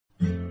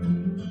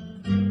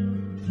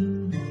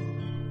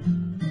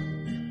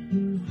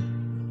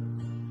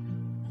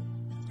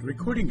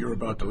recording you're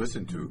about to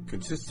listen to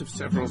consists of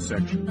several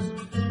sections.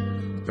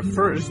 The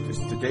first is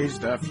today's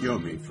Daf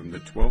Yomi from the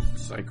 12th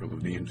cycle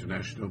of the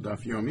International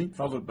Daf Yomi,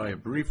 followed by a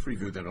brief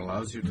review that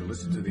allows you to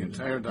listen to the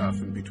entire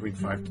Daf in between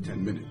 5 to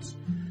 10 minutes.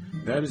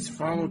 That is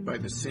followed by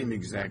the same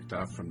exact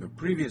Daf from the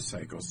previous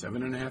cycle,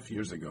 7.5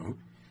 years ago,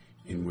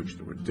 in which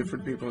there were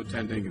different people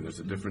attending and there's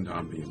a different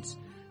ambience.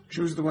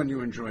 Choose the one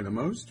you enjoy the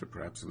most, or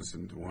perhaps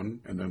listen to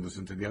one and then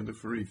listen to the other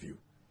for review.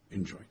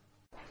 Enjoy.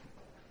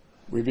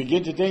 We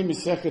begin today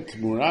Masechet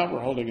Temura.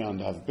 We're holding on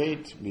Daf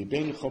Beit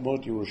Mibein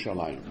Chomot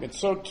Yerushalayim.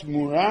 So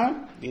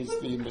Temura is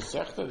the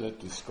Masechta that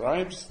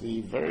describes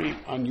the very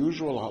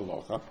unusual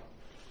halacha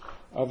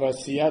of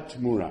Asiyat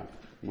Temura.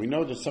 We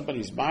know that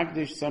somebody's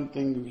magdish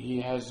something, he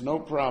has no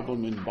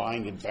problem in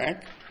buying it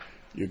back.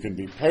 You can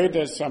be paid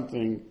as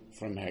something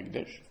from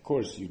Hegdish. Of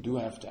course, you do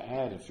have to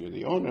add, if you're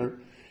the owner,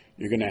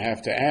 you're going to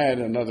have to add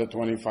another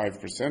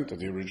 25% of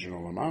the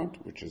original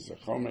amount, which is the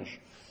chomesh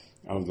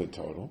of the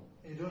total.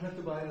 You don't have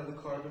to buy another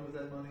carbon with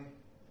that money.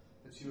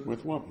 It's yours.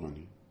 With what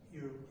money?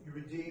 You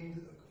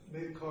redeemed,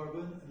 made a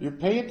carbon. You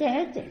pay it to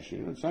Hegdish.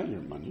 It's not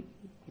your money.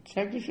 It's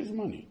Hegdish's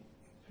money.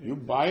 You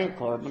buy a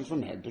carbon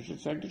from Hegdish.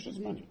 It's Hegdish's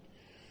money.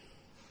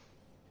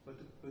 But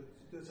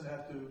it doesn't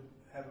have to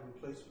have a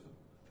replacement.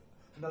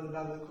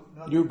 Another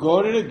you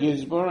go to the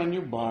Gizbar and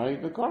you buy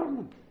the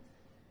carbon.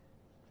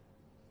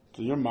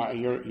 So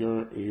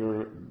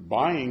you're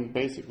buying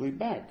basically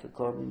back a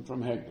carbon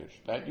from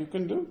Hegdish. That you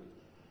can do.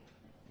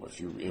 If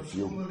you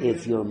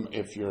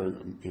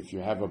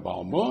have a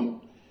balmum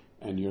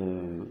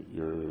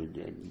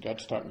and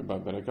that's talking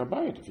about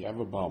berekabayit. If you have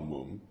a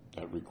balmum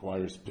that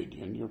requires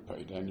pidyon, you're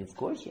paid, and of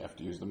course you have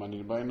to use the money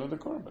to buy another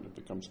carbon. It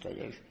becomes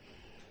kadesh,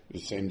 the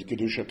same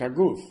kedushat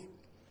haguf.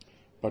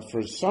 But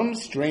for some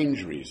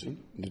strange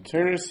reason, the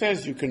Torah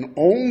says you can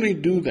only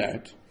do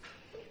that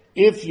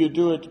if you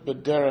do it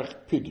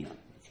b'derech pidyon.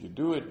 If you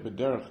do it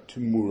b'derech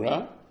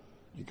temura,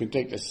 you can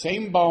take the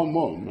same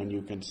balmum and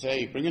you can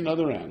say, bring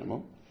another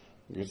animal.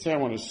 You can say, I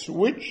want to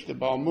switch the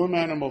balmum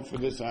animal for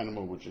this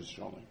animal which is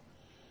showing.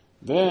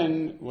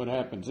 Then what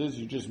happens is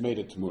you just made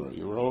it temura.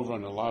 You were over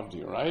on a lav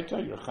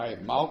d'oraita, you're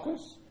chayav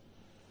malchus,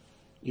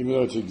 even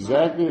though it's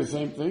exactly the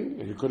same thing.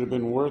 It could have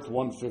been worth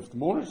 1/5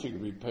 more, so you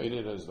could be paid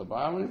it as the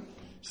balim.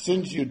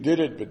 Since you did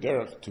it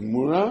b'derech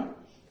temura,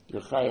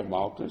 you're chayav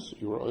malchus,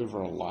 you were over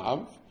a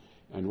lav,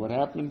 and what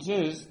happens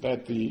is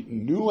that the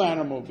new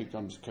animal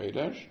becomes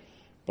kadesh,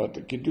 but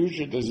the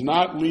kedusha does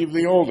not leave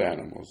the old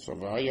animal. So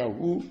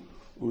v'hayahu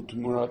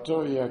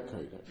u'temurato yeh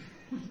kadesh.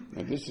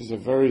 Now this is a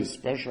very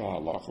special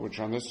halacha, which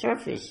on the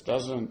surface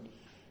doesn't,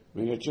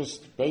 it's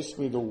just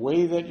basically the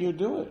way that you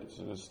do it. It's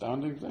an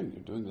astounding thing.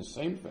 You're doing the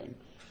same thing,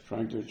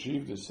 trying to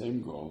achieve the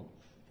same goal,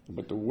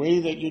 but the way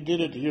that you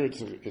did it here,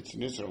 it's an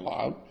Isser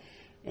Lav,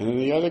 and in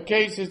the other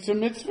case, it's a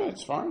mitzvah.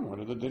 It's fine. What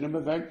are the dinim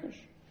of Hegdish?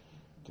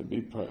 To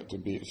be.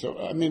 So,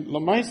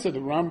 Lamaisa, the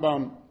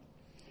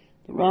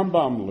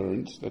Rambam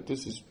learns that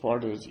this is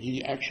part of,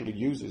 he actually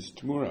uses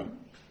Temura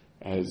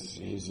as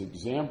his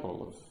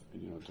example of,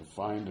 to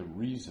find a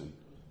reason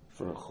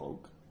for a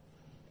chok.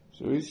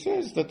 So he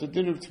says that the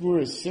din of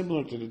Temura is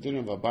similar to the din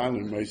of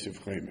Abalim Meisiv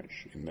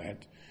Chemesh, in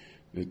that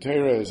the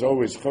Torah is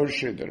always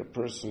choshed that a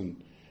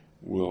person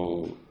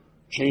will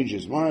change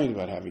his mind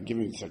about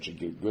giving such a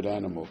good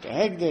animal to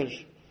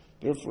Hegdish.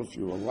 Therefore, if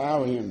you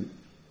allow him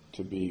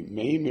to be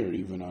meimer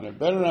even on a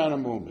better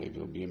animal, maybe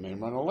he'll be a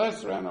meimer on a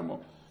lesser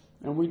animal,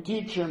 and we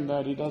teach him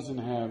that he doesn't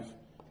have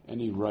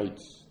any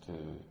rights to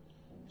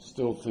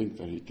still think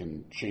that he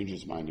can change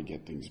his mind and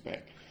get things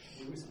back.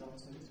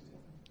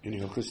 In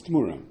Hilchos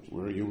Temura,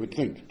 where you would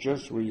think,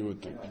 just where you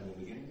would think.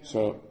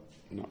 So,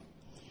 no.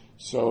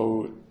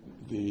 So,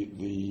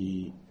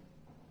 the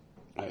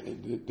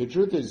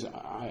truth is,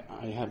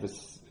 I have a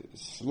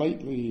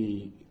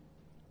slightly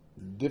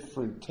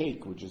different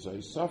take, which is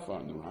Isafa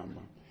on the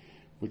Rambam,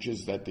 which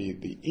is that the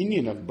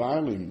inyan of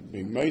Baalim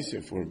being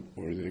Meisif,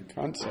 or the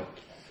concept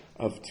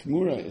of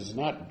Temura, is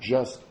not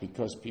just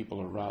because people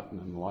are rotten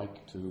and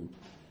like to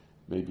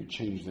maybe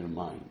change their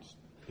minds.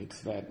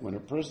 It's that when a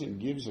person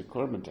gives a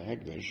korban to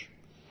Hegdish,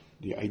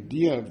 the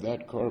idea of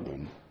that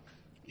korban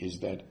is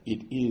that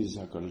it is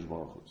HaKadosh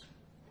Baruch Hu's.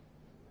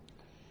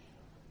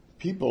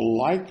 People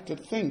like to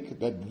think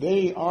that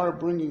they are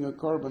bringing a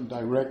korban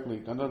directly.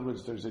 In other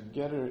words, there's a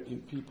getter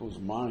in people's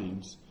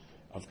minds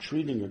of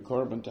treating a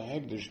korban to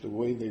Hegdish the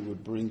way they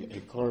would bring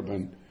a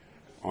korban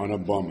on a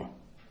bama,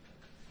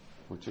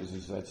 which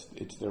is that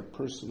it's their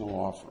personal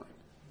offering.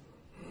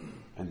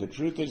 And the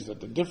truth is that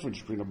the difference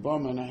between a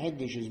bama and a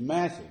Hegdish is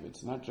massive.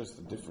 It's not just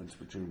the difference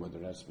between whether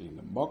it has to be in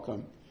the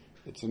Mokam.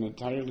 It's an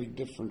entirely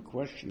different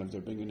question of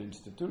there being an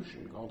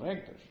institution called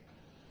Hegdish.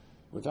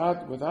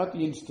 Without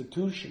the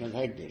institution of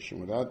Hegdish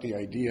and without the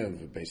idea of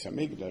the Beis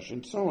HaMikdash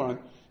and so on,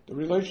 the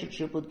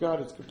relationship with God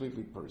is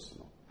completely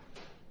personal.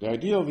 The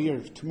idea of here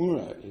of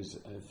Temura is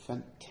a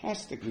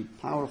fantastically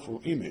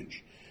powerful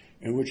image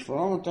in which, for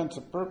all intents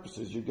and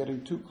purposes, you're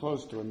getting too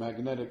close to a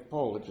magnetic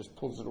pole. It just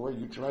pulls it away.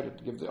 You try to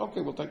give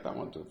okay, we'll take that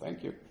one too.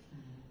 Thank you.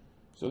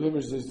 So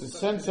there's the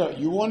sense that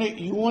you want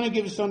to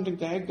give something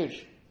to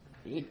Hegdish.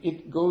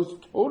 It goes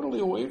totally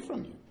away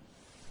from you.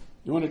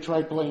 You want to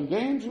try playing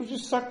games? We'll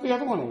just suck the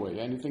other one away.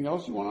 Anything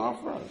else you want to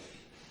offer us?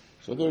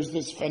 So there's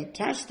this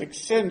fantastic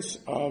sense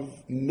of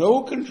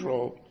no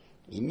control.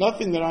 There's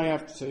nothing that I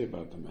have to say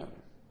about the matter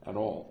at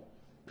all.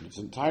 It's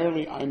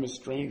entirely, I'm a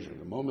stranger.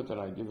 The moment that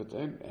I give it to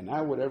him, and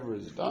now whatever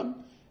is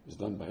done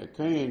by a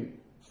kohen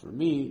for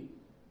me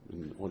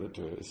in order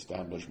to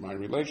establish my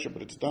relationship,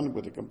 but it's done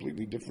with a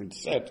completely different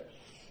set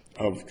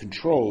of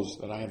controls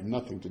that I have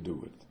nothing to do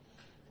with.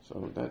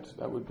 So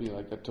that would be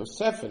like a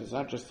tosefet. It's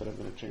not just that I'm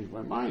going to change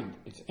my mind.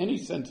 It's any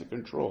sense of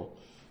control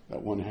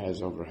that one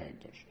has over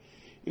Hagdash.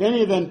 In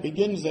any event,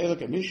 begins the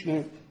Elok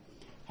Mishnah,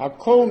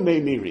 Hakol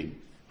Meimirim.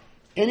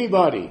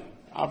 Anybody,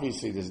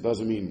 obviously this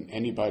doesn't mean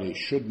anybody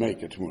should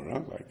make a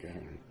Temura,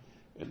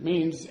 it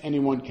means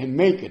anyone can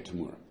make a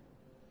Temura.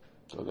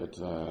 So that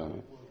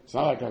it's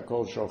not like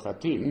Hakol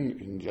Shochatim,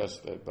 in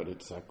just that, but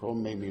it's Hakol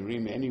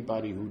Meimirim,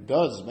 anybody who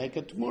does make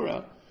a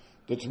Temura,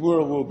 the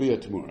Temura will be a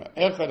Temura.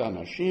 Echad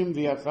Anashim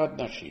v'Echad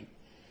Nashim.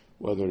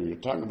 Whether you're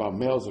talking about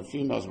males or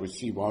females, we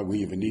see why we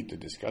even need to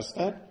discuss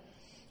that.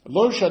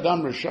 Lo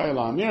Shadam Rishai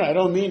La'amir, I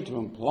don't mean to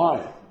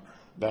imply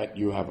that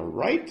you have a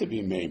right to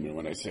be Meimir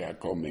when I say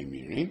Hakol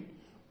Meimirim.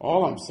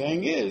 All I'm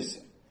saying is,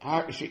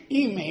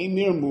 She'im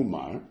Meimir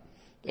Mumar,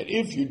 that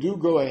if you do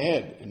go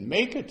ahead and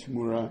make a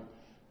Temura,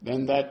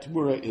 then that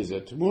Temura is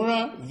a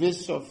Temura,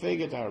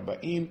 V'sofeget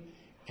Arba'im,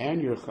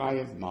 and you're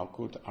Chayev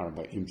Malkut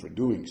Arba'im for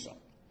doing so.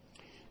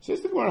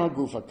 Says the Gemara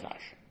Gufa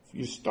Kasha. If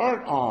you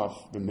start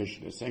off the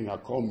Mishnah saying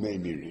Hakol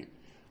Meimirim,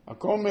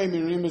 Hakol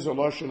Meimirim is a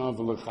lashon of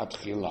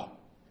lechatchila.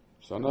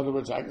 So in other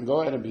words, I can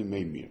go ahead and be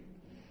Meimir.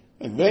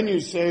 And then you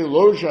say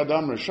Lo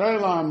Shadam Rishai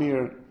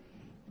La'amir,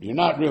 you're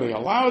not really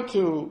allowed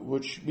to,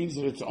 which means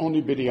that it's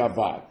only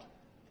b'diavad.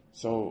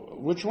 So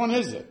which one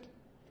is it?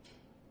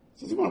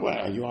 Says, what,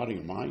 are you out of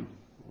your mind?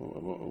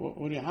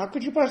 How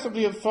could you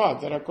possibly have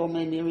thought that Hakol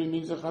Meimirim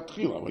means a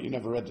chatchila? Well, you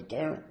never read the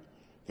Torah.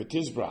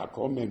 V'tizbra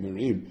Hakol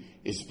Meimirim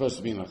is supposed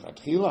to be in a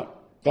chatchila.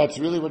 That's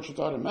really what you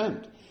thought it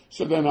meant.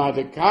 So then, well,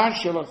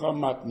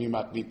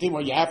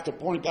 you have to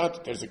point out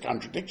that there's a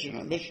contradiction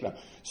in the Mishnah,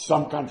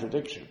 some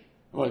contradiction.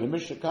 Well, the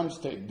Mishnah comes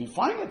to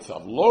define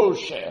itself, lo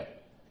sheh.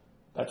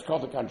 That's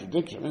called a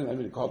contradiction. I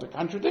mean, called a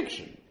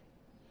contradiction.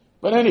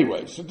 But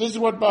anyway, so this is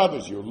what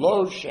bothers you,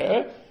 lo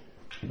sheh.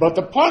 But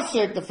the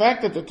pasuk, the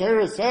fact that the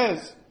Torah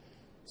says,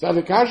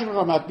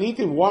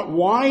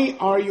 why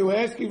are you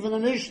asking for the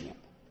Mishnah?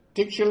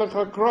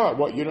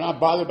 What, you're not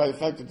bothered by the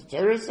fact that the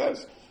Torah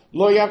says,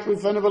 lo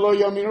yachlifenu v'lo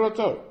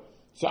yamiroto.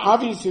 So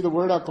obviously the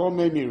word Hakol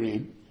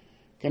Meimirim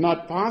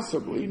cannot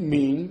possibly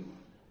mean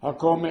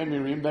Hakol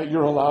Meimirim that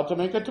you're allowed to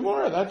make a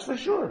Temura, that's for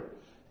sure.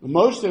 The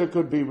most that it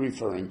could be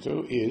referring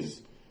to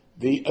is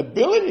the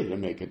ability to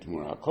make a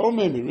Temura. Hakol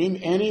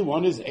Meimirim,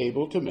 anyone is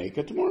able to make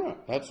a Temura.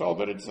 That's all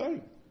that it's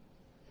saying.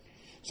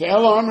 So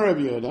Ela Amar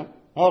Rabbi Yehuda,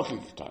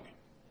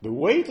 the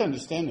way to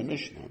understand the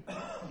Mishnah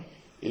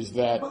is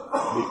that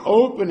the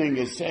opening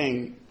is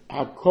saying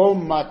Hakol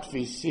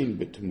Matfisin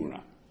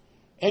b'Temura.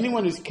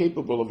 Anyone is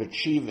capable of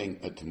achieving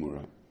a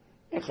Temura.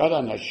 Echad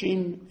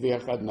Anashim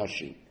v'Echad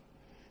Nashim.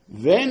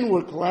 Then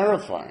we're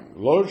clarifying,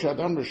 Lo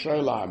Shadam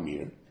Rishai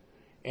La'amir,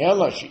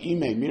 Ela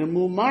She'im Meimir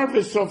Mumar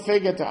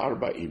v'Sofeget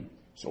Arba'im.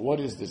 So what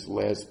is this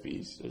last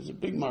piece? There's a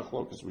big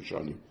machlokas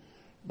Rishonim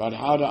about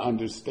how to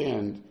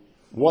understand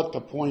what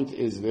the point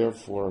is,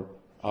 therefore,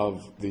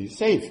 of the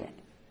Sefer.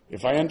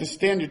 If I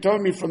understand, you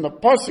told me from the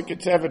pasuk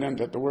it's evident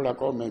that the word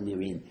Hakol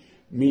Meimirim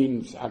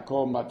means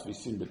Hakol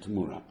Matfisin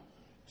b'Temura.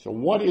 So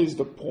what is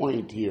the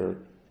point here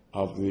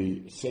of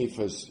the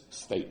Sefer's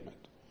statement?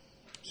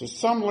 So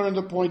some learn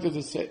the point of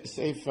the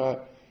Sefer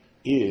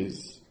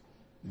is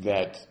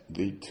that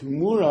the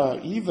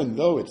Temura, even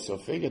though it's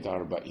Sofeget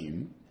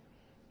Arba'im,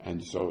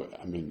 and so,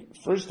 I mean,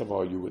 first of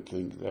all, you would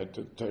think that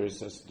the Torah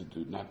says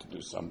not to do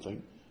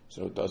something,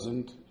 so it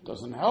doesn't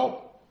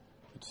help.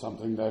 It's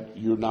something that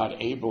you're not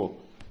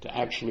able to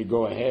actually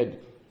go ahead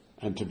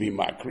and to be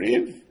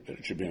makriv.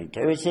 It should be, the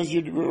Torah says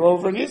you're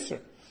over an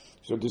Isser.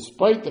 So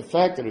despite the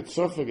fact that it's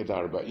Sofeget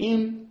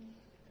Arba'im,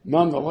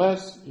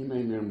 nonetheless,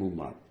 Meimir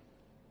Mumar.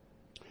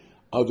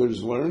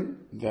 Others learn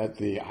that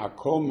the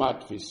Hakol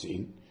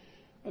Matfisin,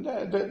 and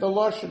the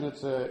Lashon,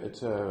 it's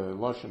a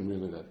Lashon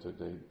really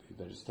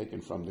that is taken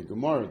from the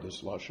Gemara,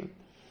 this Lashon,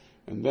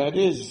 and that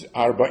is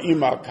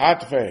Arba'im al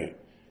Katve.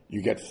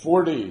 You get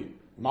 40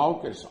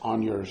 malchus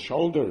on your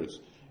shoulders,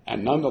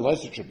 and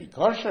nonetheless it should be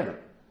kosher.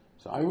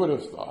 So I would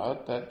have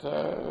thought that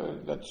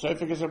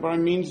Sofeget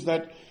Arba'im means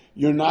that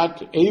you're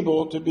not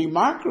able to be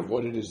makriv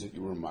what it is that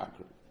you were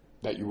makriv,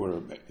 that you were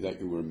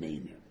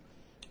meimir.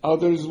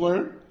 Others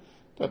learn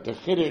that the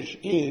chiddush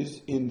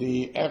is in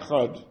the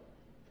echad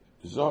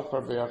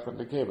zochar ve'echad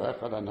nekeva,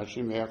 echad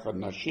anashim ve'echad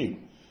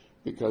nashim,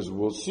 because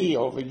we'll see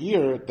over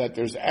here that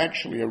there's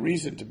actually a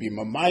reason to be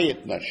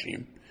mamayit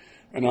nashim,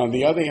 and on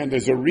the other hand,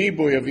 there's a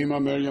riboy of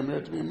imamer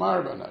yamir to be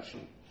marba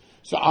nashim.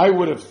 So I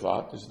would have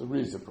thought, this is the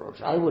Reed's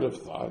approach, I would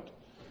have thought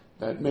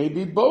that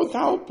maybe both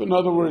help. In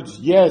other words,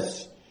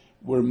 yes,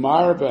 we're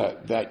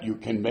marba that you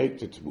can make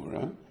the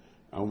Temura,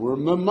 and we're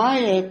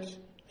mamayit,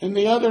 in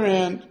the other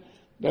hand,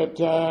 that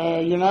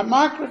you're not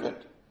makriv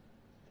it.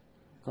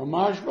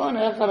 Kamashban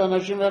echad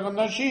anashim v'echad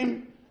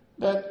nashim,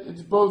 that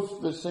it's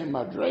both the same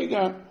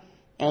madrega,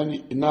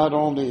 and not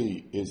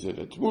only is it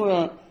a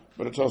Temura,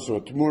 but it's also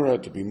a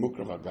Temura to be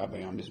mukrav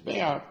agabe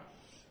hamizbeach,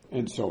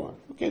 and so on.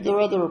 Okay, there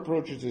are other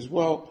approaches as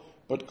well,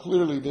 but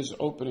clearly this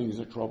opening is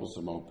a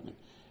troublesome opening,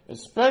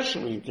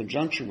 especially in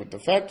conjunction with the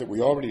fact that we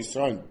already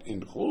saw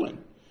in Chulin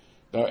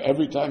that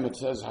every time it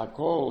says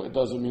Hakol, it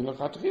doesn't mean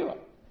L'chatchila.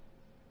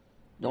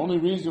 The only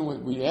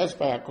reason we ask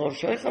by Hakol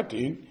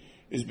Shechatin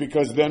is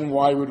because then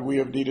why would we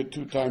have needed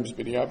 2 times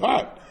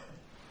B'diavad?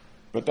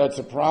 But that's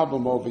a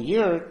problem over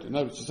here. In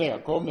other words, to say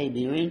Hakol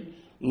Me'mirin,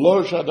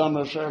 Lo Shadam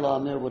Rasher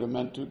La'amir would have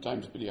meant 2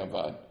 times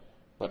B'diavad.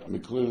 But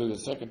clearly the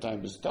second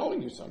time is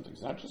telling you something.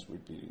 It's not just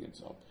repeating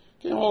itself.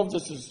 Okay, all of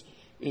this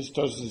is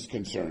Tosfos'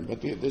 concern.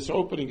 But this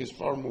opening is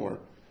far more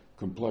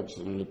complex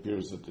than it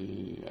appears at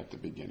the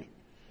beginning.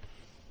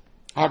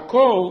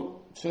 Hakol,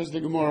 says the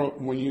Gemara,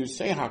 when you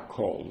say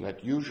Hakol,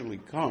 that usually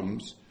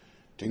comes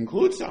to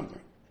include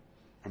something.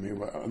 I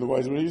mean,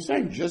 otherwise what are you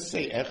saying? Just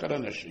say Echad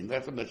Anashim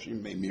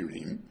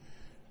Me'mirim,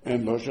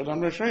 and Lo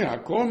Shadam Rashay.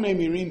 Hakol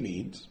Me'mirim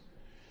means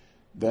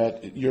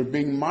that you're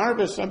being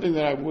marveh something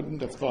that I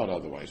wouldn't have thought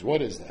otherwise.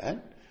 What is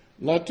that?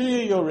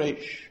 Latuya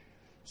Yoresh.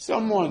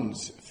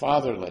 Someone's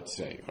father, let's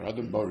say, or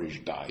other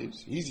Borish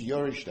dies. He's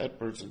Yoresh, that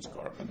person's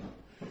carbon.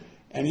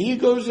 And he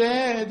goes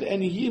ahead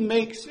and he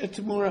makes a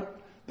Temura.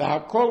 The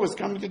Hakol was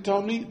coming to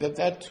tell me that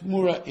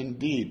Temura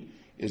indeed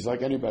is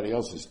like anybody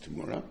else's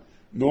Temura.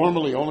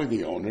 Normally only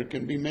the owner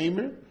can be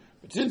Meimer.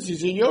 But since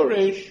he's a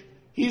Yoresh,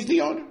 he's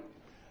the owner.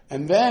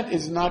 And that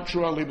is not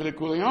true alibah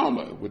kuli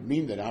alma. It would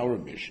mean that our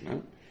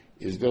Mishnah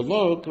is the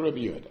Lo Rabbi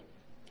Yehuda,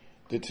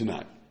 the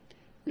Tanan.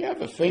 We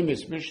have a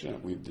famous Mishnah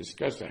we've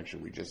discussed,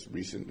 actually, we just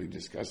recently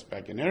discussed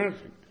back in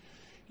Erechim.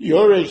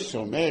 Yoresh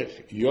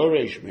Somech,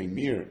 Yoresh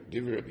Meimir,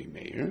 Div Rabbi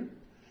Meir,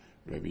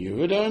 Rabbi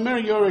Yehuda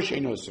Omer, Yoresh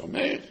Eino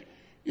Somech,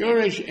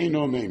 Yoresh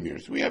Eino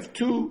Meimir. So we have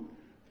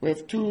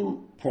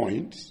two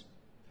points.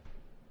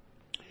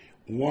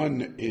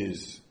 One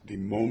is the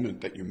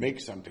moment that you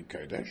make something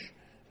Kodesh,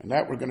 and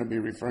that we're going to be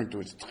referring to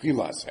as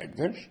Tchilas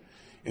Hekdesh.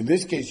 In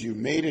this case, you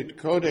made it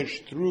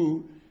Kodesh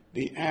through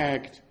the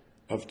act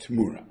of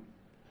Temura.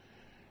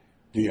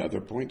 The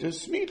other point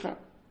is Smicha.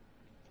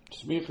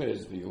 Smicha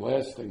is the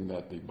last thing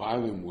that the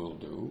Bailim will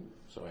do.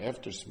 So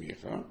after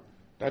Smicha,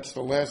 that's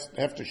the last,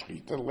 after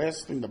Shechita, the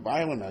last thing the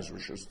Bailim has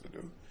Rishus to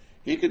do.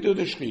 He could do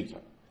the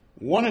Shechita.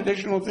 One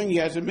additional thing he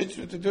has a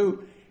mitzvah to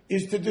do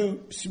is to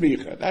do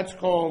Smicha. That's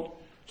called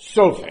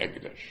Sof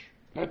Hekdesh.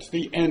 That's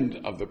the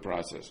end of the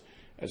process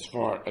as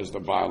far as the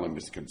Bailim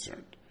is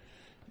concerned.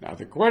 Now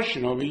the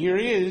question over here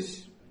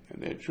is,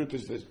 and the truth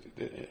is that,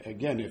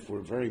 again, if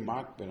we're very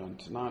makbid on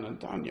Tanan and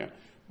Tanya,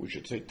 we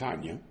should say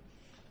Tanya.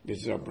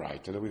 This is a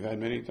braita that we've had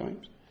many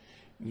times.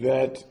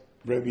 That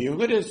Rabbi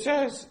Yehuda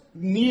says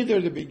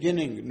neither the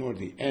beginning nor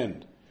the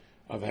end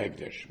of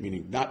Hekdesh,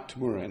 meaning not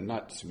Temura and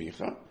not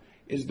Smicha,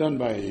 is done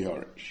by a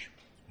Yoresh.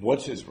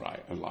 What's his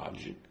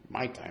logic?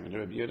 My time in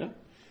Rabbi Yehuda.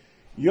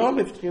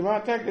 Yolif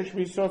Tchilat Hekdesh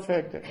mi Sof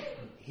Hekdesh.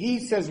 He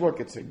says, look,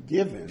 it's a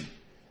given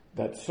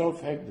that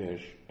Sof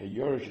Hekdesh, a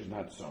Yoresh is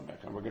not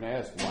Somech. And we're going to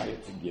ask why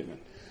it's a given.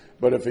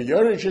 But if a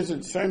Yoresh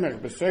isn't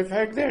Somech but Sof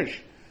Hekdesh,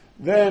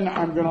 then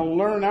I'm going to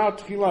learn out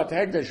Tchilat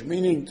Hekdesh,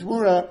 meaning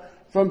Temura,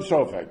 from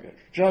Sof Hekdesh.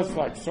 Just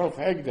like Sof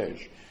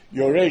Hekdesh,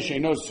 Yoresh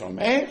Eino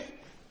Somech.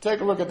 Take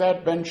a look at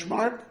that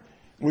benchmark.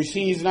 We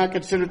see he's not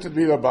considered to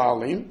be the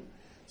Baalim.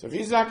 So if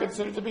he's not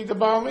considered to be the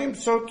Baalim,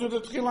 so to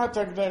the Tchilat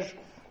Hekdesh,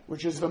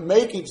 which is the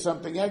making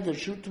something Hekdesh,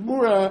 Shu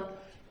Temura,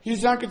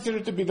 he's not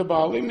considered to be the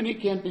Baalim, and he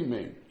can't be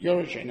Meir.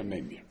 Yoresh Eino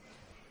Meir.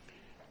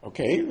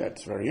 Okay,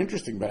 that's very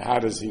interesting, but how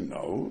does he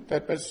know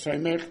that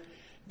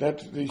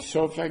that the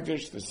Sof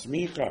Hekdesh, the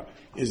Smicha,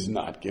 is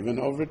not given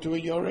over to a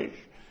Yoresh?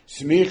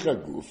 Smicha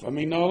Gufa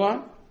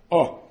Minola?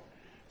 Oh,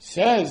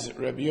 says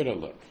Rabbi Yehuda,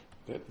 look,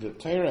 the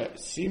Torah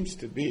seems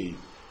to be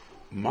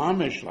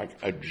mamish, like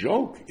a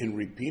joke in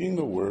repeating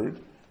the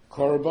word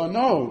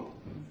Korbanot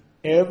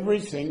every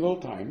single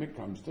time it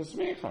comes to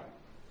Smicha.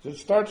 So it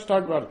starts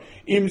talking about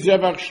Im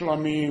Zebach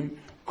Shlamim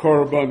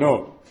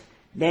Korbanot,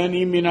 then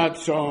Im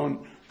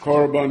Minatzon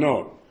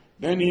Korbanot,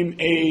 then Im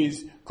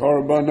Eiz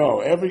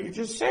Korbanot.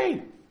 Just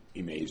say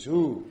Im Eiz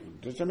who?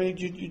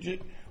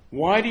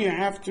 Why do you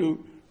have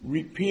to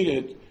repeat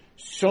it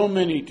so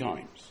many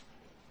times?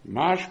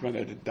 Mashma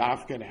that the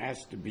dafkan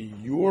has to be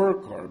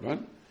your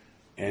korban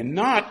and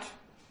not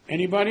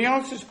anybody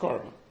else's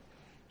korban.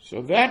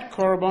 So that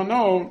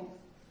korbanot,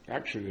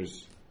 actually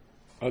there's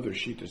other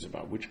shitas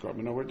about which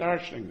korbanot we're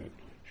darshaning, that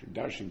should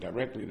darshaning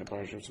directly in the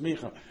parasha of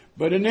Smicha.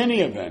 But in any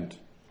event,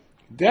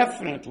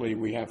 definitely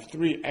we have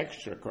 3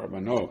 extra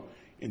korbanot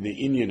in the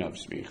inyan of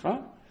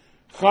Smicha.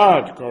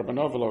 Chad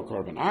korbanot v'lo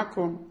korban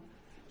akum.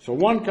 So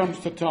one comes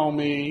to tell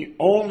me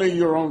only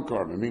your own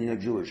korban, meaning a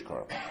Jewish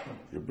korban.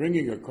 You're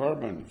bringing a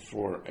korban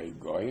for a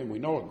goy, and we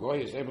know a goy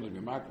is able to be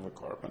makal a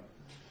korban.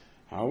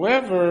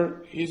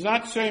 However, he's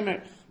not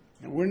semech,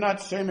 and we're not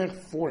semech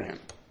for him.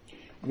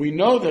 We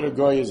know that a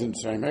goy isn't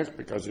semech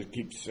because it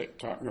keeps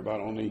talking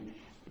about only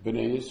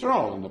B'nai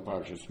Yisrael in the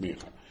Parsha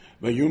Smicha.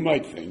 But you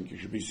might think you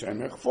should be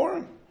Semech for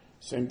him.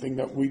 Same thing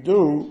that we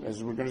do,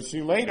 as we're going to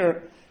see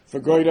later, if a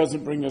goy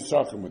doesn't bring a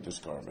Nesachim with this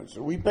carbon.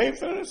 So we pay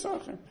for the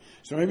Nesachim.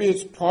 So maybe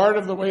it's part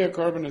of the way a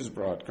carbon is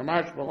brought.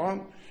 Kamash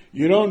Balan,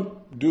 you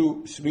don't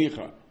do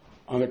Smicha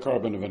on the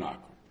carbon of an Akum.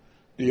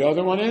 The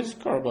other one is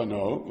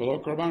Karbano, Velo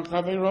Karban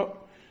Chavero.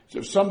 So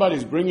if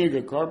somebody's bringing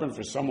a carbon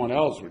for someone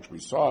else, which we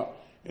saw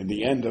in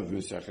the end of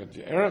Mesechet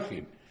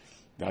Erechim,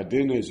 the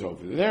din is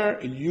over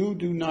there, you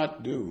do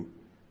not do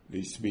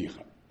the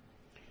Smicha.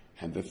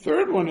 And the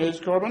third one is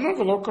Karbano,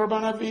 Velo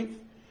Karban Aviv.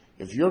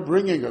 If you're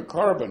bringing a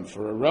carbon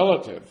for a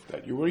relative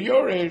that you were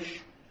Yoresh,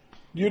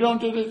 you don't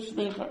do the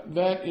Smicha.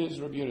 That is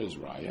Rabbi Yehuda's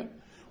Raya.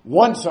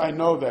 Once I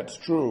know that's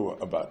true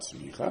about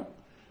Smicha,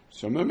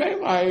 so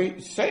Mamela, I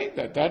say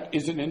that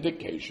is an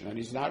indication that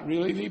he's not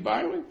really the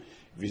Bailim.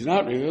 If he's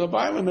not really the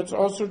Bailim, it's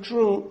also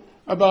true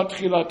about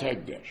Chilat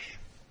Hekdesh.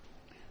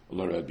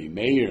 Rabbi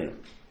Meir.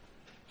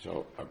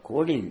 So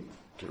according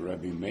to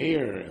Rabbi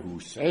Meir, who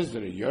says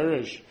that a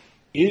Yerush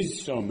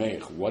is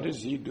Somech, what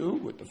does he do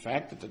with the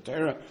fact that the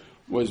Torah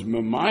was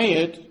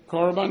Mamayit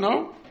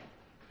Korbano?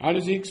 How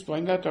does he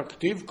explain that?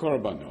 Aktiv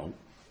Korbano.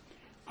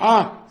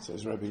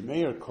 Says Rabbi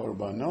Meir,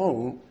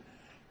 Korbano,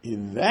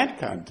 in that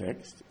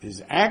context,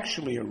 is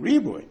actually a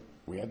riboy.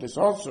 We had this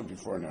also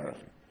before in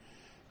Arachim.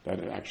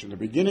 That actually the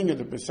beginning of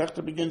the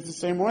Pesachta begins the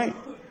same way.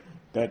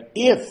 That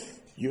if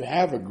you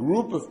have a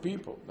group of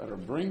people that are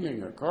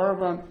bringing a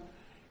korban,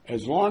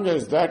 as long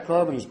as that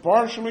korban is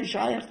partially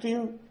shayach to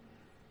you,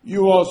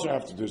 you also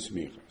have to do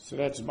smicha. So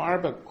that's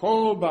marba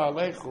kol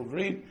ba'alei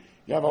chuvrin.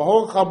 You have a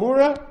whole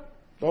chabura,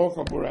 the whole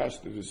chabura has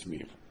to do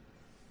smicha.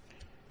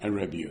 And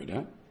Rabbi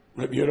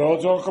Yehuda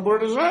also a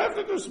chabura does not have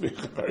to do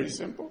smicha. Very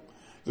simple.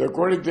 So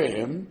according to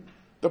him,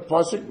 the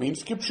pasuk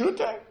means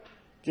kipshuta.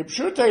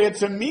 Kipshuta,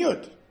 it's a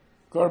miyut.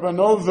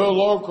 Korbanov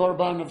velo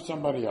korban of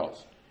somebody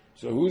else.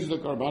 So who's the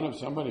korban of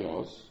somebody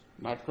else?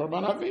 Not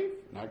korban aviv,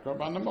 not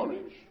korban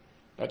morish.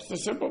 That's the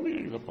simple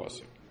meaning of the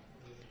pasuk.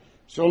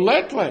 So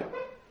letle.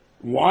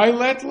 Why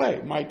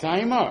letle? My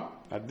time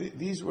up. Now,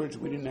 these words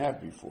we didn't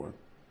have before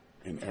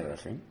in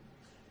Erechim.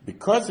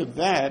 Because of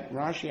that,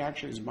 Rashi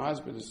actually is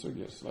masber the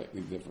sugya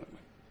slightly differently.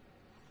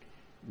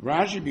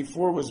 Rashi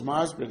before was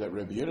masber that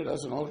Rabbi Yehuda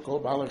doesn't hold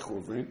kol b'alei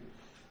chuvrin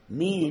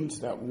means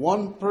that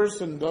one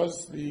person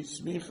does the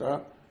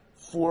smicha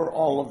for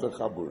all of the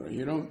chabura.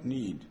 You don't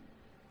need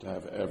to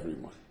have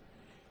everyone.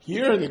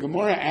 Here the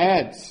Gemara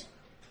adds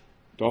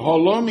the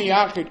holomi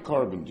yachid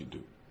korban to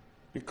do.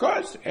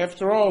 Because,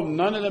 after all,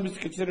 none of them is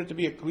considered to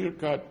be a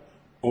clear-cut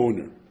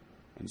owner.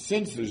 And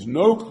since there's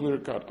no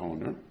clear-cut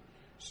owner,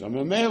 so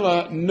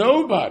Mamela,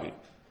 nobody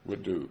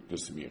would do the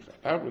smicha.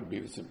 That would be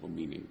the simple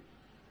meaning.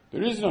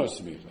 There is no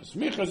smicha.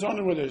 Smicha is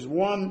only where there's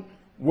one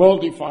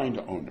well-defined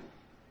owner.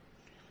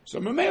 So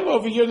Mamela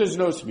over here, there's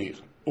no smicha.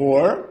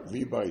 Or,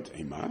 v'bait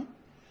ema,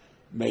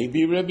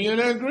 maybe Rabbi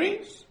Yehuda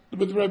agrees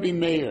with Rabbi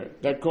Meir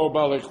that kol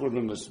ba'alei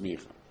churban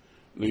l'smicha.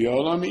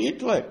 Li'olam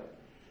itle.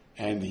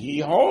 And he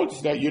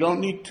holds that you don't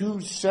need two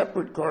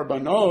separate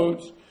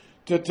korbanos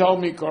to tell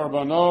me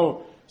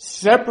korbano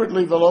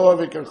separately v'lo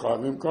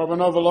avikachavim,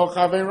 korbano v'lo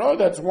chavero.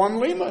 That's one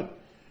limud.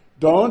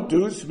 Don't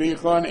do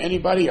smicha on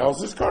anybody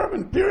else's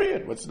korban,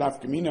 period. What's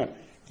nafkamina?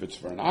 If it's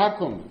for an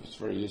akum, if it's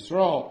for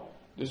Yisrael,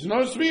 there's no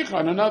smicha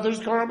on another's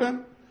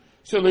korban.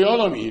 So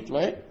li'olam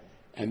itle.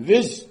 And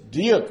this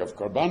diuk of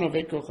korban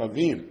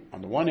avikachavim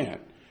on the one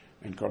hand,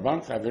 and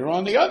korban chavero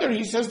on the other,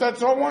 he says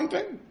that's all one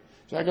thing.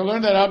 So I can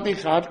learn that out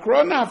bichat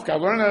kro nafka. I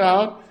learn it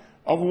out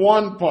of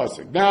one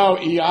pasuk. Now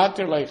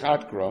iater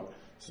leichat kro.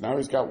 So now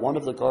he's got one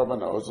of the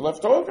korbanos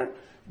left over.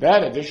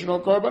 That additional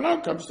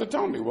korbanot comes to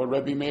tell me what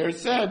Rabbi Meir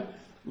said.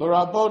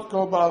 L'rabot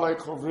kol ba'alei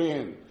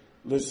chovrin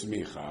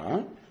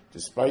l'smicha.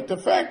 Despite the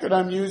fact that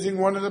I'm using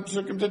one of the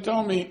psukim to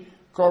tell me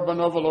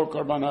korbanov v'lo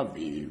korban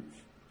aviv.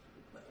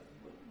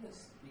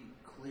 Let's be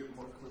clear,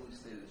 more clearly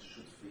stated.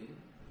 Shutfin.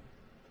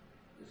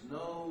 There's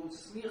no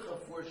smicha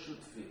for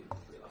shutfin.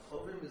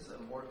 Chovrim is a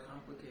more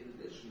complicated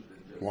issue than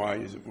just... Why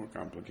is it more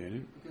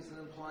complicated? Because it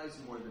implies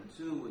more than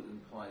two, it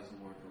implies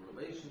more of a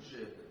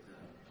relationship.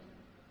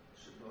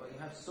 You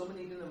have so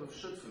many dinim of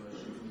shutfim.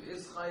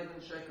 Is chayv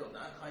and shekel,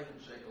 not chayv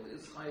and shekel,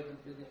 is chayv and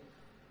pidyon.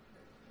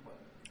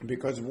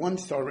 Because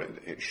once already,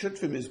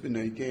 shutfim is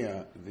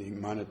b'negea the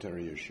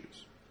monetary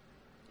issues.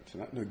 It's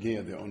not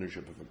negea the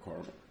ownership of a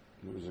korban.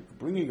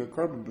 Bringing a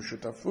korban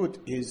b'shutafut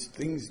is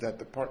things that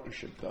the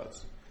partnership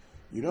does.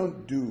 You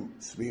don't do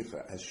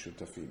smicha as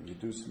shutafim. You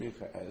do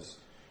smicha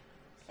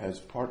as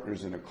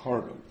partners in a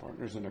korban.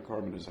 Partners in a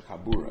korban is a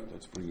chabura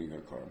that's bringing a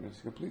korban. It's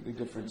a completely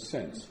different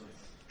sense.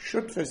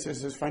 Shutfis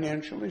is a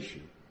financial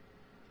issue.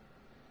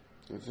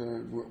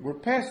 We're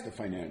past the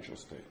financial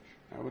stage.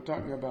 Now we're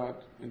talking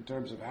about in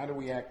terms of how do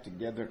we act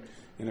together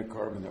in a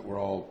korban that we're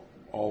all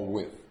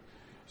with.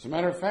 As a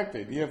matter of fact, the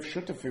idea of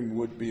shutafim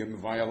would be in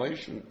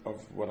violation of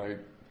what I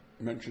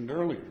mentioned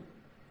earlier,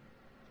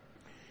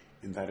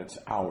 in that it's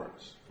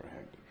ours for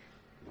Hegdish.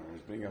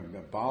 Whereas being a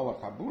Baal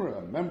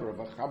Chabura, a member of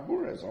a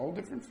Chabura, is a whole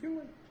different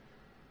feeling.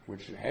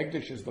 Which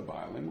Hegdish is the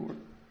Baalim,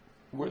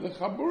 we're the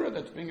chabura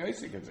that's being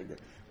Isaac.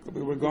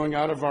 We're going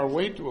out of our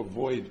way to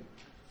avoid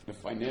the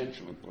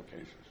financial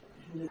implications.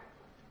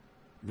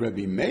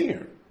 Rabbi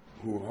Meir,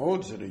 who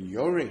holds that a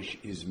Yoresh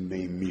is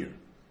Meimir.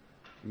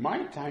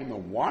 My time,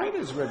 why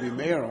does Rabbi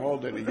Meir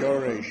hold that a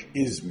Yoresh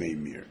is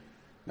Meimir?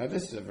 Now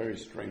this is a very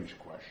strange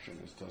question,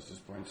 as Tosfos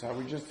points out.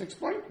 We just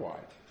explained why.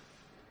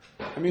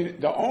 I mean,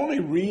 the only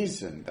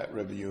reason that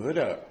Rabbi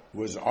Yehuda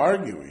was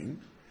arguing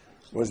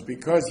was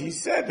because he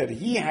said that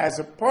he has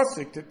a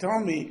posik to tell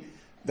me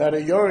that a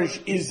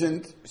Yoresh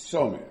isn't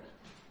Somech.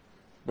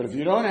 But if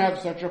you don't have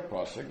such a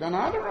posik, then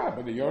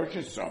Adarabah, the Yoresh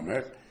is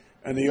Somech,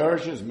 and the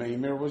Yoresh is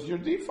Meimir was your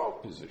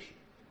default position.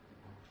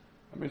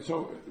 I mean,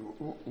 so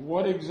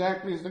what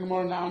exactly is the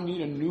Gemara now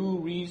need a new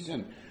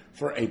reason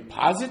for a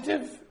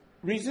positive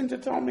reason to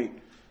tell me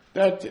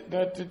that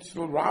it's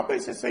the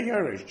rabbis that say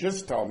Yoresh?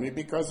 Just tell me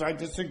because I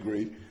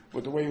disagree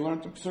with the way you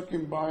learned the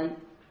psukim by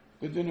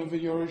the din of a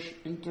Yoresh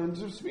in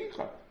terms of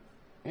smicha.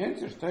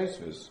 Answers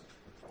Tosfos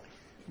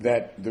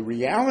that the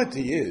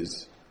reality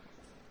is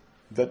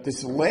that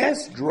this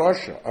last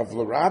drasha of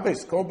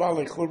l'rabbis kol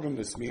ba'alei churban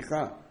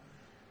v'smicha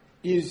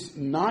is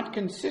not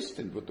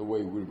consistent with the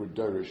way we were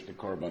darish the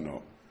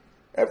Karbano.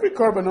 Every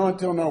Karbano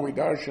until now we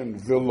darshan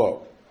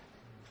velo.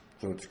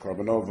 So it's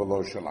Karbano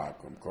velo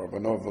shalakum,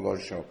 Karbano velo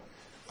shal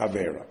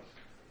chavera.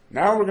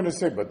 Now we're going to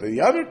say, but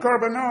the other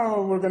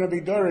Karbano, we're going to be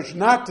darish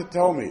not to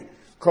tell me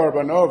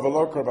Karbano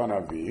velo Karban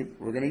aviv.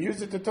 We're going to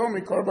use it to tell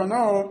me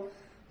Karbano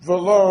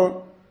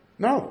velo,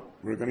 no.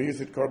 We're going to use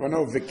it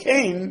Karbano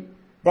v'kein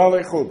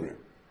ba'alei chubrim.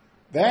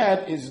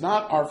 That is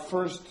not our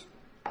first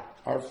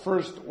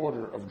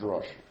order of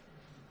drasha.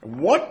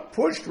 What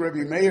pushed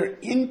Rabbi Meir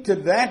into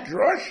that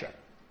drasha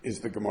is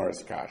the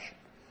Gemara's kasha.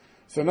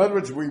 So in other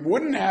words, we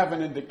wouldn't have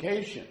an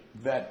indication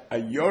that a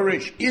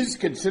Yoresh is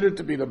considered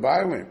to be the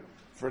Bailim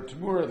for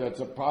Temura. That's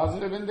a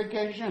positive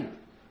indication,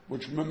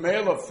 which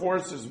Mamela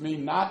forces me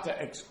not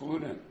to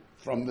exclude him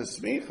from the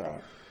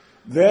smicha.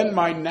 Then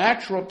my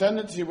natural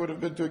tendency would have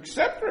been to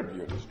accept Rabbi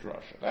Yehuda's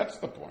drasha. That's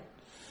the point.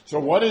 So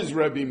what is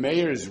Rabbi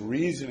Meir's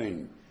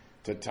reasoning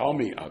to tell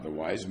me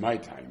otherwise? My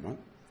time,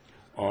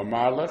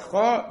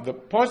 the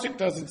pasuk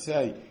doesn't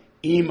say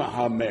im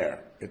hamer.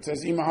 It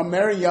says im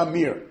hamer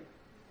yamir.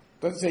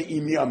 It doesn't say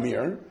im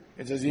yamir.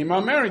 It says im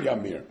hamer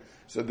yamir.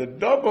 So the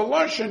double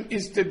lashon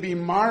is to be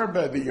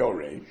marba the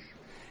yoresh.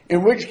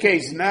 In which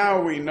case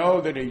now we know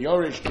that a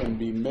yoresh can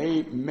be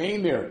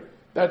meimir.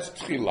 That's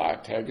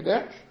tchilat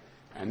hegdesh.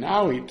 And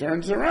now he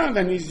turns around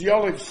and he's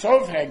yoliv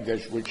sof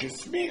hegdesh, which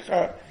is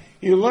smicha.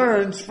 He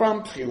learns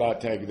from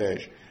tchilat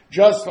hegdesh.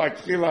 Just like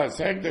tchilat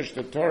hegdesh,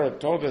 the Torah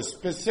told us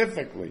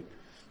specifically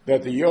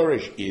that the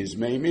Yoresh is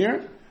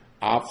Meimir,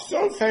 Af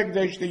Sof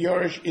Hegdesh, the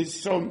Yoresh is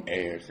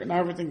Somech, and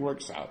everything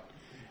works out.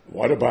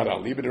 What about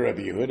Alibid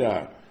Rabbi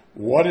Yehuda?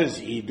 What does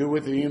he do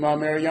with the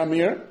Imam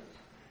Yamir?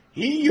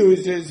 He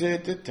uses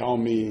it to tell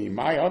me,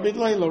 my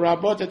Abidlei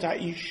L'Rabot Et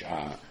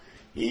Ha'isha.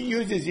 He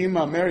uses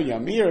Imam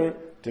Yamir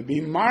to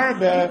be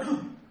Marbe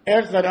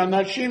Echad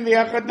Anashim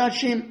V'Echad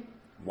Nashim.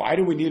 Why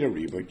do we need a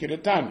Rebbe?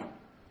 Kiratani.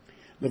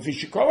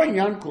 L'fishikol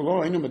Inyan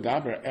Kulo Einu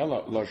Medaber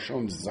Ela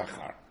Lashon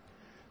Zachar.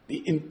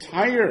 The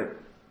entire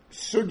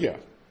sugya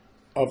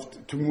of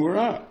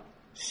Temura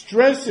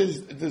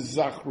stresses the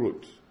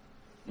zachrut.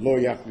 Lo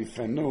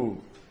yachlifenu,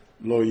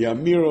 lo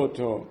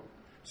yamiroto.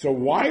 So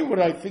why would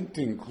I think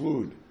to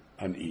include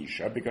an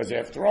isha? Because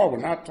after all, we're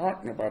not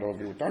talking about over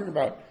here. We're talking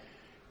about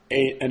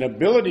an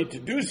ability to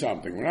do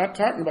something. We're not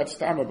talking about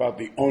stam about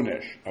the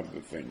onesh of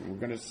the thing.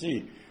 We're going to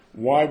see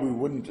why we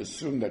wouldn't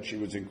assume that she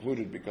was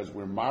included because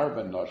we're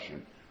marba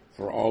noshim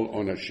for all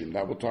oneshim.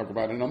 That we'll talk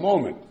about in a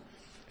moment.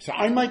 So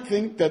I might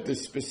think that the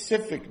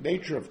specific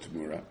nature of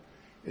Temura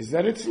is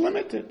that it's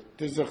limited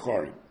to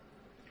Zacharim.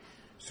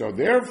 So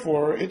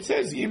therefore, it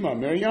says, Ima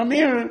Mer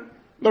Yamir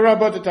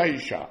l'Rabot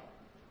Ta'isha.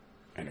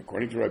 And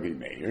according to Rabbi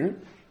Meir,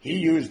 he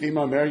used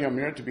Ima Mer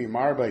Yamir to be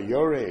Marba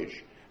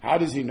Yoresh. How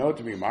does he know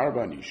to be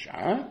Marba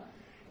Nisha?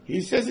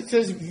 He says it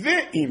says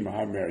Ve'im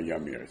HaMer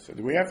Yamir. So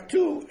we have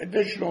two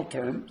additional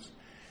terms.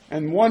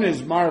 And one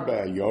is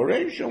Marba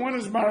Yoresh and one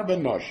is Marba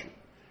Noshim.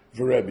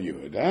 V'Rebbe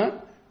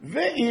Yehuda.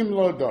 Ve'im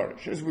lo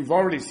dorish. As we've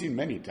already seen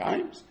many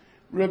times,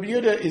 Rabbi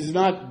Yehuda is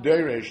not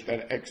dorish,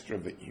 that extra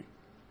ve'im.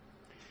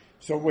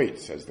 So wait,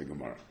 says the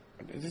Gemara.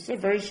 This is a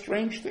very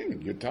strange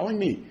thing. You're telling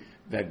me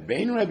that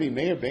Bein Rabbi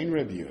Meir, Bein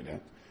Rabbi Yehuda,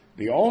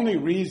 the only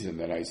reason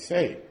that I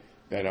say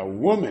that a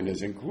woman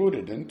is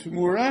included in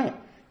Temura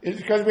is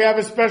because we have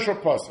a special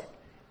pasuk.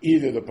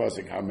 Either the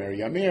pasuk HaMer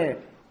Yamir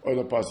or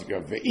the pasuk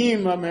of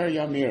Ve'im HaMer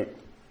Yamir.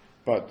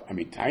 But,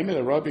 time of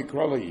the Rabbi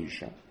Krola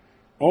Isha,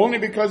 only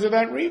because of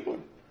that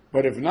ribui.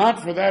 But if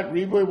not for that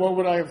ribui, what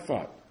would I have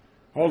thought?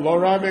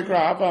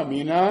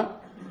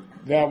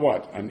 That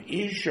what? An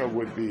Isha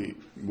would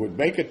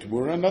make a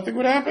Temura and nothing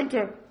would happen to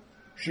her.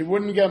 She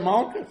wouldn't get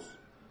Malchus.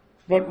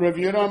 But Rav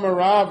Yehuda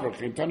Marav,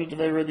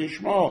 Rabbi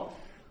Shmuel,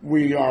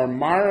 we are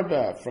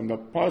marba from the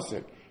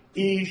pasuk,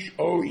 Ish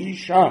o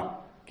Isha,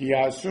 ki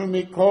asu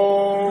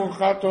mikol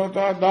chatot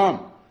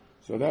adam.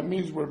 So that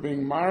means we're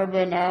being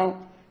marba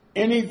now,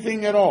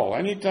 anything at all,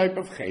 any type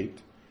of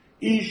hate,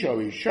 Ish o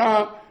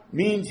Isha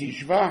means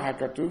Ishva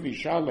hakatuv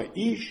Isha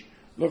le'ish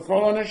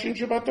l'chol anashin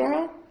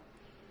shebatorah.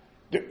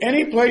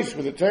 Any place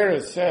where the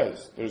Torah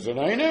says there's an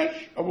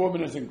Einesh, a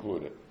woman is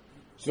included.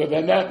 So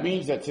then that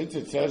means that since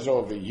it says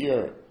over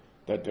here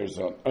that there's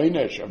an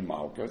Einesh of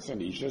Malkus,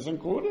 and Isha is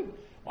included.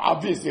 Well,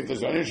 obviously, if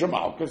there's an Einesh of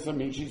Malkus, that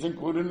means she's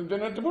included in the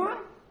din of Temura.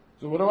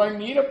 So what do I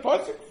need a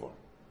pasuk for?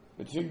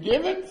 It's a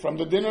given from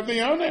the din of the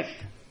Einesh.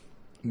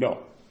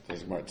 No, this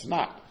is where it's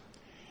not.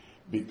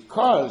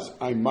 Because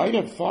I might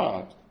have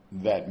thought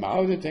that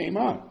Ma'al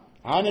Teima,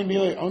 Hane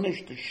Mile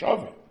Einesh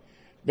Teshaveh,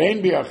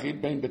 Bein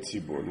Biachid, Bein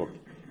Betzibur. Look,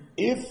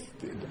 if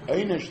the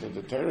Einesh that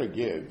the Torah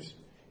gives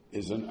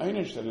is an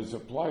Einesh that is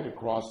applied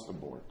across the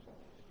board,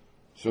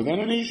 so then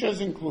an Isha is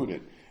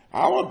included.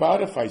 How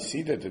about if I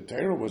see that the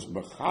Torah was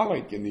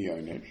mechalik in the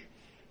Einesh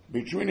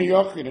between a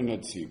Yochid and a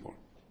Tzibur?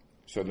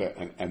 So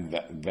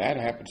that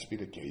happens to be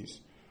the case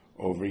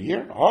over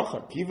here.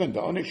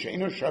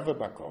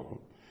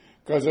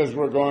 Because as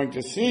we're going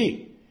to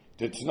see,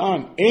 you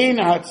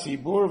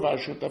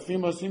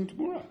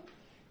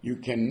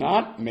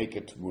cannot make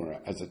a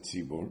Temura as a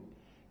Tzibur.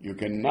 You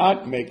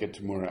cannot make a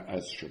Temura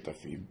as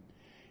Shutafim.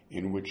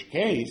 In which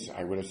case,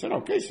 I would have said,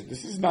 okay, so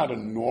this is not a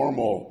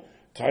normal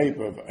type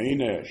of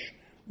Einesh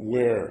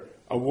where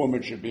a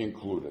woman should be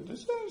included.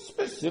 This is a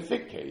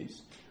specific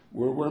case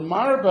where we're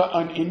marba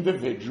an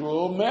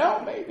individual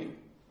male, maybe.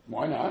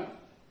 Why not?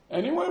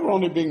 Anyway, we're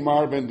only being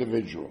marba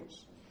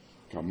individuals.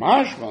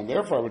 Kamashman,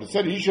 therefore, I would have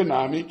said,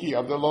 Ishanami ki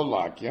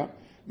Abdalolakya.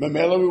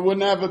 Mamela, we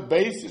wouldn't have a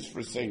basis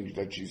for saying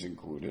that she's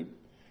included.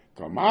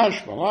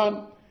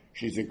 Kamashmalan,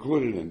 she's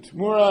included in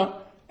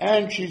Temura,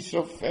 and she's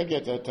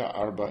sofeget et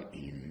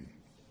arba'im.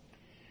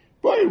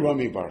 Boy,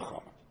 Rami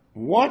Barcham,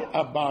 what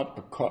about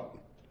a cotton?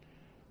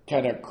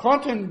 Can a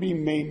cotton be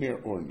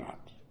maimir or not?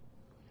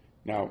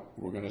 Now,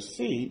 we're going to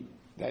see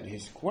that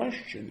his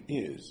question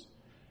is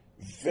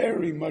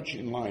very much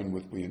in line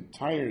with the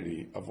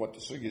entirety of what the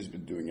Sugya has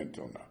been doing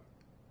until now.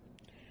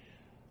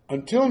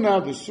 Until now,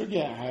 the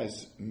Sugya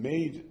has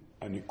made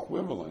an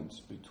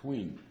equivalence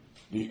between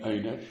the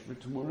Einesh for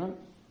Temura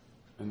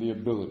and the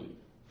ability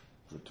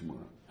for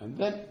Temura. And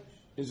that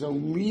is a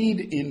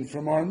lead-in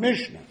from our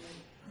Mishnah.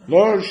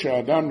 Lo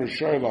sha'adam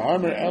r'shoy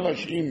lahamer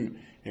elash im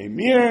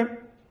hemir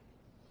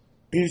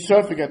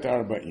b'sofegat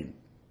arba'im.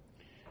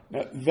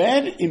 Now,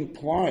 that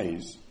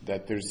implies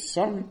that there's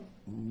some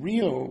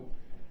real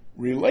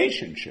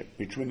relationship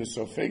between the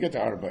Sofegat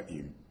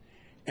Arba'im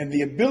and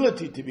the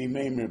ability to be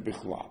Meimer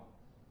Bichlal.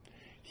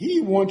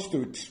 He wants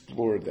to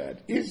explore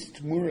that. Is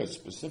Temura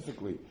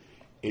specifically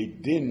a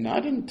din,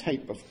 not in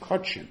type of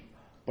Kachin,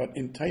 but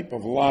in type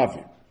of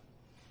Lavin?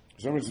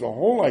 In other words, the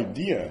whole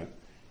idea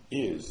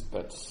is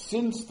that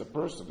since the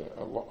person,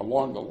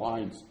 along the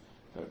lines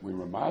that we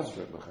were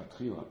Mazra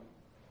B'Chatchila,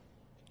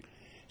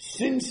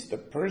 since the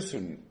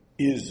person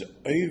is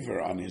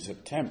over on his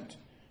attempt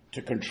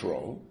to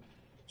control,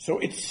 so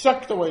it's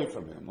sucked away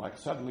from him, like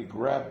suddenly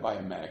grabbed by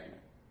a magnet.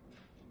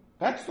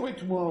 That's the way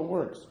Temura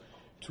works.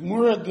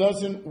 Temura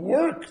doesn't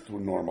work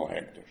through normal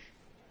hekdesh.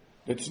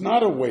 It's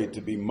not a way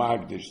to be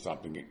magdish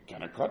something.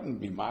 Can a cotton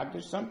be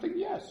magdish something?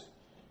 Yes.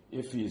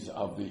 If he's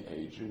of the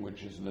age in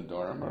which is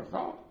Nadar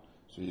Merchal.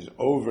 So he's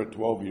over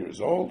 12 years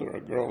old, or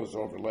a girl is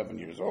over 11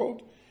 years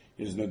old.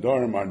 His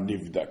Nadarim are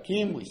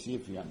Nivdakim. We see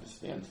if he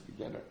understands the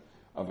getter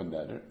of a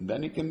neder,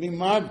 then it can be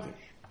magdish.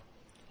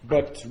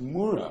 But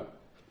Temura,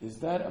 is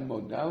that a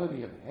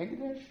modality of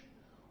hegdish,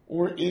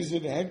 or is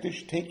it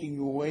hegdish taking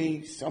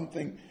away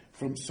something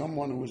from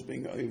someone who was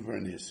being over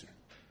an isser?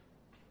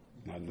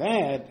 Now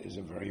that is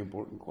a very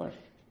important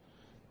question,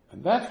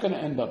 and that's going to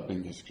end up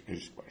being his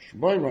question.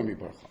 Boy, Rami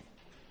Barcham,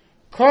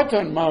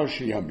 katan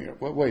ma'oshi yamir.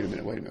 Wait a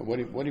minute. What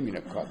do you mean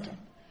a katan?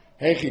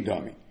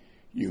 Hechidami.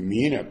 You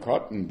mean a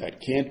cotton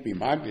that can't be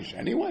magdish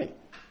anyway?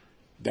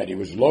 That he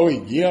was lo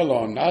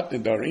igialo, not the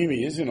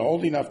darimi, isn't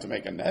old enough to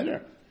make a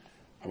neder?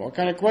 What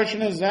kind of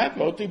question is that?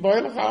 Loti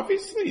boilach,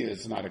 obviously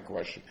it's not a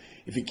question.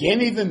 If he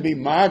can't even be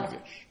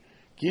magdish,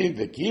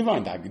 the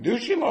kivan, the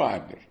agdushi lo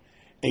agdish,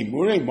 a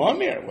mure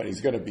momir, when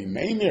he's going to be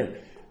maimir.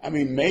 I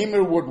mean,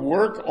 maimir would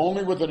work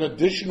only with an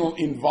additional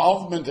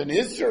involvement in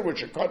isser,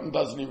 which a cotton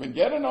doesn't even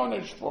get an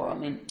onish for. I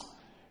mean,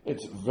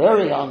 it's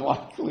very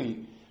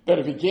unlikely that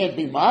if he can't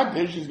be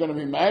magdish, he's going to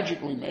be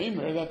magically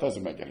maimir. That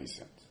doesn't make any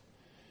sense.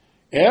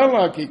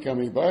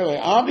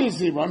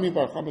 Obviously, Rami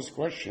Bar Chama's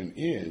question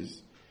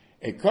is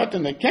a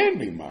cotton that can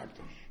be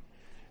magdish,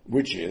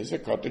 which is a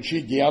cotton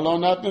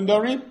shegialonat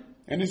nendarim.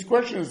 And his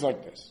question is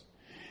like this: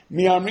 do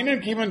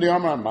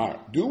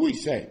we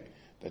say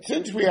that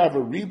since we have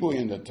a ribu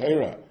in the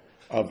Torah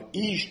of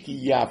ish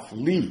ki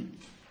yafli,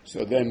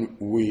 so then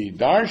we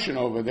darshan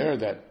over there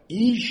that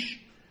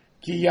ish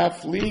ki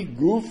yafli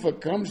gufa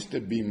comes to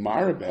be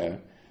marbe,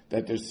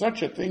 that there's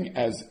such a thing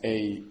as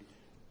a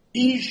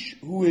ish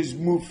who is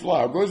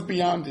mufla, goes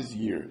beyond his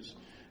years.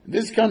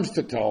 This comes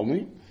to tell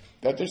me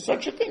that there's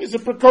such a thing as a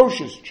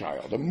precocious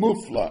child, a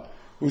mufla,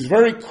 who's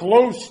very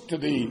close to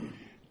the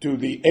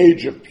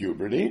age of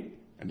puberty,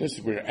 and this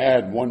we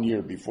add 1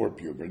 year before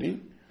puberty.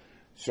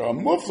 So a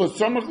mufla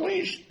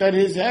samachlish, that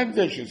his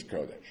hegdesh is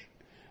kodesh.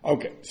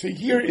 Okay, so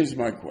here is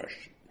my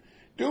question.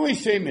 Do we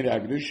say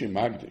miragdush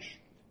magdish?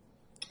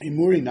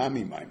 Imuri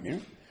nami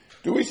maimir?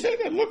 Do we say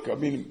that, look,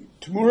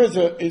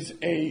 Temura is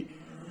a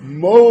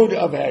mode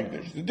of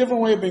Hagdish. It's a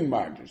different way of being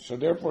Magdish. So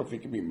therefore, if he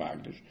can be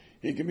Magdish,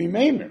 he can be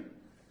Maimer.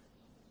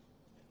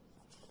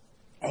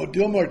 Oh,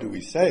 Dilmar, do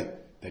we say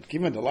that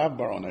given the Lav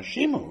Bar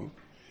Onashimu,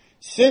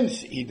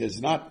 since he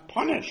does not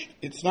punish,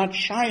 it's not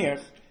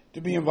Shayach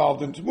to be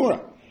involved in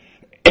Temura.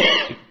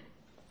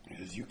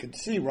 As you can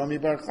see, Rami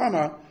Bar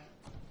Chana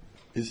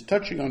is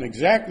touching on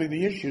exactly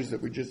the issues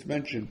that we just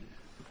mentioned,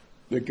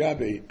 the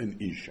Gabe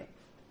and Isha.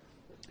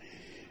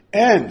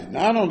 And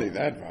not only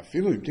that,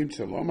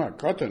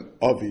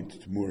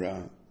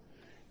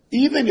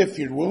 even if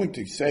you're willing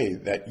to say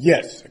that,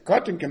 yes, a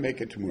katan can make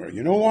a Temura,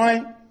 you know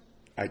why?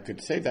 I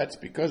could say that's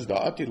because the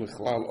Ati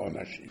L'chlal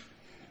Onashi.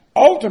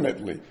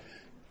 Ultimately,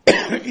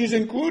 he's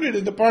included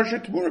in the Parsha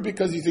Temura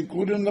because he's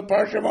included in the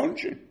Parsha of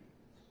Onshin.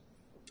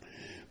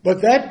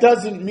 But that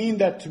doesn't mean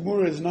that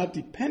Temura is not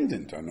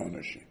dependent on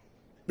Onashi.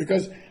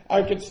 Because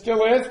I could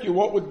still ask you,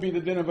 what would be the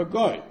din of a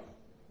goy?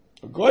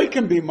 A goy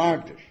can be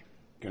Magdish.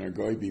 Can a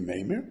goy be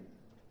Maimer?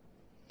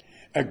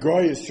 A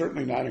goy is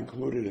certainly not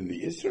included in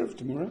the Isser of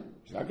Temura.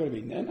 He's not going to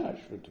be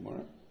Nenash for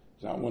Temura.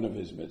 It's not one of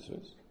his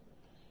mitzvahs.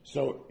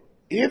 So,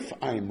 if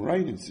I'm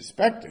right in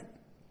suspecting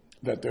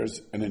that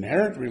there's an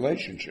inherent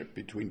relationship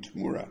between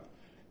Temura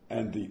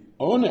and the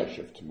Onesh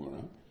of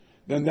Temura,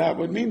 then that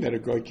would mean that a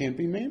goy can't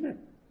be Maimer.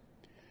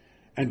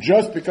 And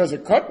just because a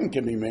katan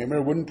can be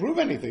Maimer wouldn't prove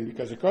anything,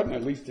 because a katan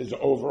at least is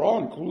overall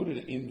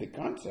included in the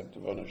concept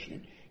of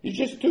Onashim. He's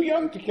just too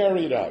young to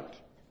carry it out.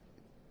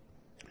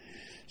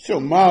 So,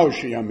 do we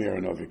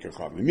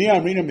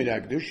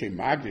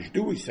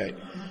say,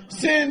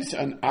 since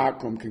an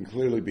akum can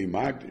clearly be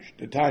magdish,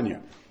 the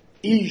Tanya,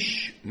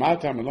 ish,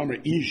 matam alamer,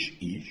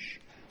 ish,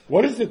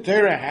 what does the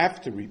Torah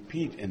have to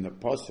repeat in the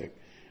pasuk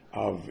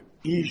of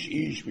ish,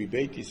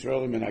 beit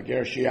Yisrael min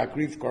ager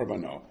sheyakrif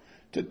korbano,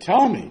 to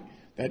tell me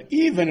that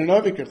even an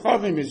ovik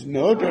kechavim is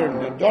noder,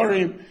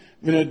 nadorim,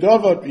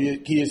 v'nadovot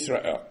ki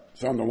Yisrael.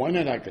 So on the one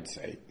hand I could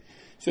say,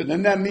 so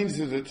then that means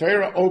that the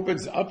Torah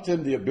opens up to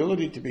him the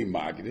ability to be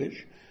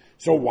Magdish.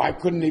 So why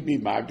couldn't he be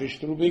Magdish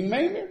through being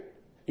Meimer?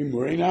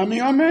 Imuri nami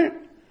amer.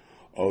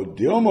 Oh,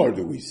 Dilmor,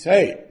 do we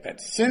say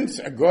that since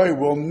a goy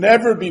will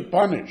never be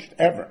punished,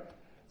 ever,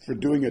 for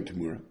doing a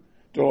Temura,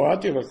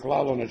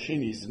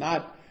 he's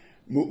not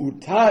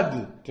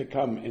mu'utad to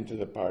come into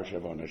the Parsha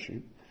of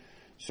Onashim.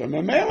 So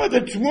Mamela,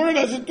 the Temura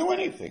doesn't do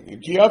anything.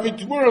 Kiyavi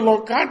Temura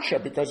lo kacha,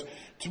 because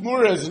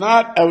Temura is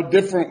not a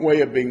different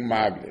way of being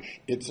Magdish.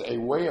 It's a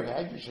way of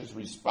Hagdish is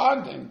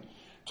responding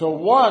to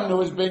one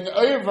who is being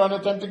over and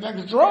attempting to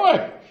control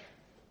Hagdish.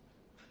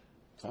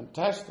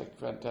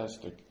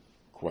 Fantastic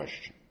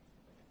question.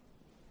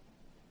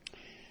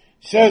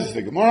 Says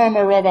the Gemara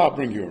Marava, I'll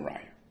bring you a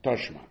raya.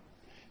 Toshma.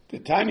 The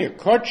Tanya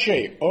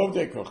Kotshe of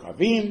the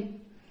Kochavim,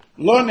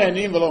 lo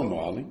nenim v'lo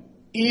moalim,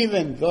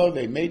 even though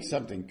they made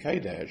something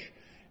Kadesh,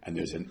 and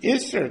there's an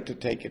Isser to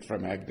take it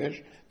from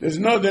Hagdish, there's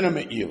no dinah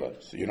me'ila,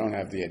 so you don't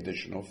have the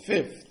additional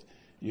fifth,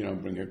 you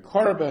don't bring a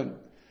korban.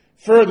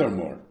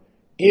 Furthermore,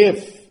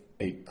 if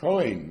a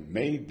Kohen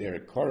made their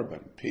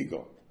korban,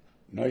 pigel,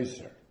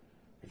 noiser,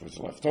 if it was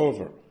left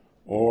over,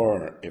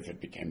 or if it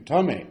became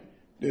tameh,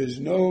 there's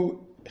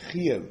no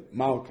chiyav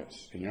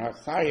malchus, and you're not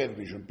chayav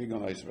b'shum pigel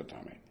noiser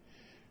v'tameh.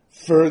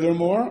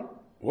 Furthermore,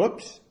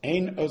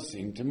 ein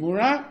osim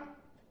temura,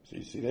 so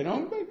you see they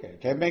don't make it,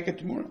 can't make it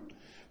temura.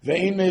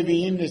 They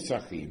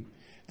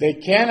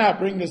cannot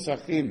bring the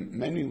sachim.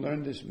 Many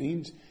learn this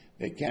means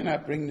they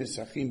cannot bring the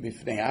sachim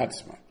b'fnei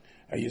atzma.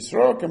 A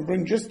Yisrael can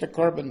bring just a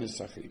korban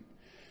nesachim.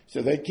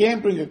 So they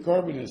can't bring a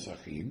korban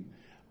nesachim,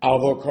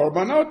 although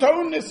korbanot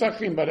own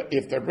nesachim. But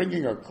if they're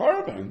bringing a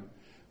korban,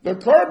 the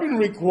korban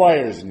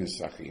requires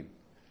nesachim.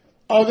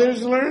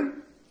 Others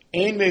learn,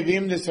 ein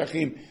mevim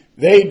nesachim.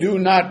 They do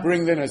not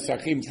bring the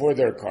nesachim for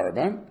their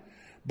korban,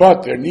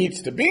 but there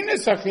needs to be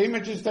nesachim.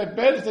 It's just that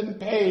Bezdin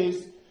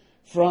pays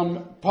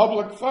from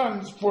public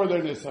funds for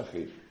their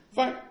nesachim.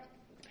 Fine.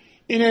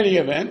 In any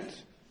event,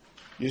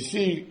 you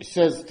see,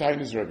 says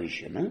Tainas Rabbi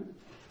Shimon,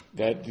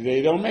 that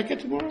they don't make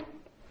it tomorrow.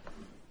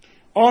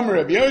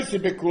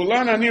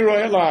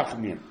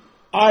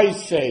 I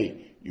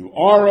say, you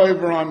are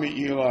over on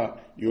Me'ila,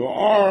 you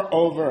are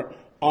over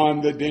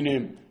on the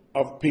dinim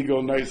of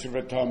Pigol Neiser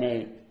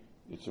V'Tameh.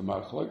 It's a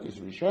machlokes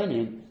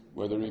Rishonim,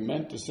 whether he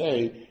meant to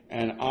say,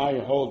 and I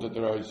hold that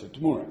there is a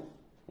Temura,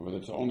 or whether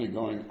it's only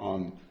going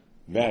on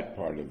that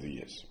part of the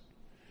Yisr.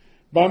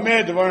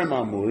 Bameh Devarim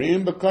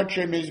Amurim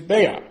B'Kotche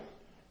Mizbeach.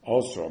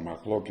 Also,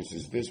 machlokes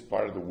is this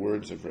part of the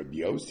words of Rabbi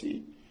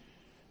Yossi.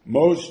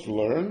 Most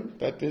learn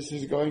that this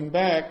is going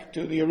back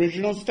to the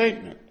original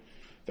statement,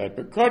 that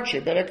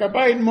B'Kotche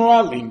Berekabayim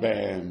Moalim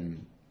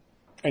Behem.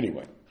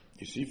 Anyway,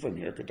 you see from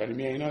here, Katanim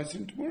Yehinas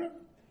in Temura.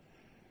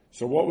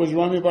 So what was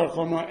Rami Bar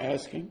Chama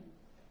asking?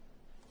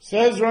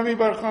 Says Rami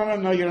Bar Chama,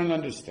 no, you don't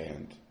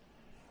understand.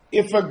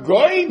 If a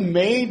guy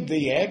made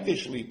the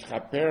Hagdish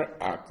L'Tchaper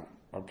Akum,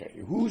 okay,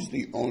 who's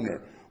the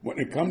owner when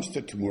it comes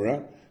to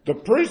Temura? The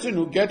person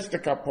who gets the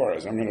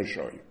kaporas, I'm going to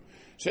show you.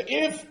 So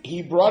if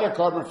he brought a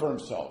carbon for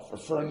himself or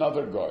for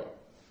another guy,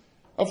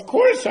 of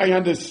course I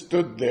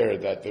understood there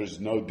that there's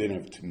no din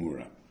of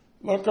Temura.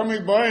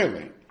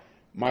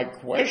 My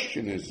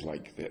question is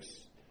like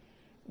this,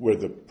 where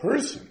the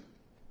person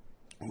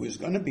who is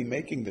going to be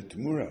making the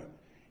Temura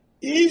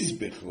is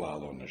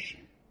Bichlal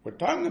Onashim. We're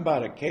talking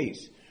about a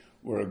case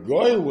where a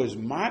guy was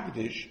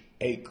Magdish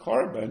a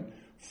carbon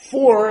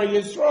for a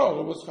Yisrael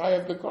who was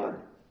Chayav the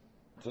carbon.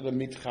 So the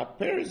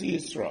Mitchaper is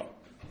Yisrael.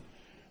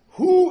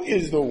 Who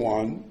is the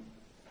one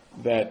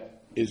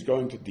that is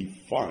going to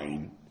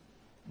define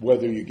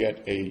whether you're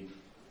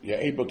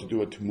able to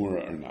do a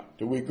Temura or not?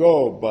 Do we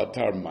go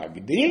Batar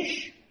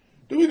Magdish?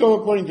 Do we go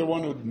according to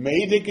one who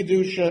made the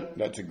Kedusha?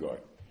 That's a guy.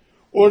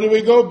 Or do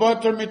we go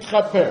Batar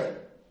Mitchaper?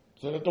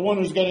 So that the one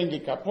who's getting the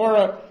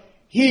Kapora,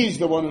 he's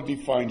the one who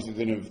defines the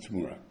din of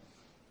Temura.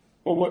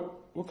 Well,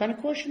 what kind of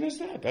question is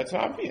that? That's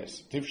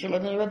obvious. The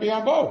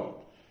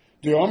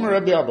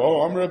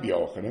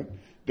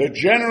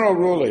general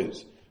rule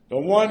is, the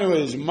one who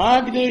is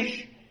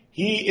Magdish,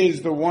 he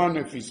is the one,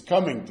 if he's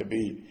coming to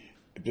be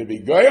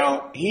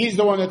Goyal, he's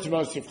the one that's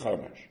Mosif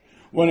Chomesh.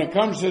 When it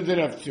comes to the din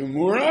of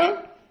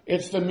Temura,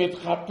 it's the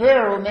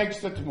Mitchaper who makes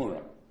the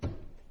Temura.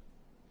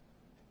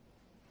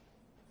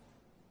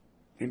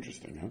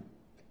 Interesting, huh?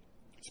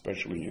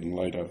 Especially in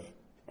light of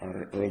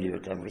our earlier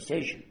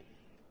conversation,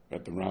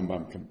 that the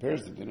Rambam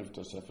compares the din of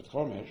Tosefet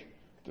Chomesh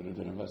to the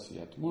din of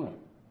Asiyat Temura.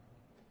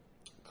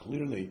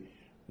 Clearly,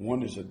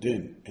 one is a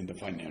din in the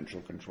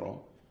financial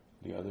control,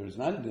 the other is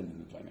not a din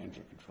in the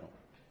financial control.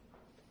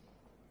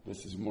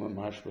 This is more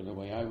mashma the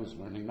way I was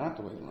learning, not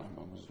the way the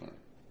Rambam was learning.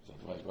 So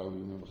otherwise, why would we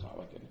move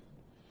Chalak in it?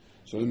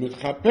 So the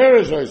Mitchaper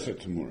is Asiyat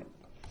Temura.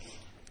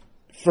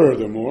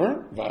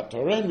 Furthermore,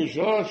 Vatorei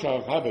Mishlo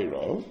Shal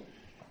Chaveiro,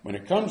 when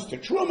it comes to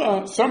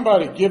Truma,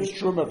 somebody gives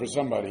Truma for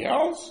somebody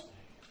else,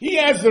 he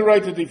has the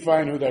right to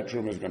define who that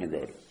Truma is going to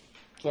go to.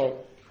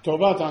 So,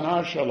 Tovat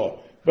Anar Shalo.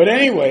 But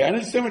anyway, I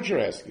understand what you're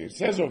asking. It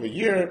says over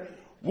here,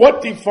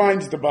 what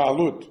defines the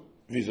Baalut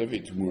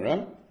vis-a-vis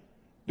Temura?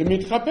 The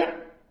Mitchaper.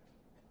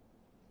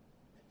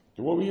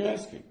 So what were you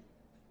asking?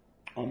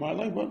 Oh my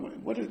life,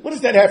 what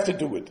does that have to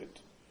do with it?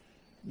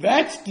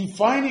 That's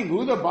defining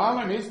who the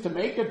Baalim is to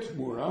make a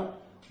Temura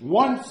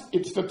once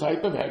it's the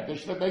type of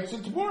Hekdesh that makes a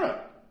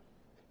Temura.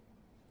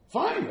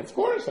 Fine, of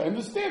course, I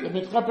understand. The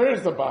Mitchaper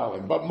is the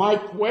Baalim. But my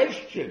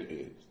question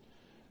is,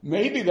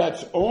 maybe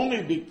that's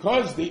only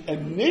because the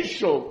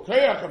initial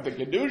Koyach of the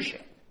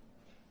Kedusha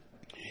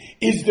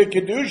is the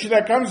Kedusha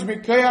that comes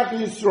Mikoyach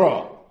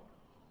Yisrael.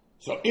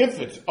 So if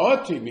it's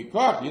Oti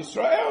Mikoyach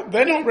Yisrael,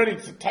 then already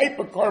it's the type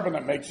of carbon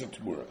that makes it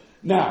Temura.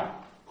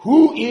 Now,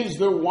 who is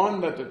the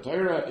one that the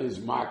Torah is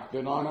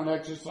makbid on and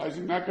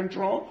exercising that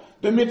control?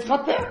 The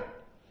Mitchaper.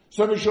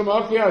 So Mishum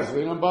Ochi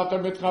Azlin about the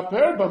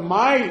Mitchaper, but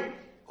my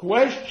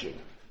question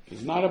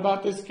is not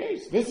about this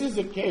case. This is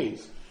a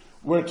case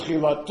where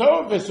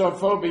Tchilato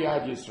v'Sofo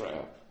b'Yad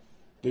Yisrael,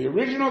 the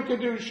original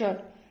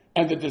Kedusha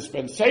and the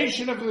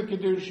dispensation of the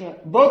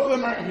Kedusha, both of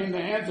them are in the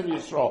hands of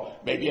Yisrael.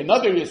 Maybe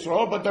another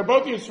Yisrael, but they're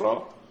both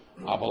Yisrael.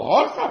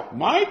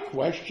 My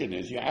question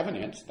is, you haven't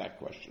answered that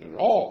question at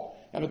all.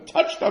 You haven't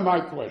touched on my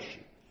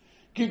question.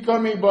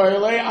 Kikomi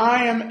Boile,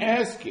 I am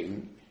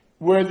asking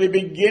where the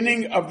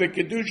beginning of the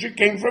Kedusha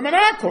came from an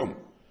Akum.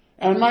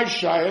 And my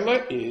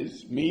shaila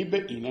is, mi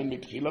be'inan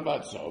mitchila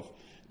vatzov,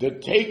 the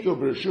take of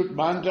Reshut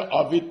Manda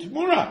of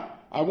Temura.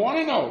 I want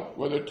to know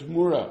whether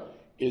Temura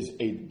is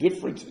a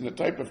difference in the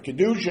type of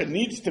Kedusha. It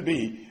needs to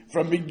be,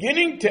 from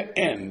beginning to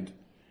end,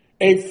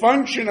 a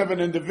function of an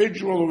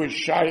individual who is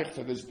shaykh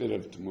to this din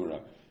of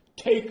Temura.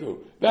 Teku,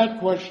 that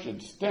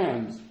question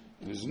stands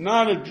and is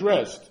not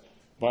addressed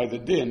by the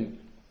din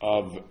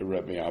of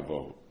Rabbi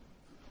Abo.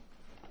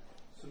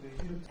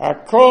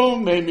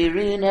 Hakol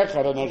meimirin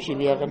echad anashim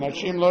yachad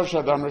anashim lo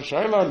shadam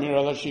r'shayla mir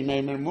alashim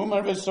meimir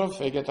mumar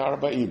v'sofeget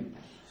arba'im.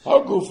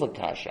 Hagufa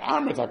kasha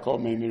amrit hakol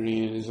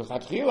meimirin is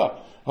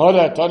lechatchila.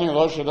 Hoda tani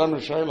lo shadam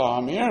r'shayla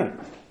amir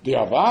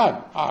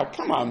diavad.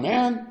 Come on,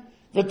 man.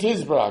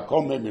 V'tizbra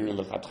hakol meimirin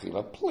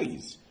lechatchila.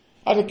 Please.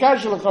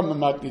 Adikasha lecha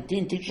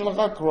mematnitin teach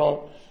lecha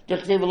kro.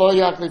 Dechtiv lo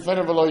yachli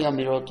fener v'lo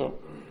yamiroto.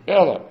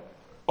 Ela.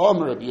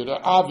 Omer Rabbi Yehuda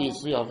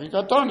obviously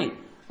achikatoni.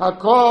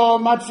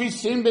 Hakol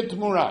matfisim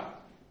b'tmura.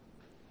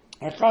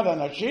 אחד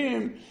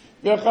אנשים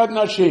ואחד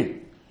נשים.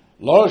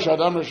 לא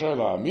שאדם רשאי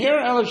להמיר,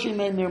 אלא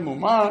שממיר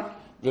מומר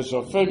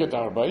וסופג את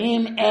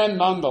 40, and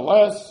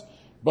nonetheless,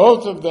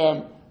 both of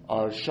them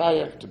are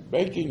shaykh to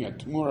baking a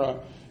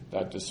Temura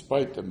that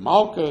despite the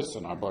Malkus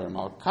and Arba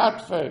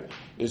Malkatfe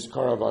is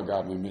Karav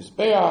Agav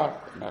Mizbeach,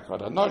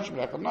 Echad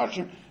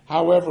Anashim,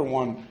 however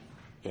one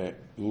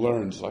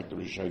learns, like the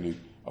Rishonim,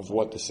 of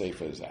what the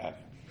Sefer is adding.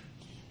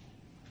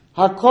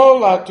 Hakol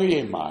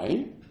latuye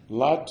mai,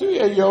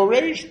 latuye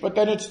yoresh, but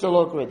then it's still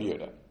ok Rabbi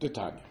Yehuda, the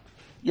Tanya.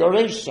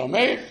 Yoresh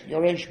somech,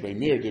 yoresh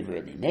beimir div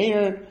Rabbi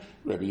Meir,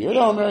 Rabbi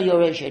Yehuda omer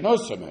yoresh eno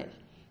somech,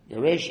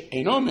 yoresh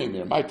eno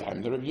meimir, my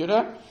time, the Rabbi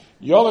Yehuda,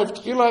 yolev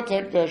tchilat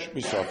hekdesh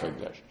bisof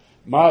hekdesh.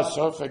 Ma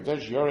sof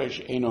hekdesh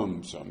yoresh eno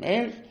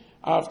somech,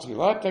 av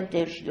tchilat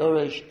hekdesh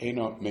yoresh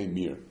eno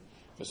meimir.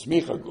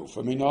 V'smicha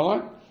gufa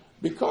minola,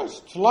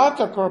 Because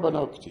tlata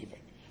korbanot ktive.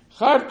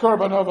 Chad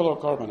korbanot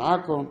v'lo korban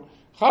akun,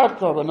 chad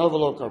korbanot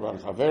v'lo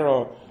korban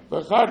chavero,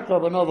 v'chad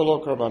korbanot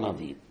v'lo korban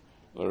aviv.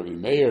 Rabbi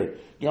Meir,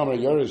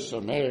 Yomer Yoris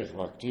Somerech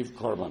Laktiv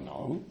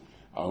Korbano,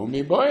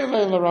 Aumi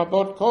Boile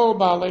Larabot Kol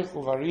Baalei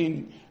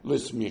Chovarin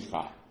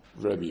L'Smicha.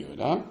 Rabbi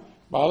Yehuda,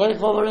 Baalei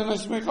Chovarin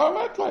L'Smicha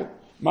Vatlei.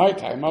 My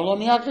time,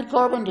 Alom Yakit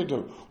Korban to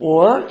do.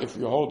 Or, if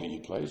you hold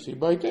Itlei, see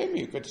by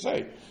Demi, you could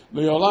say,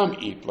 Leolam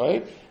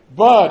Itlei,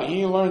 but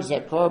he learns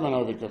that Korban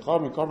of it,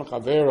 Korban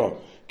Chavero,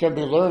 can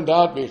be learned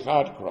out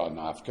Bichad Kra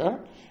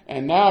Nafka,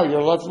 and now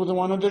you're left with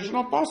one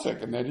additional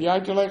pasuk, and then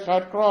Yaitilei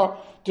Chad Kra,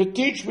 to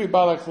teach me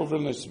Baalei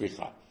Chovarin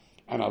L'Smicha.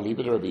 And I'll leave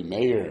it to Rabbi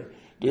Meir,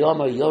 the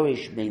Omar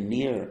Yorish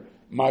Meimir,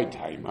 my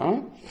time,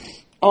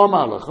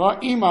 Omar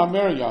Lecha, Ima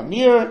Mer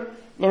Yamir,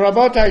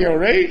 L'Rabota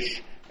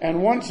Yoresh,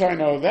 and once I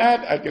know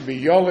that, I can be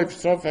Yolif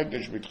Sofek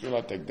Desh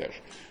B'Tchilat Ekdesh.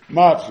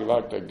 Ma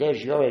Tchilat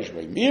Ekdesh Yoresh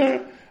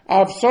Meimir,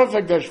 Av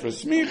Sofek Desh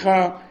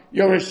V'Smicha,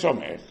 Yoresh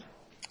Somech.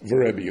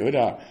 V'Rebbi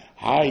Yehuda,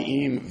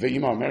 Ha'im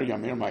V'Ima Mer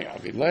Yamir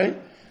Ma'avilei,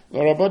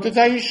 L'Rabota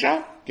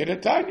Ta'isha,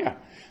 Keretanya.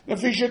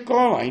 L'Fi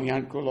Shekol,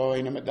 Ha'inyan Kulo,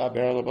 Eina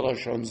Medaber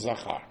L'Balashon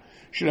Zachar.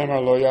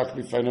 Shneimar Lo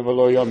Yachlifenu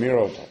V'Lo Yamir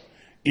Ota.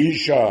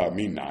 Isha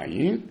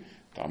Minayin,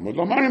 Talmud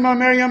Lomar Ima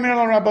Mer Yamir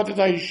L'Rabota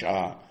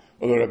Ta'isha.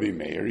 Rabbi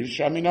Meir,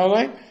 Isha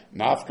Minale,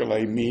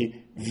 Nafkalei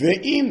Mi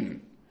Ve'im.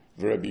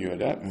 Rabbi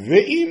Yehuda,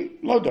 Ve'im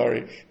Lo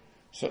Dorish.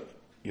 So,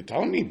 you're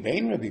telling me,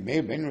 Bein Rabbi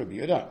Meir, Bein Rabbi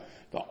Yehuda,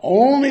 the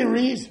only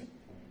reason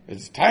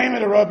it's time of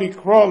the Rabbi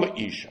Krol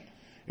Isha.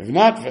 If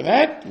not for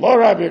that, Lo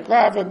Rabbi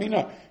Klav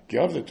Amina,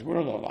 Give the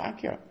Temura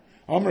Daf.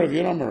 Omer Rav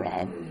Yehuda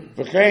Marav,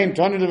 V'chein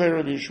Tanu Devei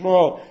Rabbi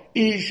Shmuel,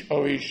 Ish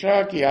O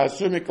Isha Ki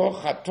Asu Mikol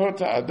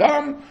Chatot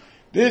Adam.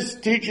 This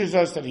teaches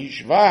us that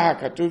Hishva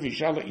HaKatuv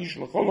Isha Le'ish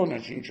L'chol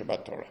Onashin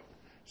Shabbat Torah.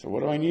 So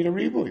what do I need a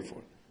riboy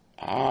for?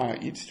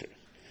 Itzter.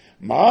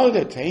 Ma'al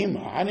de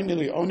Teima,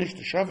 Hanimili Onish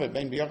T'Shavet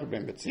Ben B'Yachid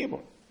Ben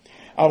B'Tzibor.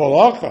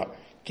 Avalacha,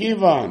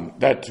 Kivan,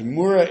 that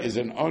Temura is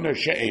an owner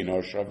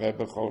she'eino Shaveh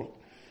B'chol,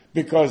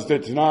 because the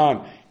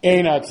Tanan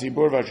Eina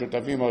Tzibur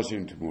V'Shotavim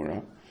Osim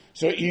Temura.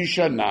 So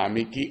Isha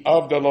Nami Ki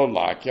Avdalo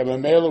Lakya,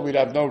 B'Mela we'd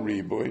have no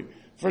riboy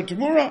for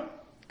Temura.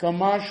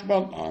 Kamash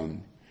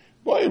Bal'an.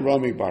 Boy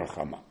Romi Bar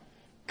Chama.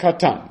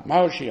 Katan,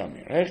 Ma'oshi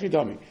Amir,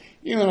 Hechidami.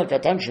 Even a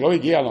Katan Shlo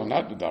Igi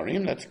Alonat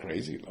Darim, that's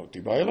crazy. Lo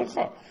Tibai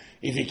Lecha.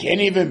 If he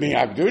can't even be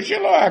Akdush,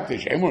 Lo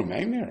Akdush, Emur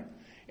Meimir.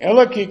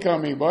 Ela Ki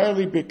Kami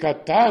Boili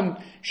Bikatan,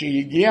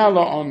 She Igi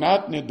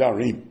Alonat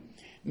Nedarim.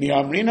 Ni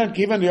Amrinan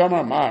Kivan the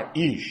Omar Mar,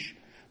 Ish.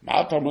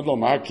 Ma'atamud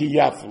Lomar Ki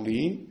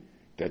Yafli,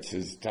 that's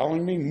his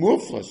telling me,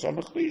 Mufla,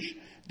 Samachlish,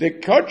 the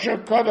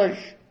Kachar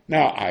Kodesh.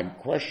 Now I'm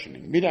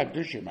questioning, Mid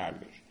Akdush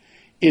Magdush.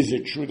 Is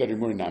it true that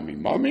Emur Nami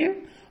Momir?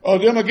 Oh,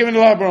 the Yom given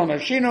the Labron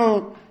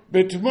Ashino,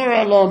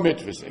 B'Temura Lo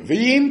Mitvase.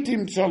 V'yim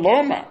Tim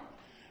Saloma.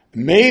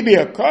 Maybe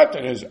a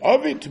katan is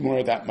Ovid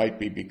Temura, that might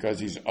be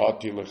because he's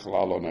Oti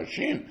L'Chalal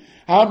Onashim.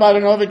 How about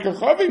an Ovid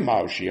Kechavi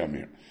Ma'oshi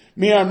Amir?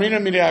 Mi Amrina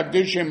Mi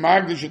De'agdishim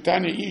Magdish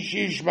Etani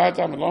Ish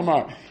Batam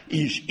Lomar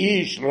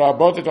Ish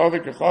Rabot Et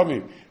Ovid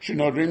Kechavi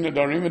Shenodrim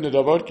Nedarim and the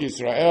Davot Ki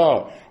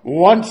Yisrael.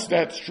 Once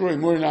that's true,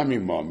 Emur Nami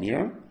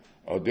Momir.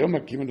 Oh, the Yom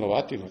given the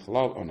Oti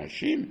L'Chalal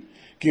Onashim.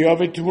 Ki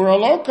Ovid Temura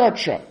Lo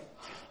Katsha.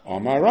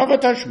 Omar Rava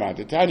Tashma,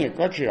 the Tanya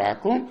Kochi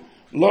Akum,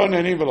 Lo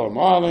Neni Velo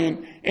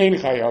Malin, Ein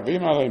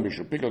Chayavim Alein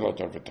Mishu Pikadot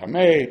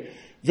Arvetamei,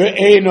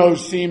 Ve'ein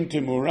Osim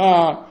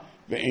Temura,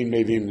 Ve'ein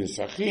Mevim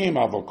Nesachim,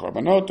 Avo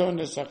Korbanoto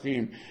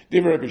Nesachim,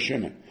 Div Rabbi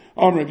Shimon.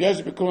 Omar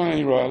Yez Bekulan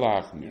Ani Roel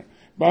Achmir.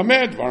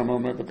 Bamed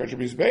Varmor Bekachi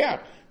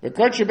Bizbeach,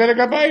 Bekachi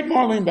Beregabayit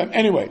Malin Bam.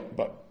 Anyway,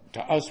 but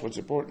to us what's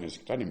important is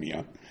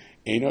Tanimia,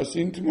 Ein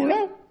Osim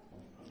Temura,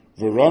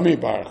 Ve'romi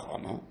Bar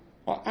Chama.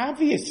 Well,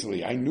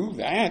 obviously, I knew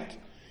that.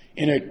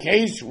 In a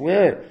case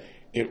where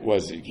it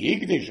was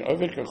Yigdish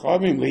Ovid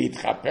Kechavim,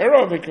 Leitchaper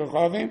Ovid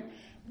Kechavim,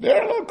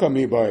 there lo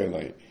Kami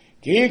Boile.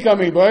 Ki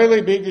Kami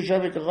Boile, Bigdish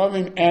Ovid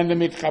Kechavim, and the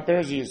Mitchaper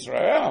is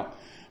Yisrael.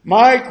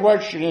 My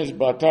question is,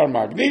 Batar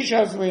Magdish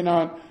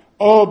Azlinan,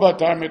 or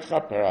Batar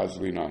Mitchaper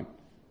Azlinan?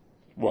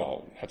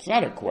 Well, that's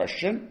not a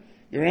question.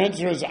 Your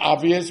answer is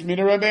obvious,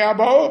 Mina Rabbi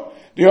Abo.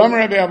 The Om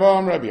Rabbi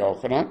Abo, Rabbi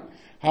Yochanan,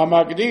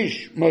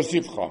 HaMagdish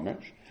Mosif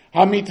Chomesh,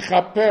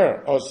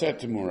 HaMitchaper Oset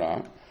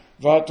Temura,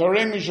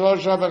 V'atorim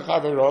mishlosha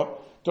v'chaviro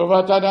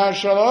tovatada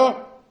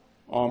shalo.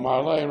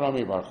 Omar lei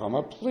Rami Bar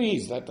Chama.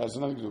 Please, that has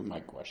nothing to do with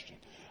my question.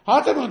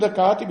 Hatamu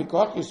dekati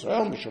b'koach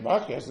Yisrael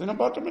mishabach yasin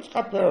abatam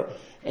mitchaper.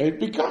 It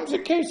becomes a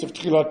case of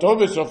tchilato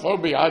v'sofo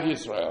b'yad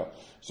Yisrael.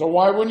 So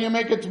why wouldn't you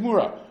make a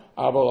temura?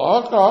 Abel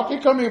haka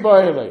kami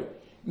ba'elei.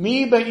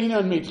 Mi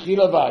ba'inan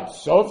mitchila v'ad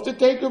sof to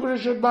take over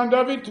Rishut Ban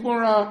David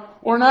temura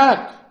or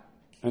not?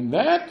 And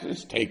that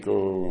is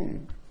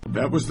teku.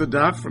 That was the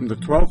daf from the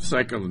 12th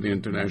cycle of the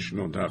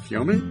International Daf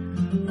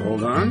Yomi.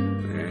 Hold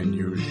on, and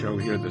you shall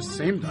hear the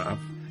same daf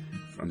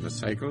from the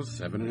cycle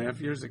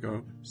 7.5 years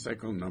ago,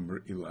 cycle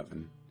number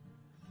 11.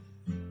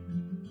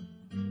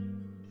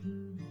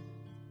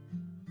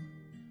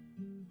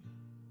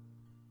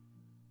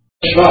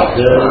 The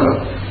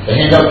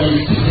handout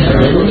is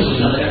everybody's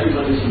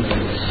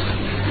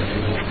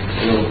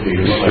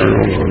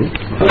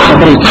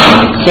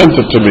Sent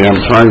it to me.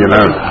 I'm trying it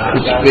out.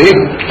 It's big.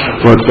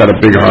 Well, it's got a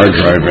big hard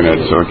drive in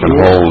it, so it can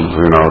hold,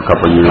 a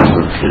couple of years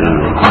of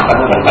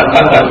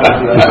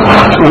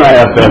when I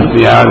have to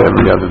empty out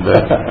every other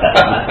day.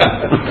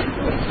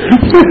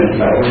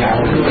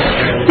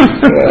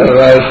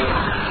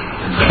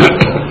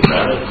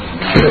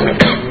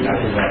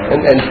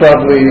 And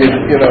probably,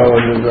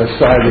 on the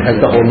side it has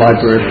the whole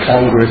Library of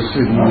Congress.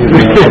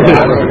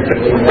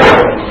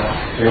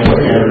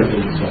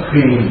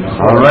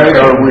 All right,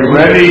 are we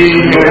ready?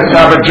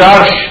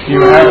 Josh,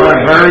 you have a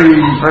very,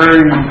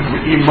 very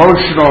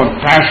emotional,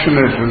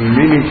 passionate, and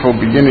meaningful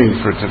beginning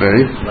for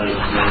today.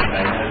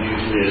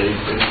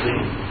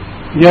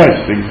 Yes,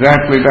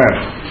 exactly that.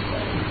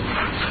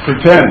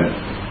 Pretend.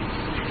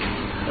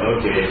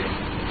 Okay.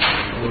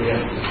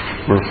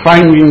 We're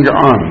finding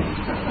on.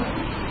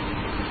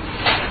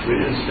 We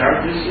didn't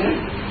start this yet?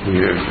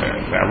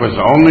 That was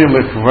only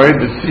l'kvoid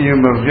the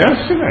siyum of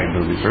yesterday,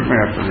 but we certainly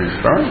have to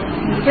restart.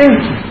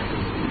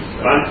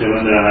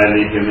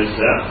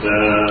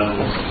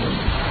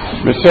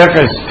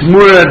 Mesechus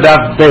Temura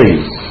Daf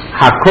Beis.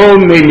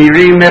 Hakol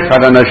memirim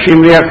echad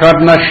anashim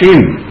li'echad nashim.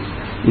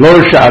 Lo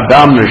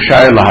she'adam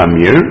reshai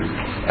lahamir,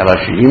 ela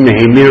she'im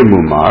hemir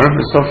mumar,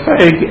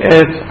 v'sofeg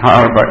et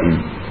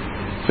ha'arba'im.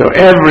 So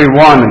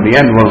everyone, in the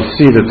end, will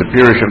see that the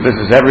pirush of this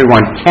is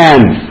everyone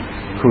can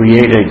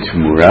create a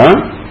Temura,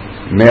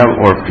 male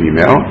or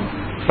female,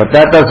 but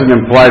that doesn't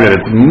imply that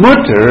it's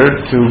mutter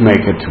to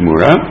make a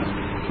Temura.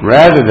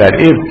 Rather, that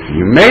if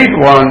you made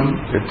one,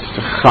 it's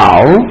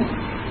chal,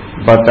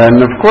 but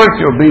then of course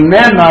you'll be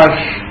menash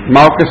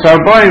malchus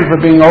arbaim for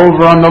being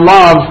over on the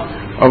law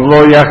of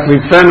lo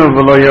yachlifenu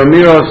v'lo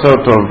yomiro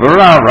soto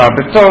v'ra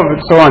rabitov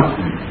and so on.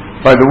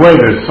 By the way,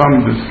 there's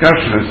some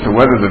discussion as to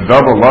whether the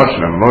double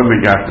lashon of lo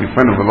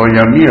yachlifenu v'lo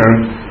yomir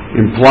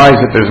implies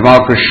that there's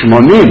malchus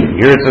shmonim.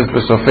 Here it says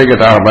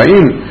b'sofeget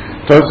arba'im.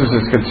 Tosus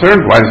is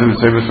concerned, why doesn't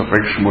it say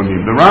b'sofeg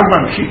shmonim? The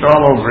Rambam sheet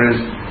all over is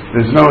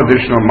there's no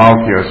additional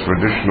malchios for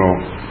additional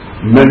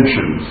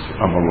mentions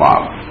of a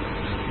lav.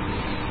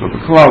 So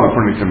the Klal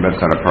according to him, that's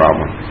not a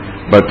problem.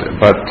 But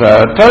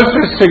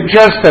Tosus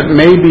suggests that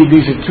maybe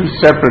these are two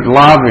separate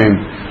lavim,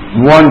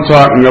 one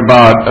talking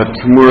about a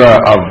Temura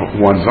of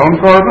one's own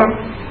korban,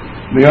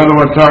 the other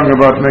one talking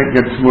about making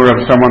a Temura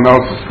of someone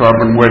else's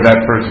korban, where that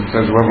person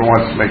says whoever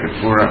wants to make a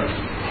Temura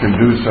can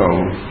do so.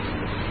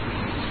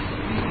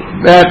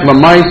 That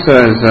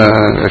Lamaisa is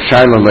a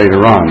shaila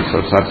later on,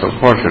 so it's not so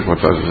fortunate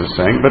what Tosus is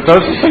saying, but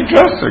Tosus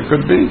suggests it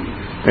could be.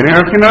 And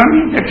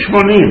it's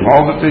Shmonim.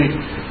 All that the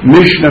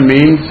Mishnah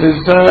means is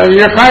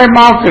Yechai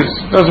Malchus.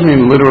 It doesn't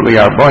mean literally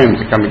Arboim,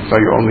 to come and tell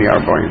you only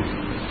Arboim.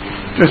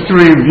 Just to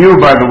review,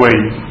 by the way,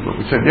 what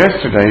we said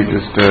yesterday,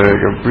 just a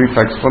brief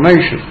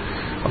explanation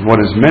of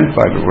what is meant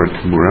by the word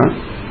Temura.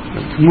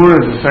 The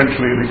Temura is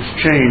essentially an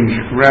exchange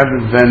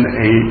rather than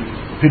a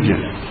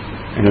pidyon.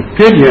 In a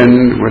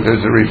pidyon, where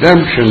there's a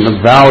redemption, the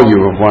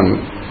value of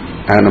one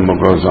animal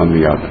goes on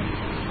the other.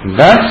 And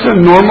that's a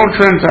normal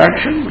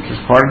transaction, which is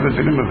part of the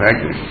dinim of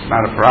Hegdish. It's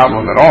not a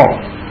problem at all.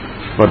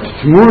 But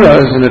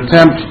Temura is an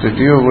attempt to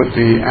deal with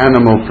the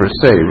animal per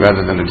se,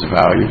 rather than its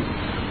value.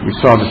 We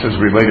saw this as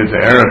related to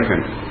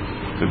Erekin.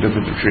 The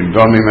difference between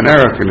Domim and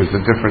Erekin is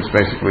the difference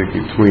basically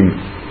between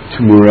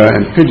Temura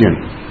and Pidyon.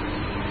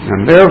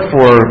 And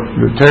therefore,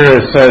 the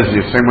Torah says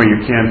the same way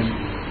you can't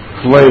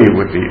play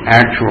with the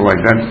actual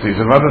identities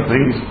of other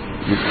things,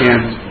 you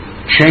can't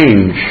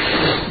change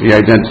the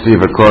identity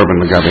of a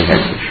korban l'gabe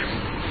hekdesh.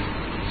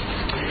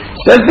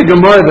 Says the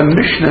Gemara, the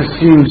Mishnah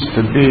seems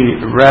to be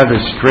rather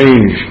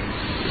strange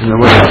in the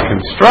way it's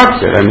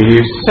constructed. I mean,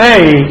 you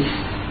say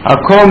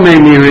Hakol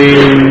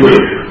memirim,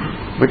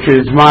 which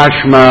is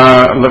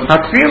mashma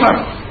l'chatchila.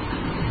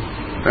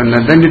 And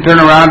then you turn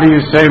around and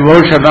you say,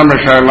 Lo Shadam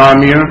Rashai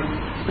Lamir.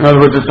 In other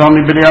words, it's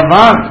only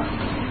B'diavad.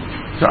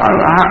 So,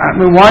 I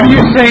mean, why do you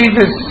say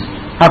this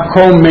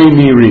Hakol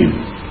Meimirim?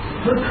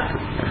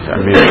 I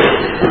mean,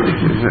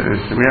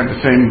 we had the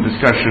same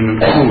discussion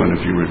in Kulin,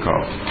 if you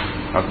recall.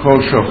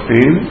 Hakol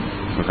Shoftim,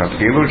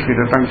 L'Chatchilu,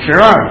 Shchidatam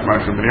Kshirah,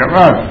 Mashu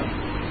B'diavad.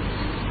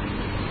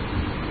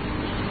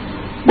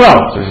 Well,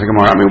 says the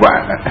Gemara, I mean,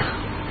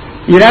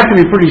 you'd have to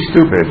be pretty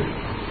stupid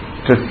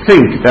to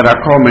think that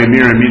Hakol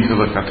Meimirim means that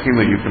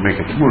l'chatchila you can make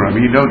a Temura. I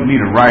mean, you don't need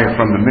a riot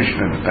from the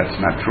Mishnah that that's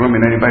not true. I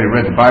mean, anybody who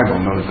read the Bible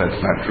knows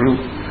that's not true.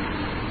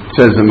 It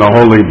says in the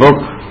Holy Book,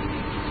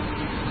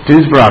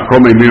 Tizbra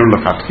Hakol Meimirim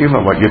l'chatchila.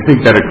 What, you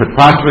think that it could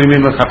possibly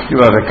mean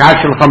l'chatchila? The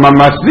Kashel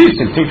Chamamaslis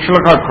and Tikshel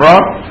Hakra.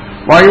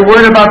 Why are you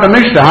worried about the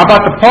Mishnah? How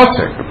about the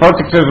Posek? The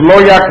Posek says, Lo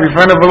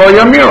Yakrifenu v'lo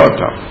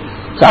Yamiroto.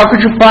 So how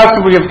could you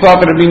possibly have thought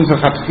that it means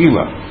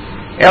l'chatchila?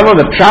 Ella,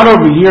 the pshat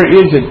over here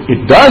is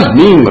it does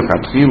mean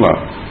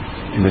l'chatchila,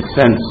 in the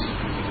sense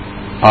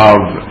of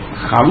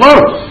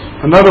chalos.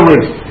 In other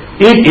words,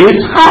 it is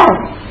chal.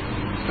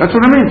 That's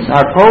what it means.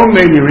 Hakol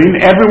meimirim,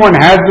 everyone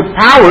has the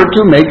power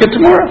to make a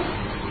Temura.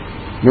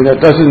 I mean,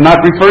 that does not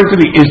refer to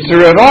the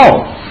Isser at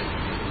all.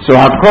 So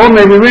Hakol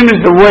meimirim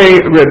is the way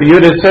Rabbi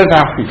Yehuda says,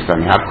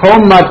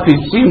 Hakol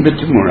matfisim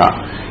b'Temura.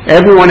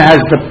 Everyone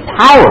has the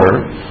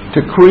power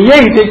to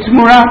create a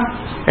Temura.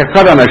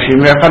 Echad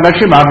Anashim, Echad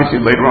Nashim. Obviously,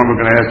 later on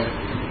we're going to ask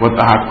what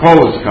the Hakol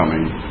is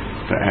coming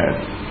to add,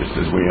 just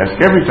as we ask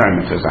every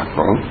time it says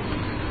Hakol.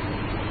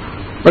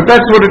 But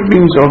that's what it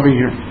means over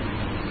here.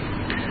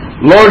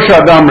 Lo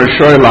Shadam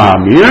Rishoy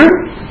La'amir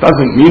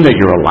doesn't mean that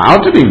you're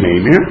allowed to be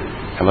Meimir.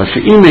 Ela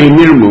She'im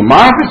Meimir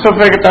Mumar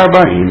V'sofeket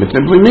Arba'im. It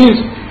simply means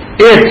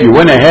if you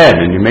went ahead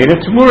and you made a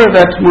Temura,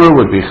 that Temura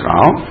would be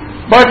Chal,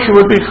 but you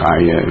would be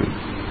Chayev.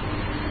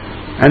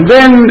 And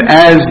then,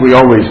 as we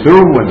always do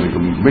when the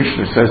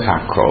Mishnah says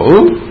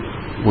Hakol,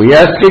 we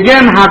ask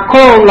again,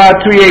 Hakol La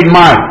Tuye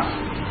Mai.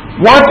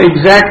 What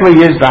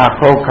exactly is the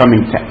Hakol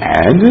coming to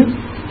add?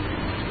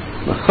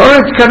 The Chor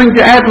is coming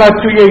to add La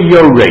Tuye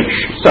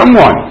Yoresh,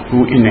 someone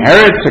who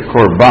inherits a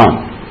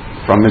Korban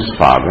from his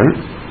father,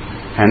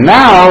 and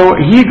now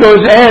he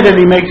goes ahead and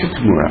he makes a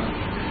Temura.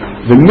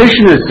 The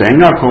Mishnah is saying,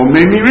 that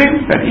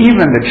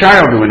even the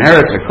child who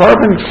inherits a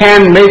korban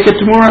can make a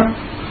Temura.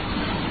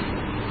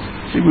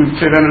 See, we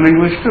say that in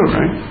English too,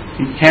 right?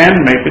 He can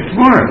make a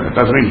Temura. That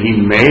doesn't mean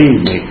he may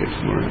make a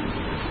Temura.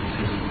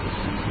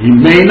 He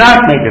may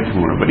not make a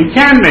Temura, but he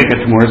can make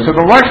a Temura. So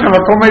the lashon of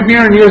Hakol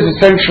Meimir here is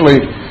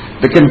essentially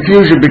the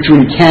confusion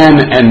between can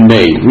and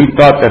may. We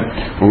thought that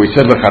when we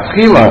said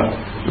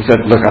L'chatchila, we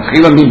said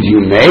L'chatchila means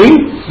you may.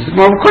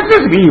 Well, of course it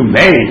doesn't mean you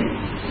may,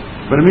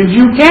 but it means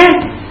you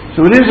can.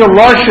 So it is a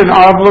lashon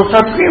of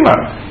L'chatchila.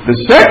 The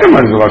second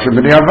one is a lashon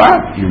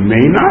b'diavad. You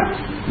may not.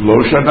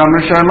 Lo shadam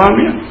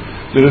r'shaylamia.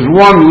 There is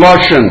one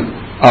lashon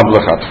of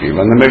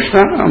L'chatchila in the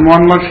Mishnah and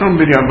one lashon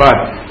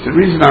b'diavad. The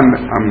reason I'm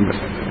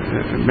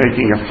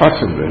making a fuss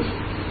of this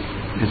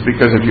is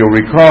because if you'll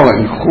recall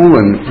in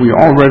Chulin we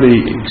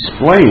already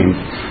explained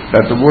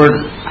that the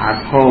word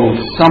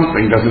Hakol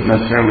something doesn't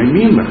necessarily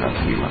mean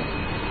L'chatchila.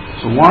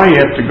 So why you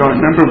have to go?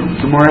 Remember, the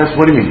Gemara asks,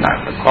 what do you mean?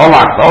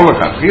 Hakol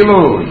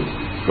L'chatchila.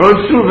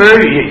 Goes through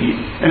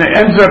and it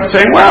ends up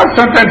saying, well,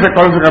 sometimes it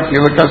calls it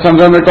L'chatchila,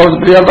 sometimes it calls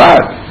it b'diavad.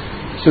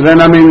 So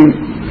then,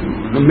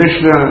 the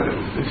Mishnah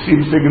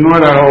seems to ignore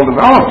that whole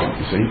development,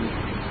 you see.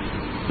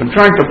 I'm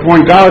trying to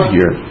point out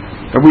here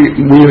that we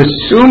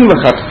assume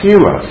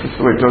L'chatchila, that's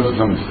the way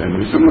Joseph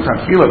understands. We assume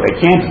L'chatchila, they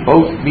can't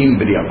both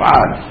mean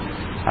b'diavad.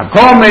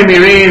 Hakol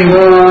Meimirin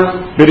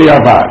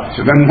b'diavad.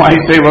 So then why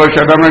say, Lo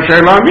Shadam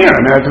R'shei La'amir?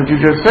 That's what you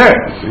just said,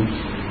 you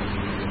see.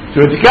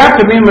 So it's got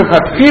to mean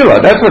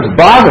L'chatchila. That's what's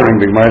bothering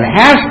the Gemara. It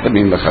has to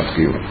mean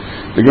L'chatchila.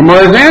 The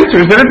Gemara's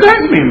answer is that it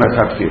does mean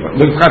L'chatchila.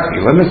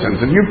 L'chatchila in the sense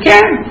that you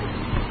can.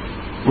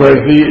 Whereas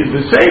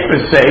the Seif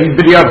is saying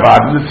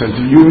b'diavad in the sense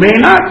that you may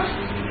not.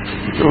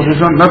 So there's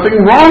nothing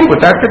wrong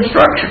with that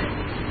construction.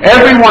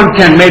 Everyone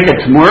can make a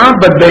Temura,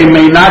 but they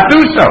may not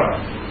do so.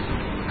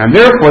 And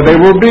therefore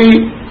they will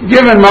be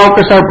given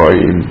Malchus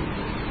Arboim.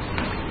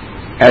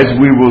 As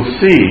we will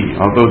see,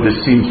 although this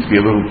seems to be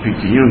a little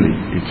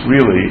picayune, it's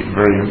really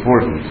very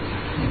important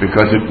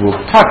because it will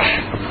touch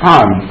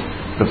upon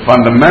the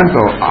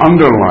fundamental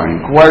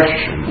underlying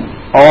question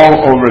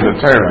all over the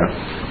Torah.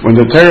 When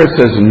the Torah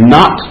says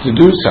not to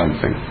do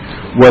something,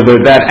 whether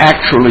that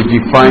actually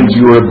defines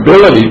your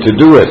ability to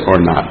do it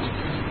or not.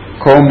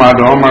 And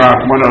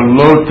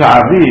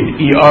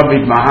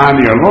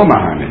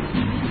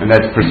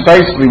that's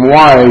precisely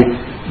why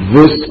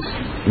this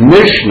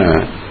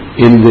Mishnah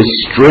in this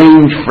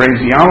strange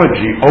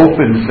phraseology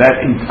opens that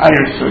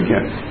entire sugya,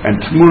 and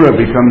Temura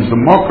becomes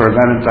the mocker of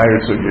that entire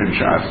sugya in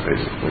Shas,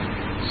 basically.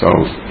 So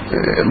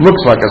it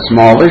looks like a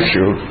small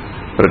issue,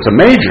 but it's a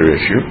major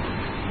issue,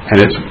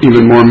 and it's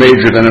even more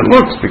major than it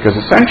looks, because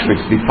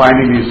essentially it's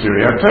defining the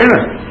Yisuri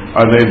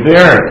HaTorah. Are they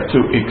there to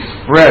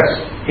express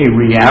a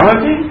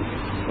reality,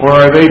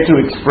 or are they to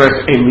express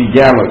a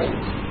legality?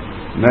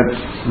 And that's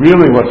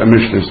really what the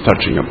Mishnah is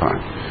touching upon.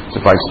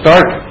 So if I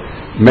start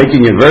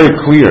making it very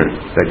clear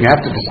that you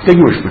have to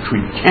distinguish between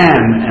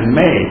can and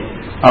may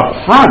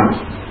up front,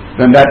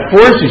 then that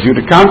forces you to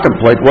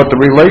contemplate what the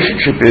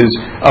relationship is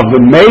of the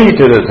may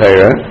to the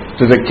Torah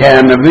to the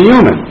can of the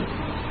human.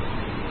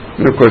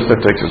 And of course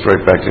that takes us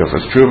right back to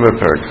Yofas Tshuva,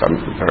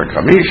 Perek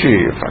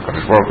Hamishi. If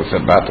HaKadosh Baruch Hu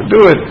said not to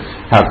do it,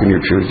 how can you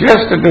choose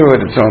yes to do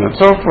it, and so on and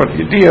so forth,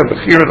 the idea, the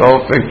fear, the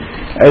whole thing.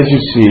 As you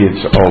see,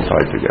 it's all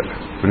tied together.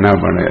 But now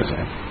Barnei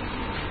Azad.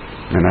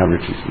 And now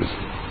Richie's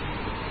listening.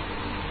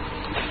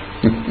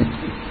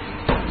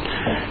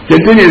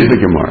 Continues the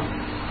Gemara.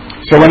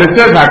 So when it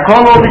says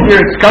Hakol over here,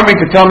 it's coming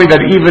to tell me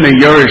that even a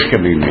Yerush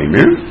can be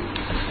Meimir.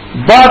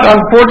 But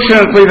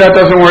unfortunately that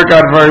doesn't work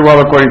out very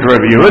well according to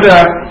Rabbi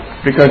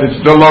Yehuda, because it's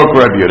the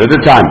local Rabbi Yehuda,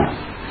 the time.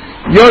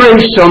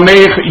 Yerush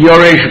Somech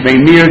Yerush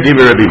Meimir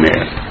Divi Rabbi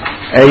Meir.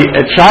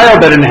 A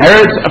child that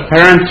inherits a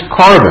parent's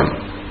korban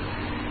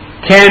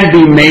can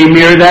be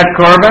Meimir that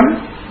korban,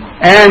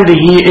 and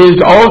he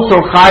is also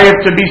chayav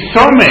to be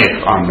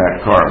Somech on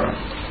that korban.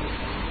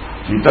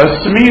 He does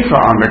smicha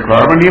on the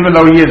korban, even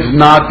though he is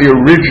not the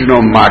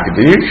original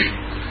Magdish.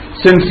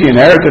 Since he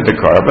inherited the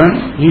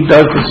korban, he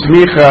does the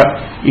smicha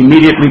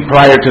immediately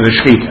prior to the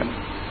shechita.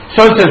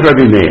 So says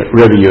Rabbi Meir.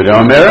 Rabbi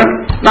Yehuda Omer,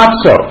 not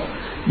so.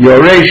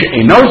 Yoresh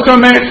eino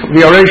somech,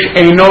 Yoresh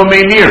eino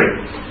meinir.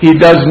 He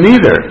does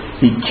neither.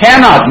 He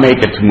cannot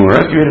make a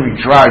temura. Even if he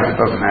tries, it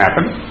doesn't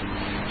happen.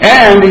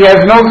 and he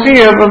has no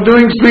chiyuv of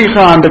doing smicha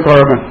on the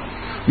korban.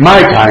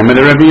 My time in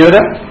the Rabbi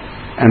Yehuda,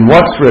 and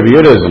what's Rabbi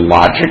Yehuda's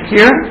logic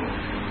here?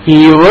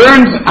 He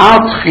learns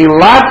out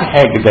chilat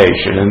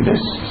hekdesh, and in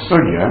this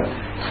sugya,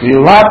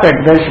 chilat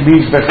hekdesh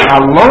means the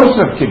chalos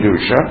of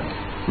kedusha,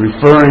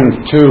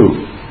 referring to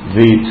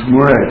the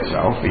temura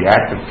itself, the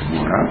act of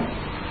temura.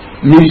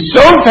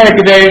 Misof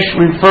hekdesh,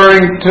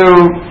 referring to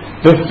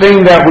the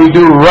thing that we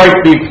do right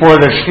before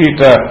the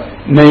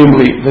shechita,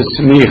 namely the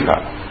smicha.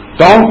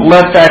 Don't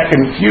let that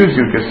confuse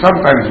you, because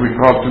sometimes we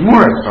call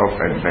temura sof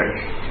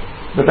hekdesh.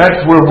 But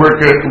that's where we're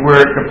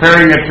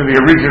comparing it to the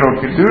original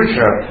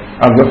kedusha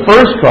of the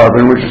first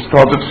korban, which is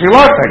called the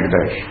tchilat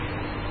hekdesh.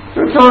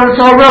 So it's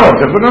all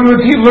relative. But in other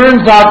words, he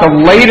learns out the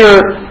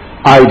later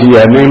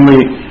idea,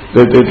 namely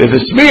the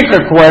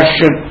smicha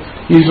question.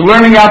 He's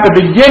learning out the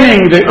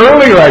beginning, the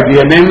earlier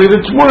idea, namely the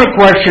temura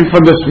question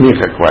from the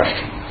smicha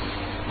question.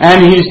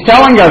 And he's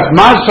telling us,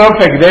 Ma sof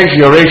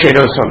hekdesh yoresh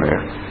edo somer.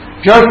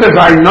 Just as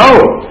I know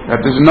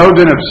that there's no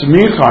din of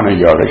smicha on a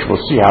yoresh, we'll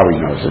see how he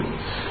knows it.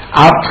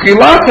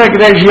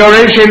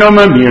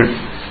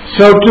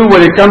 So too,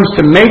 when it comes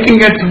to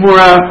making a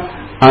temura,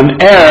 an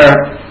heir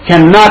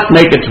cannot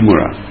make a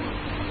temura.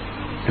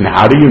 And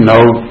how do you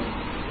know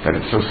that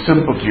it's so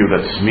simple to you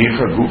that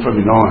smicha gufa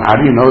mino? How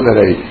do you know that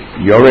a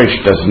yoresh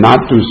does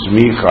not do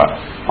smicha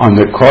on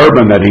the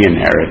korban that he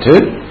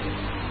inherited?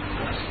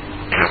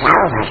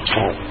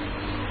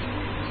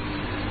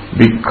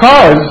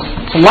 Because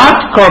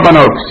tlat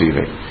korbanot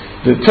ksive.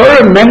 The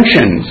Torah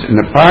mentions in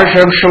the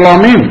parasha of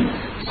Shalomim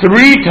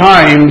 3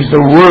 times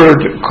the word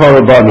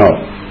korbano.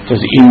 It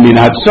says, in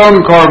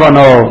minatzon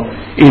korbano,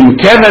 in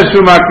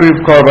kevesu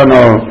makriv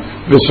korbano,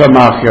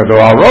 v'samach yado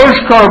al rosh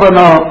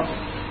korbano.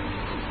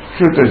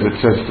 Truth is, it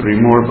says 3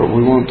 more, but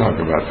we won't talk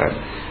about that.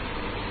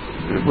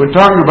 We're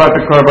talking about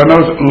the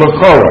korbanos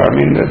l'chora. I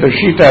mean, the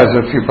shita has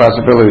a few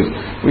possibilities.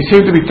 We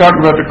seem to be talking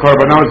about the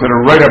korbanos that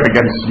are right up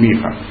against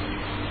smicha.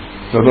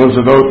 So those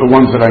are the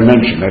ones that I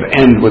mentioned, that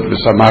end with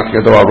v'samach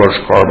yado al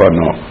rosh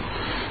korbano.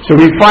 So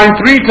we find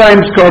 3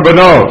 times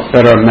korbanot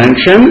that are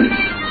mentioned.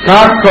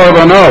 Kach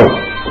korbanot,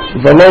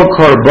 velo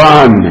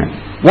korban.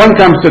 One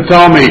comes to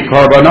tell me,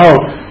 korbanot,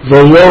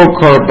 velo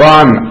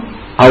korban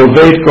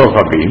alveit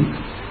kochavim,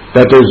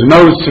 that there's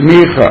no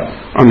smicha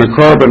on the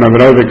korban of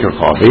alveit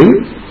kochavim.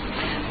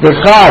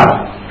 V'chad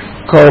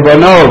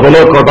korbanot,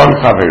 velo korban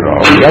chaviro.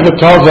 The other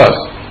tells us,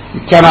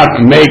 you cannot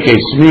make a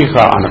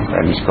smicha on a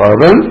friend's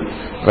korban.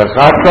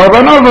 V'chad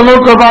korbanot, velo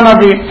korban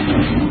avi.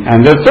 And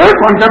the third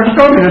one comes to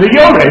tell me that a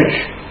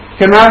yoresh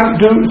cannot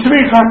do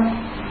smicha.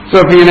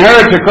 So if he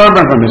inherits a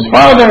korban from his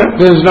father,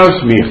 there's no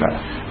smicha.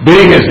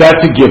 Being as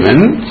that's a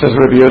given, says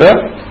Rabbi Yehuda,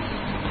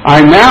 I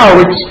now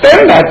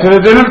extend that to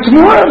the din of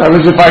temura. That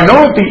is, if I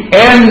know at the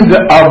end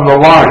of the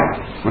line,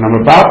 when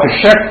I'm about to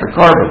shek the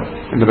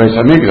korban in the Beis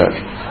Hamikdash,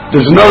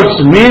 there's no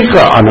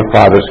smicha on the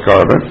father's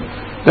korban,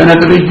 then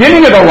at the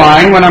beginning of the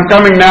line, when I'm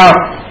coming now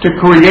to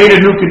create a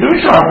new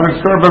kedusha off of his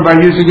korban by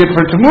using it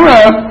for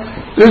temura,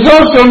 there's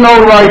also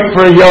no right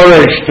for a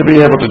yoresh to be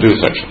able to do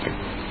such a thing.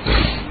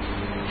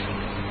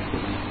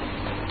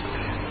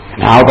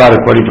 And how about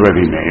according to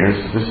Rabbi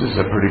Meir? This is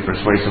a pretty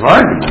persuasive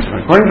argument.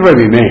 According to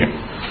Rabbi Meir,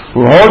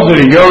 who holds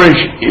that a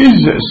yoresh is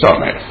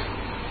somech,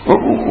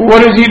 what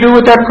does he do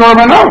with that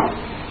korbanot?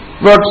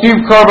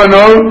 Raksiv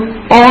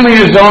korbanot, only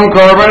his own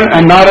korban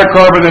and not a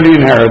korban that he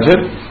inherited.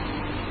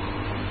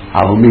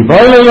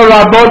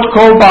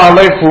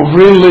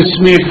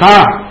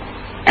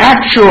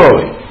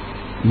 Actually,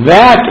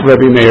 that,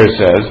 Rabbi Meir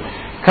says,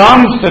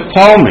 comes to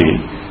tell me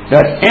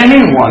that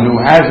anyone who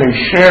has a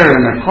share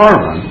in a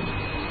korban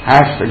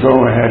has to go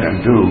ahead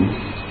and do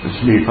the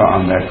smicha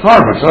on that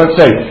korban. So let's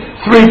say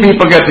 3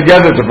 people get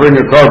together to bring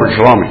a korban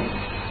shlomi.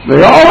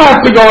 They all have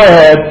to go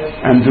ahead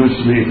and do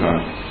smicha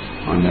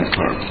on that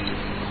korban.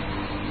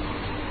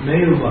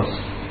 Meir must.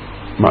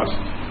 Must.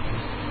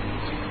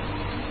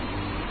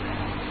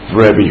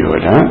 Rabbi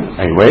Yehuda,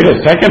 hey, wait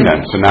a second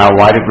then. So now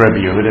why did Rabbi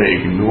Yehuda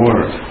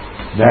ignore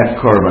that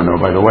korban? Oh,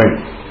 by the way,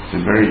 it's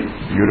a very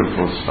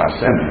beautiful sfas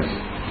emes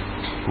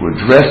who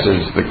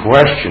addresses the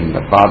question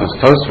that bothers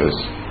Tosfos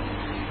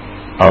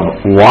of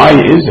why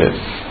is it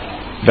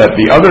that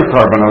the other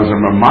korbanos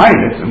are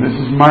mamayit and this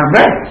is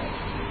marbeh.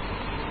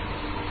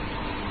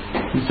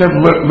 He said,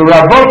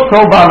 "L'rabot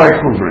kol ba'alei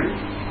chuvri."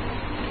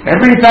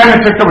 Every time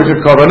it's a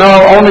korban,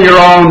 only your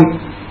own,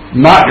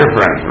 not your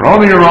friends, or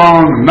only your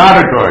own, not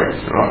a goy,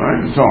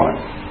 and so on.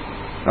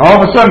 And all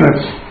of a sudden,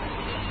 it's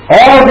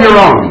all of your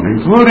own,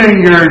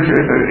 including your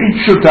each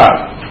shutaf.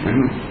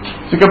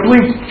 It's a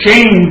complete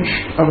change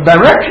of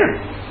direction.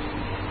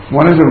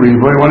 One is a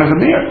rivoy, one is a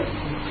miyah.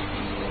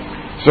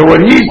 So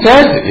what he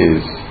says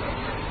is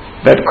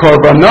that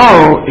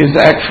korbano is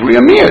actually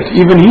a miyat.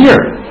 Even here,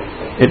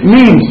 it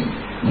means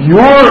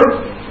your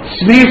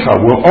smicha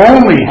will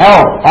only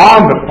help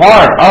on the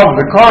part of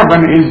the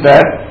korban is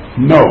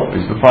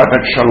the part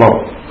that's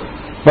shalom.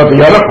 But the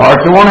other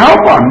parts it won't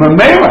help on.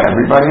 Mamela,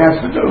 everybody has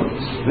to do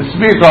the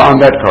smicha on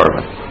that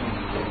korban.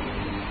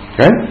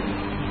 Okay?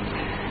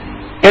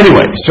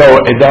 Anyway,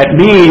 so that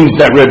means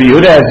that Rabbi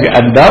Yehuda has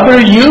another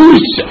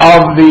use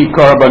of the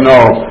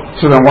korbanot.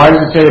 So then why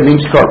does it say it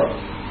means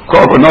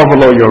korbanot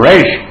below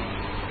yoresh?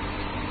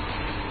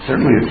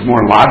 Certainly it's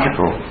more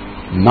logical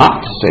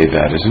not to say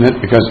that, isn't it?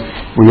 Because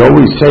we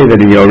always say that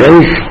a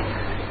yoresh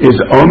is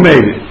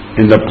omed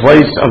in the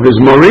place of his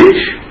morish.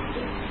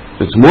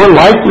 It's more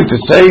likely to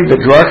say the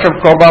drush of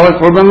kol balei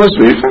korban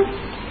l'smicha.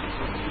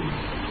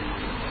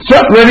 So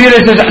Rabbi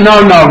Yehuda says,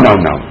 no.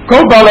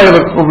 Kol balei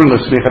korban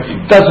l'smicha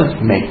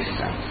doesn't make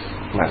sense,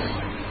 Leslie.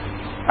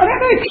 I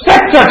don't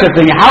accept such a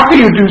thing. How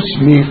can you do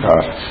smicha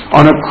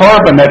on a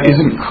korban that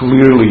isn't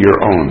clearly your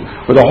own?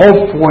 But the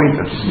whole point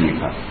of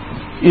smicha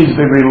is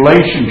the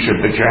relationship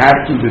that you have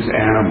to this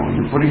animal.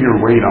 You're putting your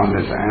weight on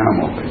this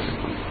animal,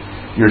 basically.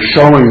 You're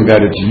showing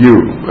that it's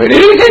you. But it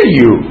isn't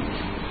you.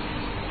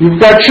 You've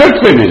got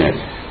shutfin in it.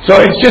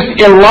 So it's just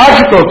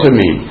illogical to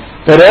me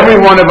that every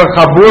one of a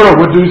chabura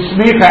would do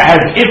smicha as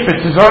if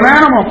it's his own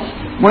animal,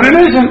 when it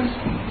isn't.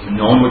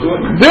 No one would do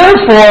it.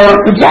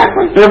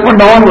 Therefore,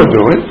 no one would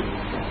do it.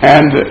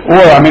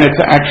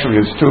 It's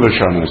actually, it's two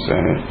Lashonos.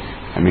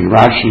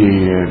 Rashi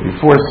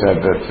before said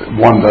that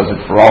one does it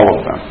for all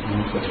of them.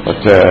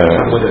 But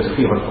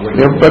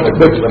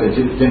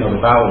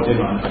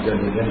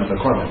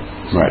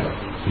right,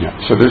 yeah.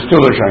 So there's two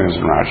Lashonos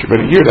in Rashi, but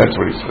here that's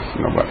what he says.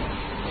 Nobody.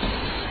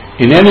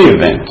 In any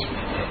event,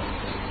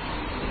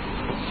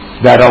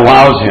 that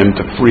allows him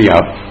to free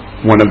up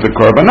one of the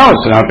korbanos,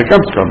 and now it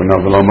becomes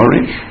korbanot v'lo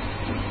morish,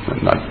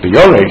 not the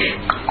yoresh.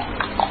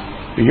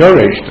 The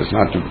yoresh does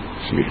not do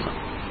smicha.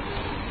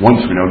 Once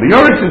we know the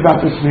yoresh is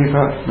not the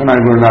smicha, then I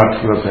learn out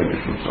Tfilas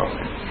Eibush from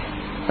Sofim.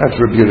 That's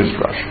Rabbi Yehuda's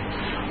drush.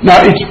 Now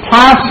it's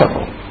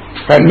possible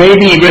that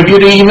maybe Rabbi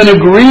Yehuda even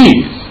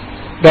agrees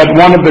that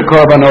one of the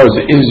korbanos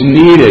is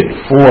needed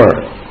for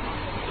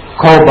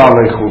kol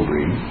balei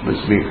chubrin, the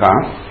smicha,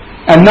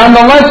 and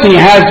nonetheless he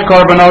has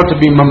korbanot to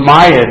be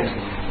mamayet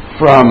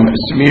from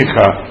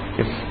smicha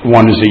if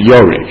one is a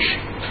yoresh.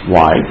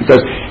 Why?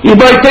 Because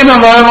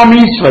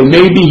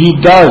maybe he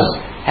does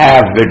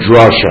have the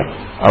drasha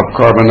of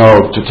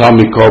korbanot to tell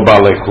me kol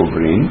balei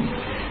chubrin.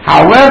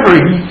 However,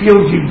 he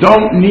feels you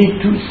don't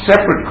need two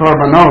separate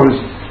korbanos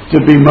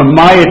to be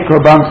mamayet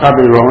korban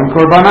chaviro and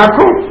korban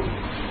akut.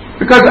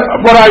 Because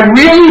what I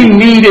really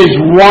need is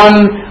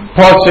one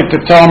pasuk to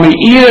tell me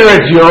either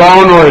it's your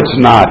own or it's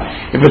not.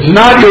 If it's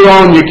not your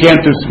own, you can't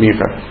do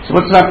smicha. So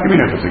what's that mean?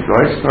 If it's a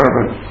goy's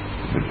korban,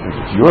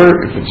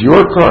 if it's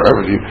your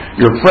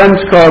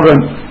friend's korban,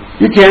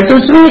 you can't do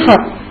smicha.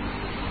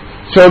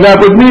 So that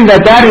would mean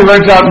that he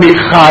learns out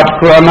michad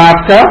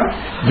kramavka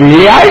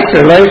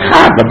v'yaiser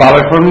leichad the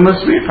balei korban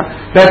l'smicha.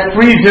 That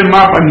frees him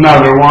up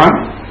another one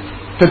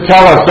to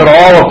tell us that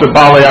all of the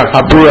balei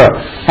chabura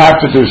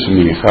have to do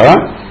smicha,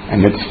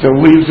 and it still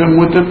leaves him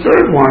with the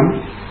third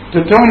one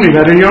to tell me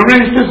that a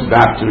yoresh does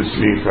not do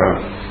smicha,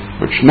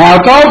 which now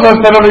tells us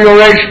that a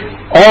yoresh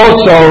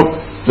also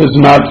does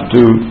not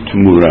do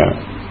temura.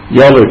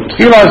 Yolev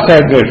tchilas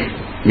Eibush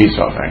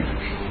misof Eibush.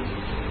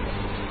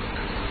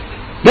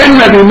 Then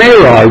Rabbi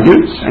Meir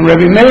argues, and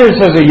Rabbi Meir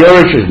says a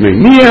yoresh is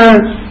meimir,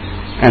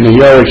 and a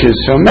yoresh is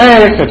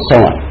somech, and so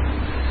on.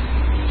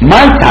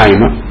 My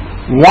time,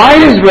 why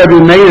does Rabbi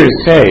Meir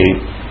say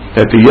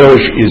that the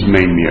yoresh is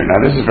meimir? Now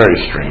this is very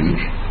strange.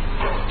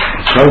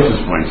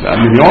 Tosfos points out.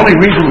 The only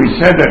reason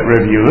we said that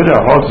Rabbi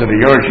Yehuda holds that a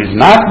yoresh is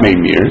not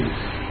meimir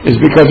is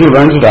because he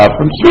learns it out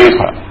from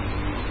smicha.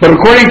 But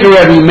according to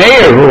Rabbi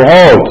Meir, who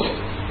holds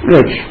that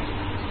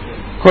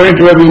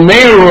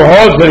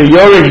a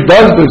yoresh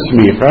does the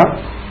smicha,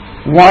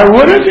 why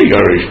wouldn't a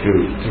yoresh do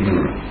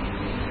temura?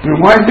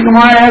 Why is the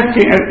Gemara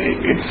asking?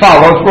 It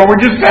follows what we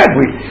just said.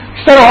 We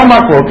said all my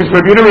focus,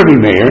 Rabbi Yehuda, Rabbi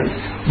Meir.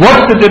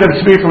 What's the din of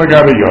smicha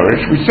l'gabe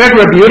yoresh? We said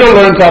Rabbi Yehuda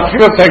learns out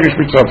Tfilas Eibush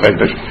mitzvot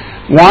Eibush.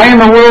 Why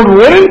in the world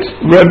wouldn't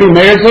Rabbi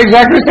Meir say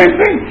exactly the same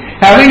thing?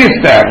 Having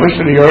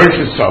established that a yoresh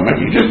is somech,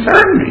 you just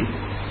heard me.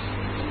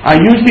 I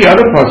used the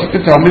other pasuk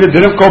to tell me the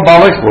din of kol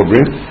balei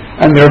chubrin,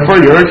 and therefore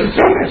yoresh is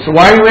somech. So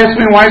why are you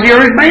asking me why is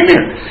yoresh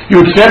meimir?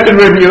 You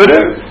accepted Rabbi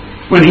Yehuda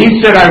when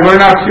he said I learn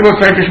out Tfilas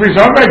Eibush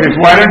mitzvot Eibush.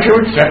 Why don't you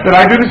accept that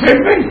I do the same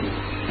thing?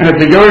 And if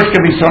the yoresh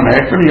can be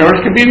somech, then the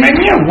yoresh can be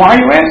meimir. Why are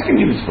you asking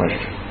me this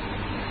question?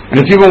 And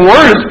it's even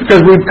worse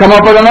because we've come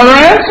up with another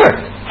answer.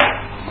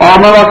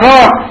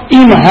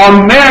 Im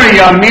Hamer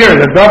Yamir,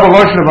 the double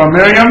ocean of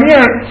Hamer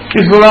Yamir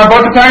is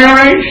l'rabot et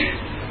hayoresh.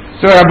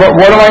 So, but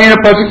what do I need a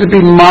pasuk to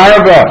be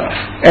marva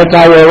et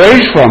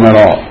hayoresh from at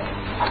all?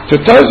 So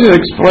Tosfos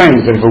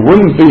explains that if it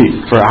wouldn't be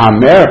for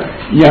Hamer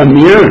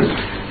Yamir,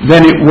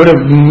 then it would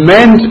have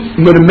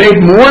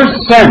made more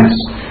sense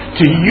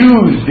to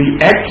use the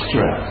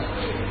extra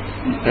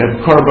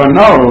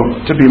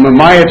korbanot to be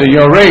mamayet a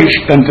yoresh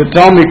than to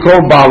tell me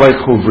kol balei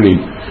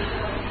chubrin,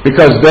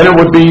 because then it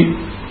would be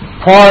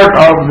part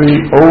of the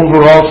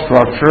overall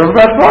structure of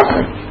that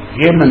pasuk.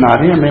 Him and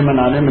not him, him and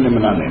not him, and him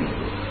and not him.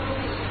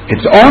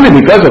 It's only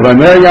because of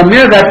Hamer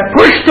Yamir that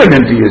pushed him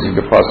into using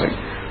the pasuk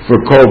for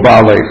kol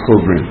balei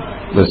chubrin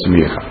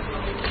l'smicha.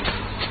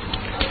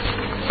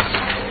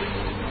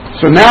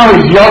 So now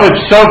he's Yolich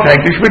Sof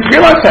Hekdesh with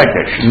Chilas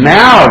Hekdesh.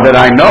 Now that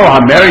I know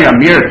Hamer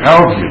Yamir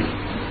tells me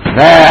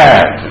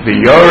that the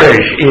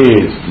Yoresh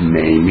is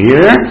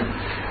Meimir,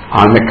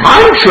 on the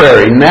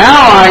contrary,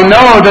 now I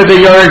know that the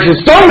Yoresh is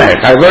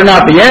Tomech. I learn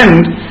out the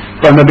end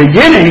from the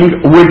beginning,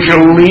 which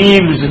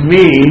leaves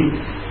me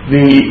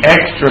the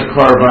extra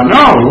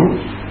Korbanot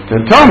to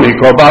tell me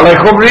Kobale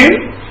Chobrin.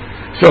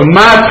 So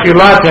Mat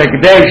Chilat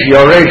Hekdesh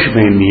Yoresh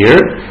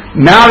Meimir.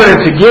 Now that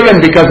it's a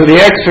given because of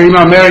the extra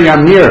Hamer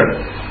Yamir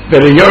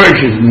that the Yoresh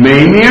is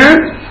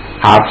Meimir,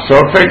 Haf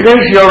Sof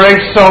Hekdesh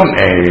Yoresh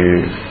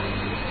Someh.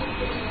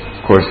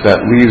 Of course, that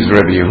leaves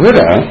Rabbi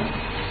Yehuda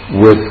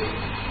with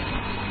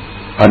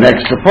an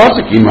extra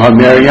pasuk, Im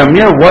Hamer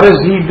Yamir. What does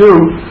he do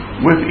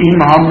with Im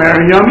Hamer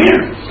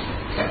Yamir?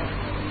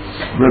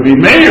 Rabbi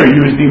Meir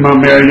used Im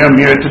Hamer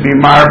Yamir to be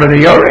Marba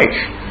the Yoresh.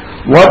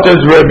 What does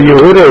Rabbi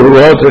Yehuda, who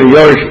holds that the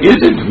Yoresh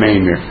isn't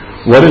Meimir,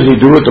 what does he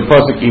do with the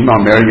pasuk Im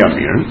Hamer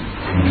Yamir?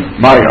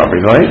 My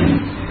Avidai.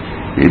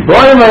 He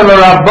tells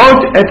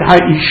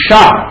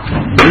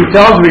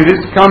me,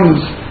 this comes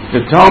to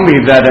tell me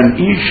that an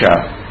Isha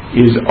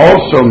is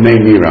also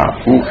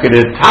Meimira,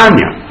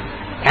 Ukedetanya,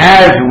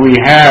 as we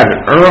had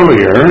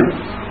earlier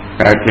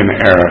back in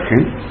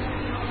Erechim.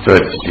 So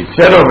it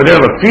said over there,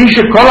 the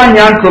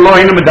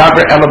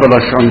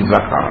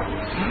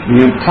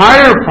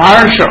entire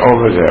parsha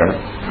over there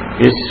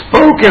is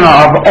spoken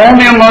of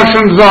only in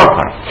Lashon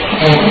Zachar.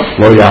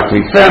 Lo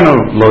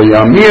Yachlifenu, Lo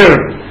Yamir,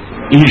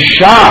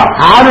 Isha.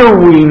 How do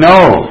we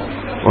know?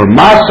 Or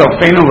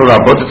Masofenu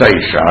L'Rabot Isha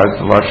is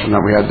the Lashon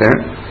that we had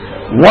there.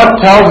 What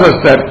tells us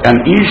that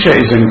an Isha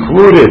is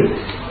included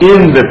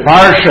in the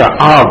parsha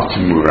of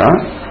Temura?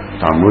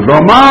 Talmud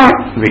Omar,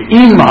 the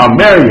Im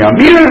Hamer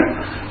Yamir,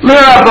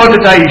 L'Rabot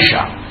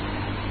Isha.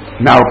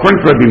 Now,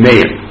 according to Rabbi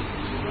Meir,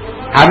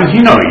 how does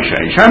he know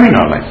Isha? Isha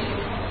Minoleh.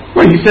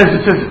 Well, he says,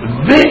 it says,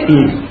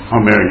 Ve'im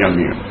Hamer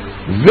Yamir.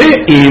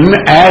 Ve'im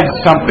adds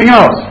something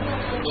else.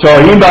 So,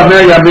 Im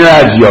Hamer Yamir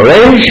adds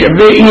Yoresh,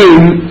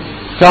 Ve'im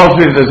tells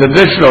me there's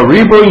additional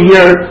ribu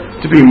here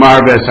to be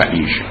Marves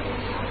Isha.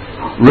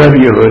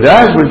 Rabbi Yehuda,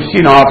 as we've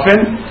seen often,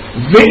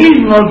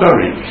 Ve'im Lo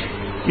Darish.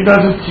 He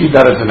doesn't see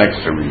that as an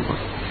extra ribu.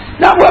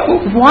 Now,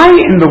 why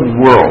in the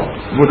world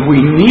would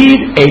we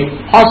need a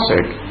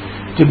pasuk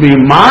to be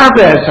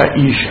Marves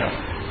Isha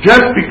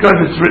just because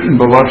it's written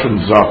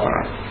B'Lashon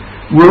Zachar,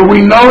 where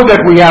we know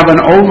that we have an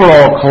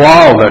overall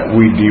klal that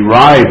we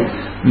derive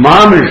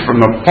mamish from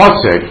the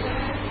pasuk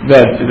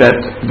that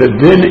the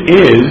din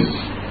is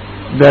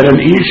that an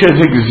ish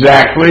is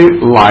exactly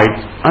like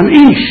an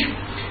ish,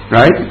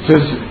 right? It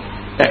says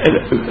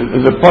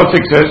the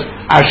pasuk says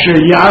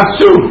Asher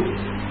Yasu.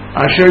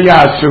 Asher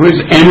Yasu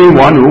is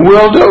anyone who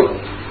will do.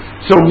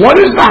 So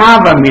what is the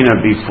Havamina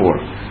before?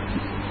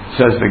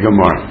 Says the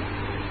Gemara.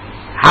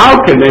 How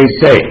can they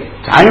say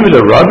time of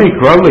the Rabbi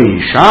Kroli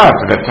Isha? If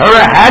the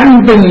Torah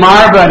hadn't been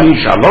Marva and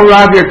Isha, lo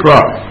Rabbi Kro,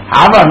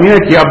 Havamina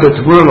ki abda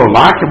Temura lo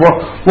laki. What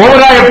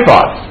would I have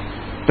thought?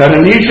 That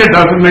an Isha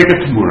doesn't make a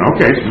Temura.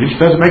 Okay, so Isha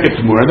doesn't make a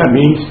Temura. That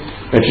means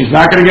that she's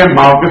not going to get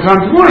Malchus on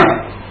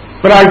Temura.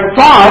 But I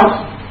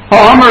thought,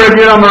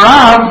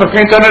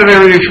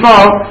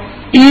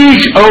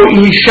 Ish o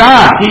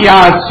Isha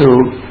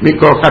hiyasu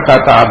mikol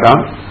chatat adam.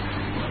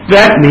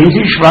 That means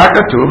Ishva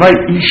katuva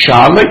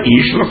Isha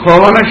leish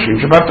l'kol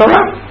anashim shebat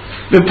Torah.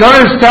 The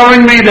Torah is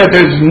telling me that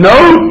there's no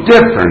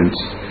difference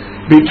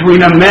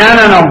between a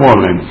man and a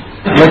woman.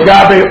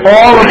 Legabe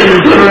all of the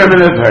Yisurim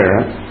in the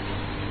Torah.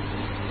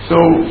 So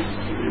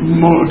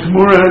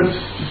Temura is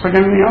just like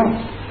anything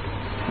else.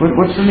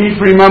 What's the need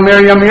for Imam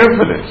Yamir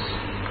for this?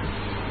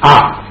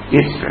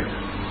 It's there.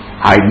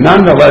 I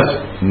nonetheless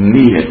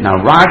need it. Now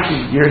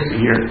Rashi's Girsa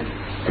here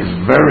is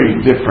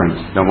very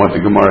different than what the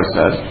Gemara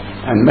says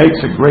and makes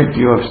a great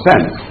deal of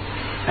sense.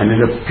 And it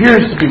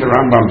appears to be the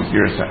Rambam's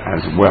Girsa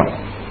as well.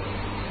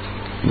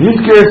 His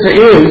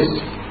Girsa is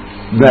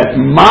that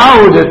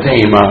Ma'u the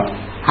Tema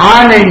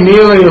Hane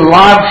Nili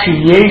Lav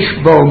Sheyesh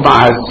Bo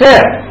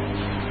Ma'aseh,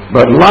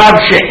 but Lav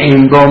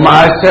She'en Bo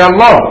Ma'aseh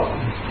Lo.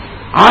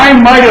 I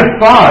might have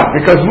thought,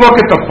 because look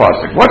at the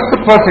pasuk. What's the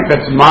pasuk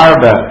that's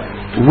Marva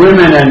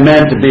women and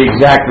men to be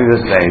exactly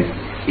the same?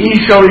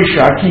 Isha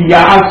Isha ki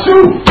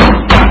ya'asu.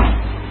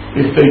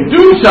 If they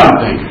do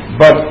something,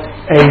 but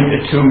a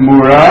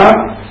Temura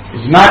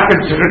is not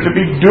considered to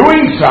be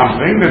doing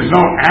something, there's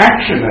no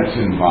action that's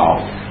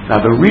involved. Now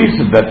the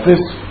reason that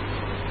this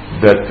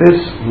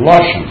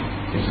lashon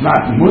is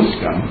not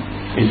muskam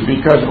is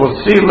because we'll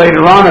see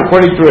later on,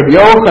 according to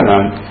Rabbi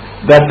Yochanan,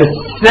 that the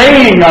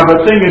saying of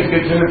a thing is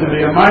considered to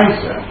be a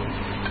ma'aseh,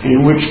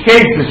 in which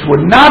case this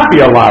would not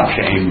be a lav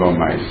she'ein bo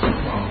ma'aseh.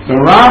 The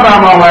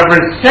Rambam, however,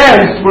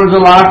 says it was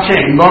a lav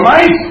she'ein bo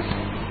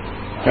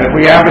ma'aseh, that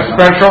we have a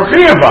special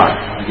chiyuv on.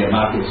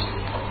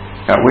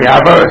 That we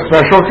have a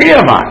special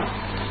chiyuv on.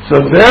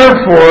 So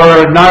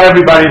therefore, not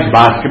everybody's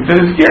maskim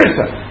to his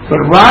girsa. But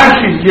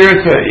Rashi's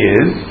girsa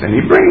is, and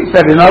he brings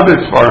that in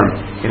others for him,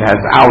 it has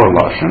our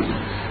lashon.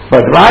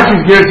 But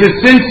Rashi's girsa,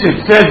 since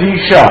it says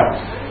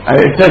Isha,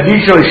 it says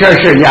Isha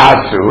Isha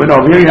Yasu, and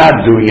over here you're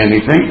not doing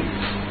anything.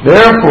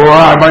 Therefore,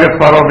 I might have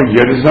thought over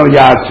here, there's no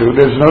Yatsu,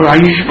 there's no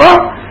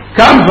Haishva.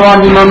 Comes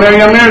along the Mamer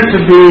Yamir to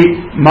be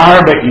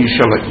Marba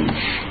Isha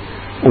La'ish.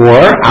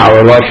 Or,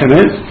 our Lashon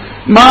is,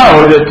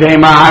 Ma'o the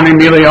Tema Hani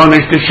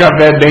Milionish to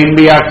Shaved Bein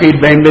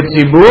Biyachid Bein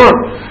Betzibur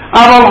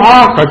Aval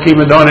Haka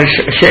Kimadonish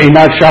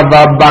Sheina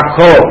Shavah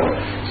Bako.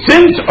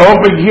 Since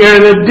over here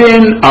the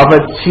din of a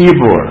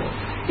Tzibur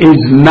is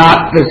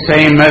not the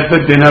same as the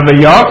din of a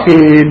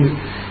Yachid,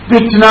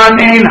 Ditnan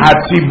Ein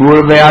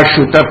HaTzibur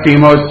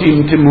Ve'ashutafim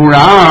Osim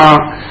Temura.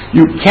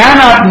 You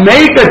cannot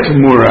make a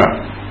Temura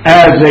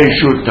as a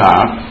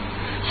shutaf,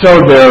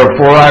 so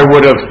therefore I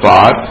would have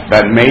thought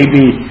that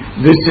maybe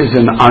this is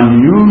an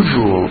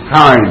unusual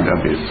kind of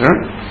isser,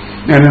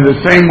 and in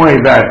the same way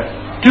that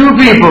two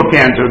people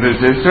can't do this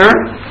isser,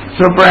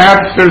 so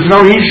perhaps there's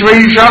no ish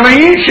ve'ish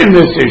ish in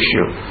this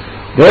issue.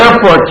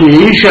 Therefore,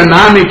 ki isha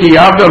nami ki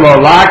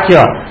yavdalo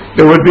lakya,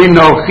 there would be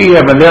no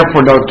chiyah and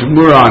therefore no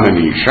temura on an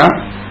isha.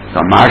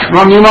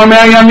 Kamashma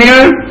mimamer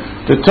yamir,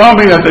 to tell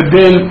me that the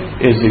din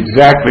is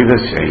exactly the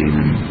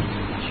same.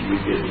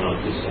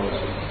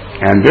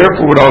 And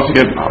therefore would also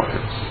get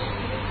malchus.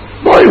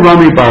 Boy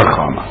Rami Bar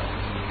Chama.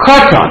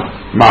 Katan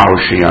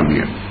Mahoshi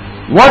Amir.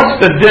 What's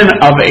the din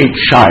of a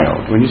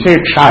child? When you say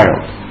a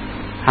child,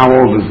 how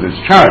old is this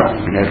child?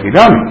 If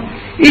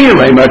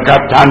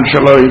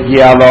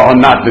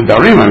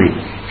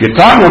you're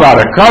talking about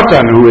a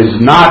katan who is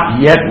not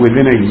yet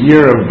within a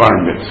year of bar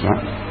mitzvah,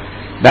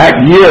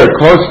 that year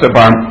close to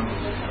bar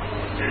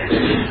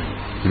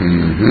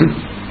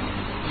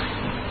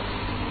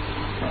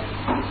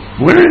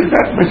Where is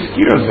that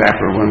mosquito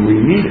zapper when we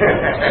need it?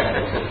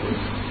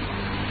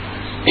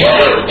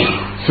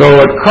 So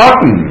a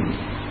katan,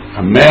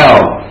 a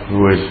male who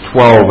is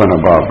 12 and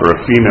above, or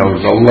a female who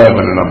is 11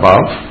 and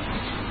above,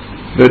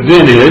 the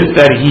din is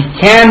that he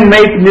can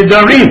make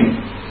nidarim,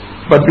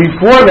 but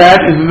before that,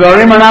 his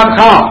nidarim are not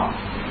chal.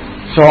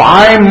 So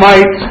I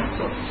might,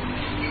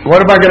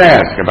 what am I going to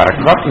ask about a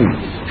katan?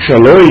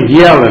 Shaloi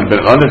yel and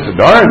be'onis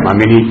nidarim. I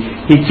mean,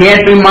 he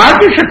can't be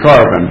magish a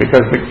carbon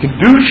because the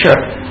kedusha,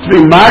 to be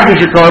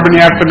magish a carbon,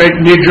 you have to make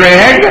nidre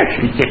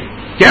hegesh. He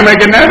can't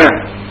make another.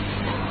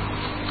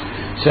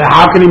 So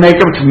how can he make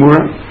a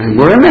temura? And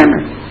we're in there.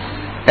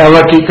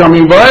 Elaki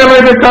coming by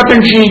the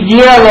cotton she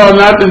yellow,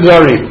 not the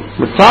zari.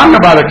 We're talking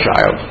about a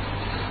child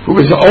who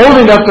is old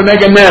enough to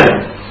make a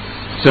nether.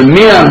 So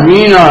minan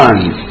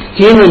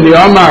kimin the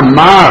omar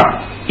mar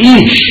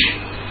ish.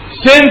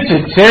 Since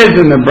it says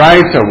in the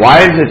Brisa,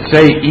 why does it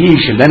say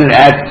ish and then it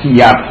adds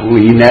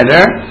kiyapli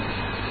neder?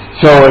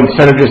 So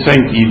instead of just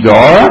saying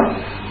idor,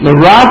 the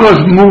Rav was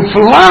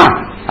mufla,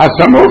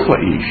 asamufla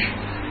ish.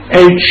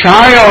 A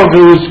child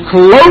who is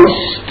close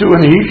to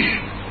an ish,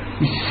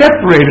 he's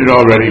separated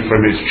already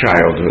from his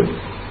childhood,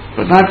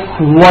 but not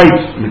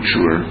quite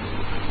mature.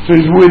 So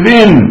he's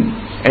within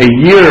a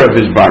year of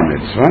his bar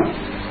mitzvah,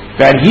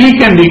 that he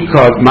can be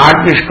called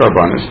magdish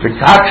karbanis, the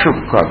katshuv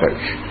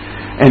kodesh.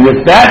 And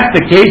if that's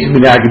the case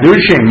with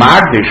Agdusha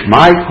Magdish,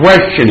 my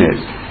question is,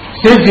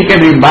 since he can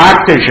be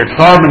Magdish a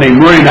carbon a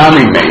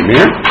murinami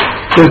Meimir,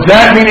 does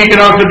that mean he can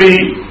also be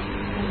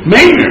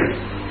Meimir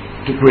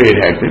to create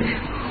Hektish?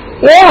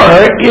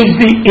 Or is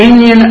the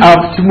Inyan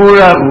of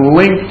Temura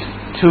linked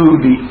to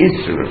the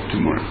Isser of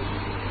Temura?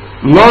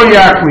 Lo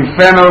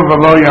yaklifeno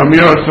v'lo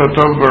yamir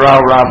sotov v'rao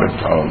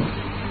rabetov.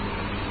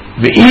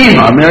 The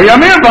Ima mir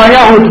yamir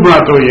v'ayahu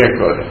Temurato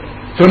yekodah.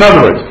 So in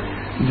other words,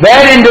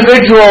 that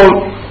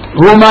individual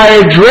whom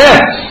I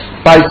address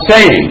by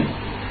saying,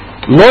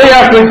 Lo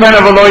yaklifena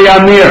v'lo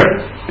yamir,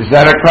 is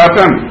that a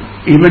katan?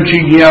 Even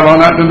Shigiyah lo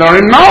not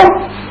nedarim? No,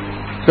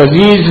 because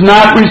he's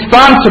not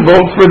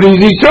responsible for these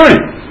isurim.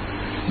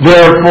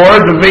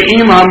 Therefore, the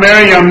ve'im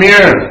hamer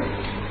yamir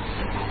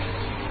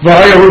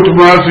v'hayahu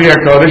temurasu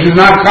yakodesh is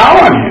not chal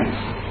on him.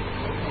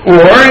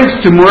 Or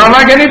it's temura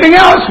like anything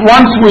else.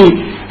 Once we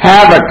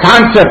have a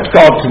concept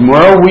called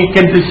temura, we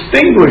can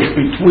distinguish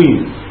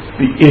between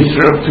the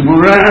Isra of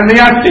Temura and the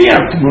Atiyah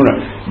of Temura.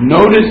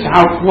 Notice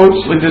how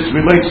closely this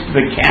relates to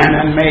the Can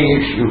and May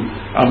issue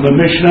of the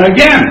Mishnah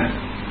again.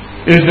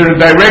 Is there a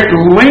direct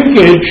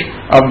linkage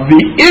of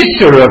the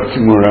Isra of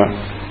Temura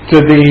to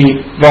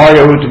the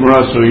Vayahu Temura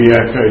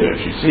Suyah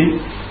Kodesh? You see,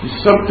 there's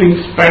something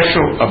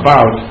special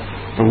about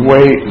the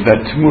way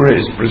that Temura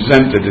is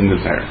presented in the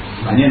Torah.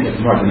 Manian that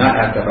Temura did not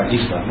ask about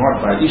Isra.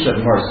 By Isra,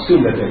 Temura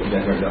assumed that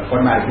there's an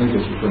automatic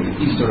linkage between the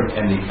Isra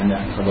and the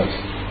Kavod.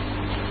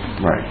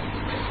 Right.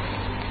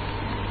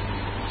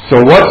 So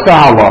what's the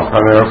halacha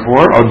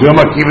therefore? Or do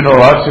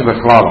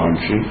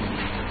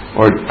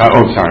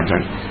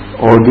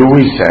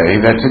we say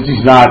that since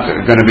he's not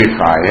going to be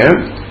chayev,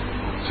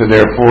 so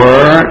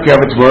therefore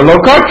kevatzvur lo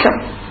kodsha?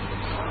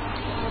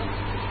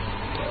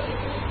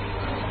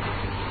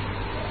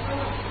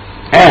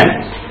 And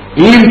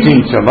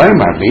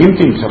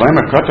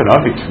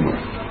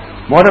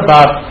what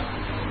about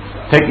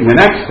taking the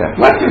next step?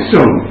 Let's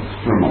assume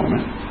for a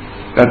moment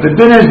that the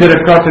din is that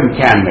a katan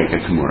can make a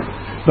temura.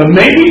 But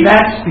maybe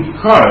that's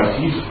because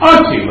he's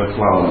utzi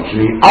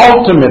l'klalashni.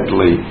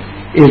 Ultimately,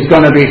 is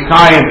going to be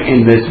chayav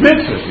in this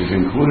mitzvah. She's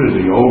included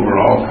in the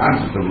overall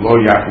concept of lo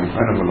yak in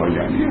front of a lo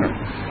yamir.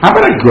 How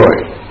about a goy?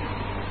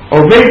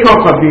 Oveko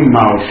chavim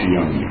ma'al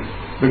sheyamir.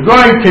 The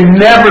goy can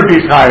never be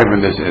chayav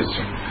in this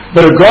issue,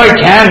 but a goy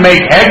can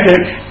make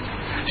hekdesh.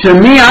 So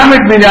mi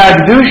amit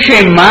midad do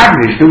shem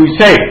magdish. Do we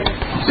say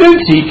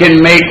since he can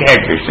make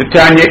hekdesh? The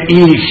Tanya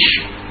ish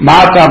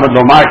ma'atav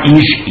lomar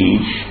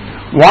ish.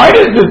 Why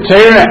does the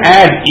Torah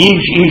add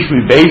ish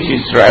we base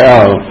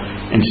Israel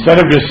instead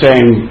of just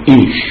saying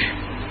ish?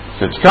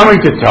 So it's coming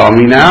to tell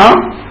me now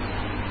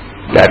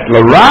that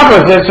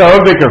l'rabba says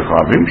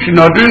ha'obikachavim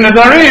shenodru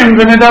nadarim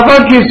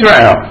v'nedavot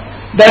Yisrael.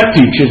 That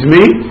teaches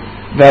me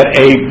that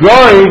a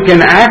goy can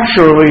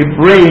actually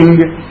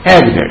bring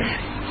hekdesh.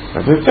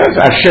 As it says,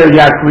 asher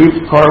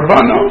yakrif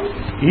korbano,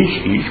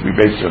 ish we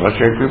base Israel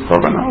asher yakrif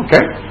korbano.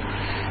 Okay.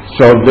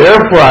 So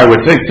therefore, I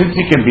would say since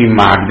he can be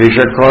magdish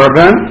a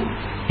korban,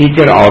 he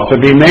can also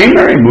be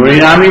meimer,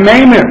 murinami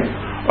meimer.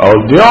 O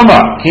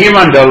dilma,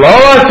 kivan de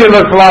loa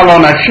tilaklal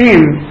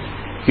onashim,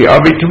 ki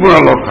abi temura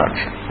lo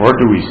kacha. Or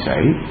do we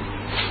say,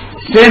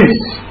 since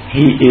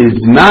he is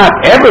not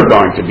ever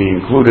going to be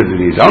included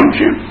in his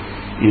ownership,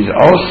 he's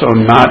also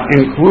not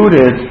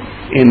included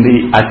in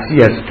the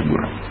asiyas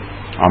temura.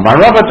 Amar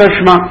Rabba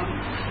Tashma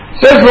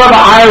says, Rabba,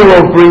 I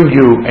will bring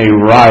you a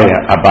raya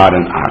about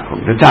an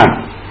akum. The time,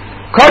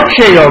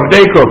 kotshe of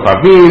deko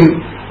kavim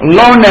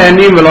lo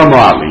ne'anim v'lo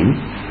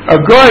mo'alim. A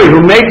goy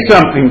who makes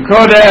something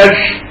kodesh,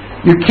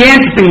 you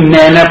can't be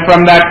nana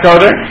from that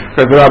kodesh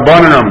because the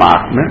rabbanon are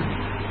machmer.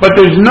 But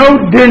there's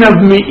no din of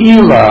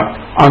meila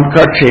on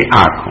kodshe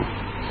akum.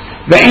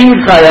 Ve'in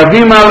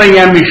chayavim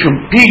alayhem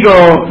mishum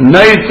pigo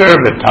neiser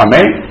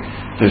v'tameh.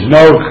 There's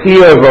no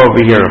chiyuv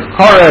over here of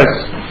chorus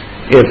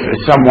if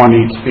someone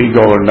eats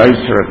pigo or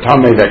neiser or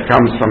tameh that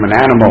comes from an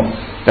animal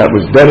that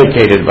was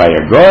dedicated by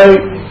a goy.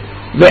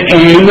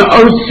 Ve'in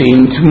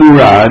osin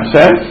temura, it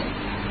says.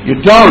 You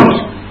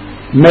don't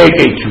make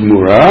a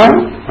temura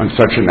on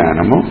such an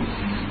animal.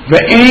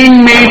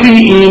 Ve'ein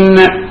mebi'in,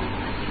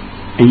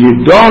 and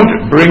you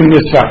don't bring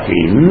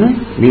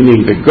nisachim,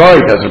 meaning the goy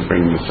doesn't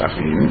bring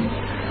nisachim.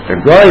 The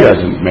goy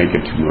doesn't make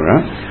a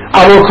temura.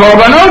 Avu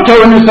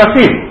korbanoto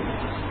nisachim.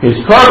 His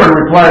korban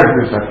requires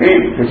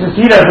nisachim because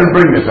he doesn't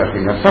bring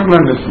nisachim. Now,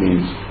 sometimes this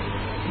means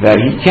that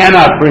he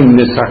cannot bring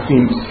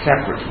nisachim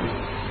separately.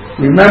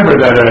 Remember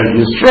that a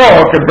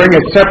Yisrael can bring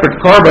a separate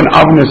korban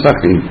of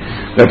nisachim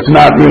that's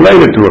not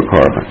related to a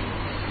korban.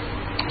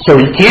 So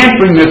he can't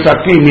bring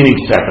nisachim, meaning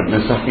separate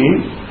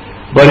nisachim,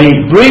 but he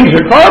brings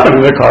a korban,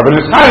 and the korban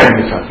is higher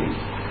nisachim.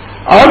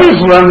 Others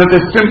learn that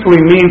this simply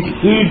means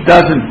he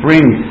doesn't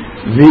bring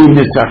the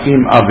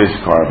nisachim of his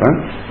korban.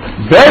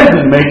 Then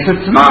it makes it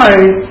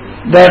tonight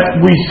that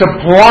we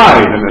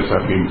supply the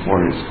nisachim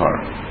for his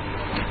korban.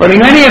 But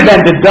in any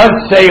event, it does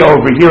say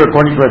over here,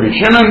 according to Rabbi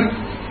Shimon,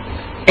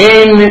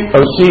 ein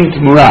osin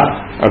temura.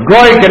 A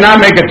goy cannot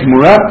make a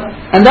temura,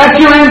 and that's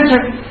your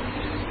answer.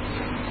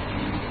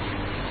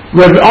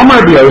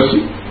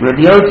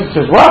 Rabbi Yossi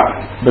says, what?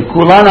 The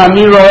kulan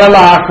amiro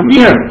ela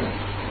hakamir.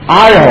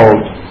 I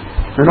hold,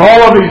 in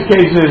all of these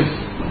cases,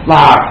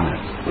 lahakmir.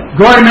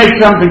 Goy make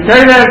something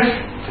kodesh,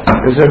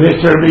 is a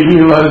visher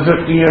behila, is a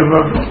chiyuv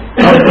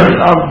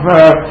of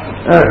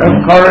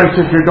chorus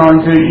if you're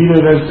going to eat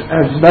it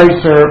as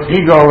nicer,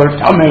 pigo, or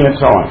tameh, and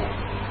so on.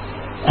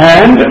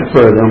 And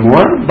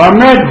furthermore,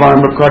 bamed var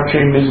mekotche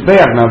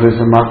mizbeach. Now there's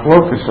a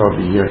machlokus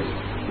over here,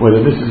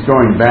 whether this is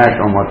going back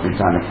on what the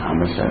Tanakh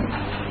Hama said.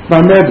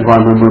 Bamed var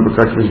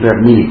mekotche mizbeach,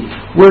 meaning,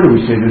 where do we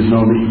say there's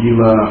no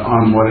meila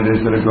on what it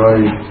is that a guy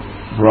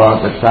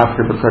brought that's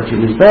after mekotche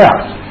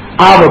mizbeach?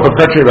 Ava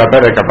mekotche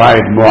rabedek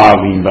abayit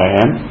mo'alim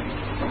bahem.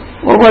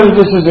 Or whether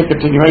this is a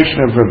continuation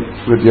of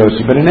Rav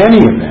Yossi, but in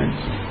any event,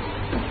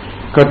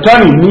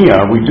 Kotani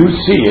Mia, we do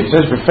see, it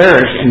says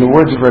beferish in the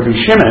words of Rabbi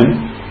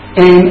Shimon,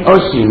 Ein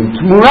Osim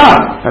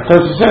Temura. That's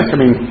what it says. I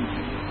mean,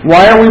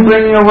 why are we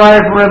bringing a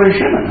riot for Rabbi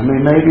Shimon? I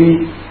mean,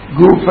 maybe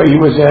Gufa, he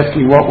was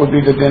asking what would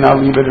be the din I'll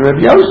leave it to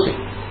Rabbi Yossi.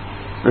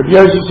 Rabbi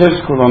Yossi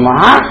says, Kulon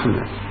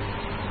Lahachner.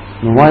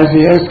 And why is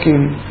he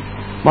asking,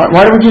 why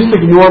don't we just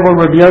ignore what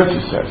Rabbi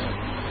Yossi says?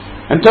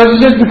 And Tosi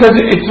says, because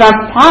it's not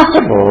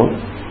possible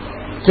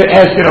to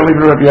ask you to leave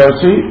it to Rabbi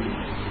Yossi,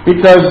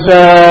 because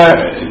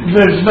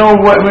there's no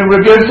way. I mean,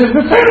 Rabbi Yossi is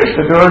the finish,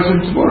 the Doros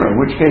and Temura, in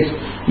which case,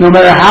 no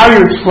matter how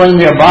you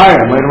explain the Abaya,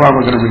 and later on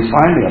we're going to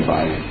refine the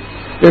Abaya,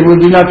 there would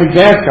be nothing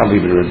to ask, I'll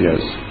leave it to Rabbi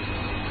Yossi.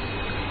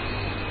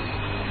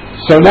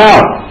 So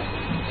now,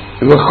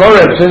 the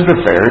Chorah says the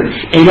finish,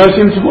 Enos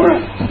and Temura.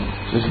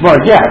 Says,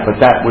 well, yeah, but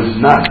that was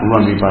not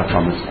Rami Bar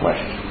Chama's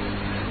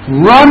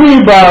question.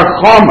 Rami Bar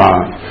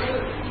Chama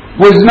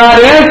was not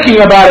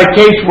asking about a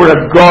case where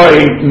a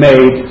goy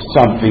made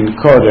something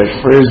kodesh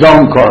for his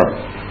own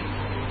korban.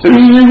 So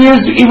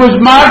he was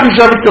magish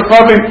of it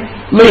kochavim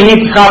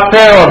lehit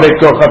chaper of it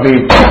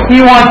kochavim.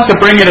 He wants to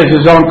bring it as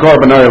his own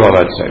korban oil,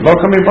 let's say. Lo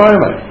kami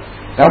boile.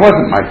 That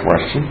wasn't my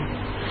question.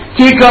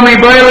 Ki kami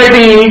boile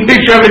lehit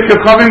of it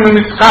kochavim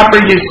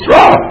u'mischaper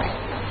yisrael.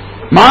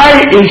 My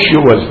issue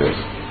was this: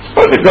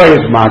 suppose the guy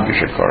is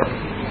magish a korban,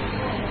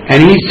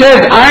 And he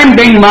says, I'm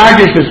being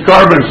magic this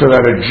carbon so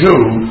that a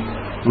Jew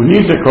who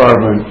needs a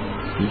carbon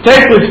can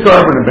take this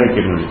carbon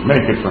and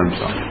make it for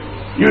himself.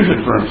 Use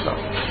it for himself.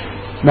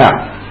 Now,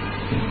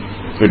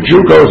 the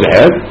Jew goes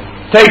ahead,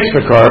 takes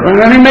the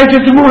carbon, and he makes a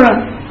Temura.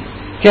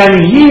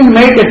 Can he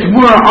make a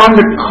Temura on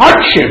the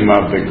kachim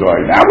of the goy?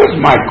 That was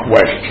my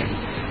question.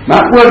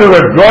 Not whether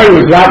a goy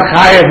who's not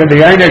chayav in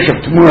the einish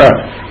of Temura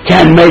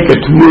can make a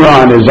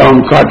Temura on his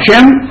own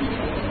kachim.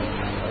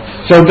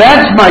 So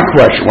that's my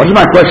question. What does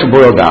my question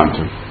boil down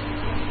to?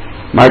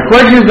 My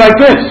question is like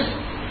this.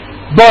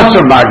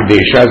 Basar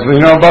Magdish, as we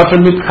know, Basar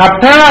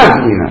Mitchaper, as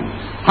we know.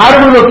 How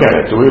do we look at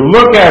it? Do we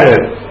look at it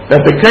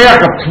that the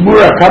Kayach of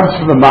Temura comes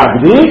from the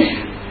Magdish,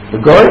 the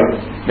Goy?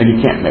 Then you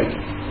can't make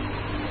it.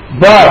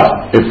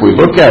 But if we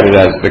look at it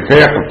as the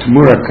Kayach of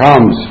Temura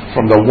comes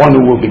from the one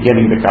who will be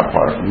getting the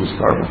Kapar from this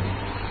carbon,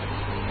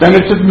 then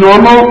it's a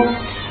normal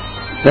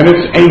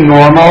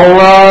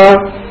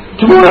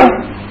Temura.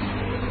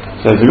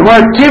 Says the Gemara,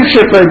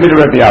 Tivshet le'bid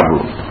Rabbi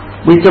Avu.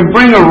 We can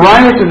bring a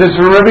riot to this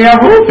from Rabbi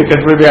Avu because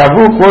Rabbi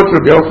Avu quotes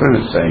Rabbi Yochanan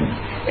as saying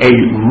a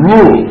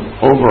rule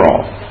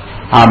overall.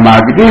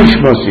 HaMagdish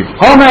mosif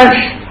chomesh,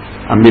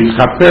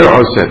 HaMitchaper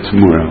oseh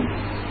Temura.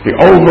 The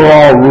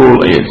overall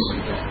rule is,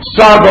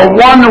 so the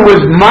one who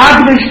is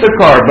magdish the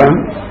carbon,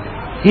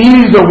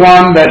 he's the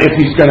one that if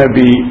he's going to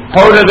be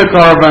part of the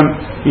carbon,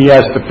 he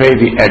has to pay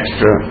the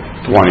extra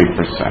 20%,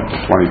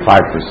 or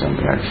 25%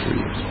 the extra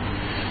use.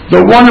 The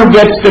one who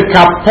gets the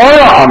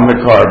kapara on the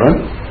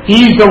carbon,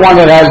 he's the one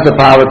that has the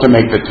power to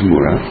make the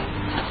Temura.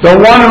 The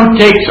one who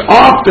takes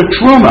off the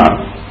truma,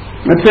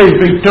 let's say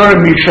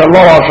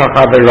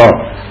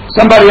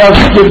somebody else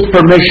gives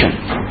permission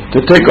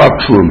to take off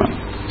truma.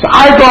 So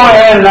I go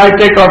ahead and I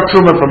take off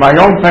truma from my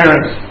own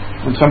parents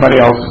on somebody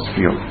else's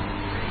field.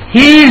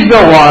 He's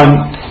the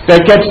one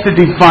that gets to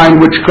define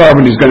which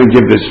carbon he's going to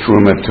give this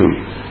truma to,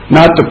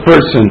 not the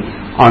person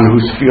on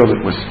whose field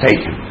it was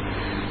taken.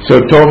 So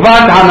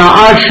Tovat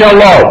Hana'ah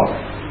Shalo.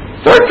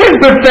 So it is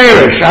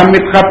beferish.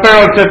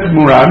 Mitchaper oseh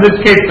Temura. In this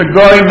case, the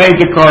Goy made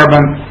the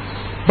carbon,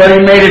 but he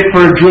made it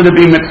for a Jew to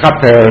be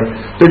Mitchaper.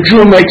 The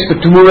Jew makes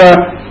the Temura.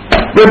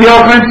 Rabbi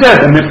Yochanan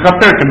said the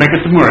Mitchaper can make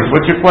a Temura.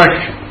 What's your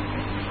question?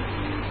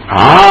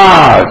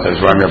 Says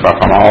Rabbi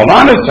Yochanan. Hold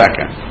on a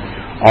second.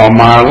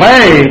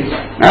 Marley.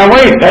 Now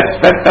wait,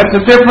 that's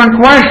a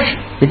different question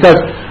because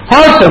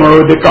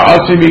Hasamu Dika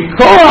Asimi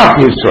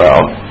Koach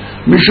Yisrael.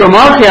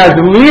 Mishomachi has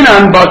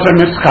linan basar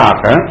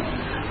mischaper,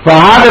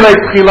 v'hadalei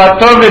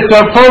tchilato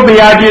v'tzafo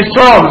b'yad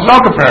Yisrael. There's no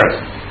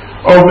comparison.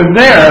 Over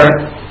there,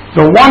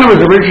 the one who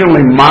was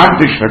originally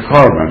magdish the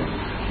carbon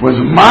was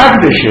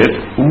magdish it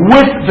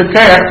with the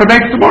kayach to make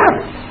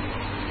Temura.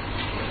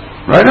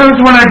 Right? That was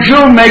when a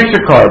Jew makes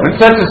a carbon,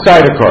 sets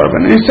aside a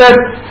carbon, and he said,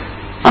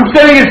 I'm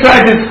setting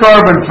aside this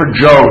carbon for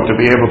Joe to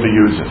be able to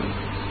use it.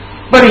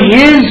 But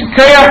his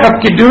kayach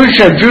of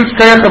kedusha, Jew's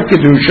kayach of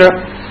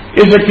kedusha,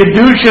 is a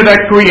kedusha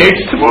that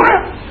creates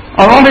Temura.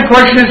 Our only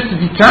question is to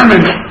determine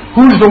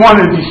who's the one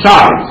who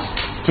decides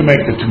to make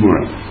the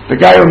Temura. The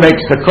guy who makes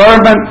the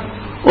carbon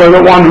or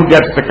the one who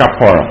gets the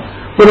kapara.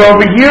 But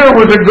over here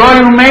was the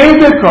guy who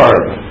made the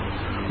carbon,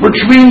 which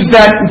means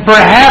that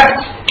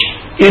perhaps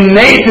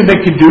innate in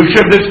the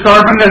kedusha of this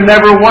carbon there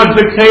never was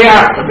the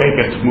kayach to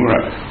make a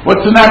Temura.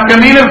 What's the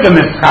nafkamina of the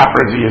mischaper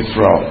of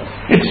Yisrael?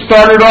 It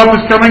started off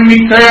as coming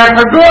mikayach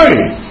hagoy.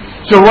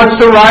 So what's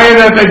the raya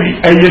that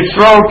a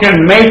Yisrael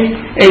can make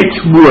a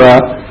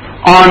Temura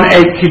on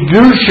a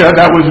kedusha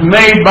that was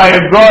made by a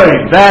goy?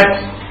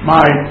 That's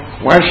my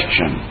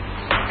question,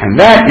 and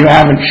that you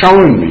haven't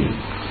shown me.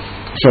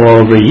 So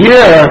over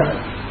here,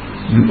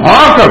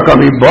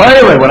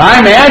 what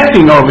I'm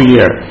asking over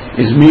here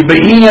is mi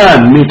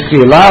beinan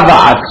mitchila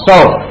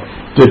va'atsof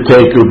to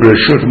take a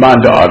b'reshut man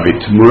da'avi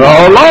Temura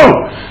olo.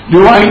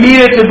 Do I need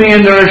it to be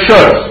in the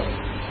reshut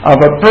of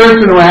a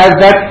person who has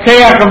that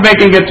kayach of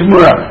making a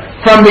Temura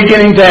from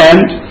beginning to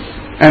end,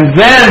 and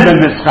then the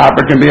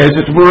mischaper can be as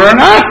a Temura or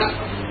not?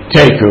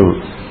 Teku.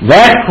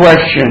 That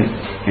question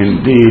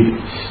indeed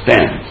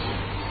stands.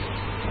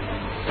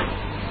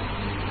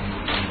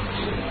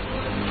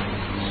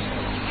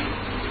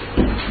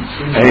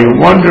 A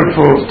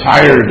wonderful,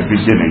 tired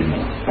beginning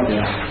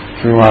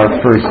to our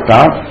first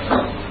stop.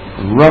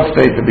 Rough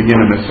day to begin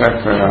in the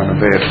Sefer on the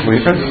day of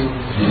Slichas.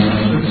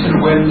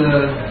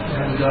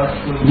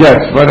 Yes,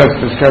 let us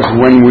discuss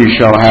when we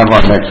shall have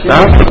our next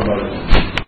stop.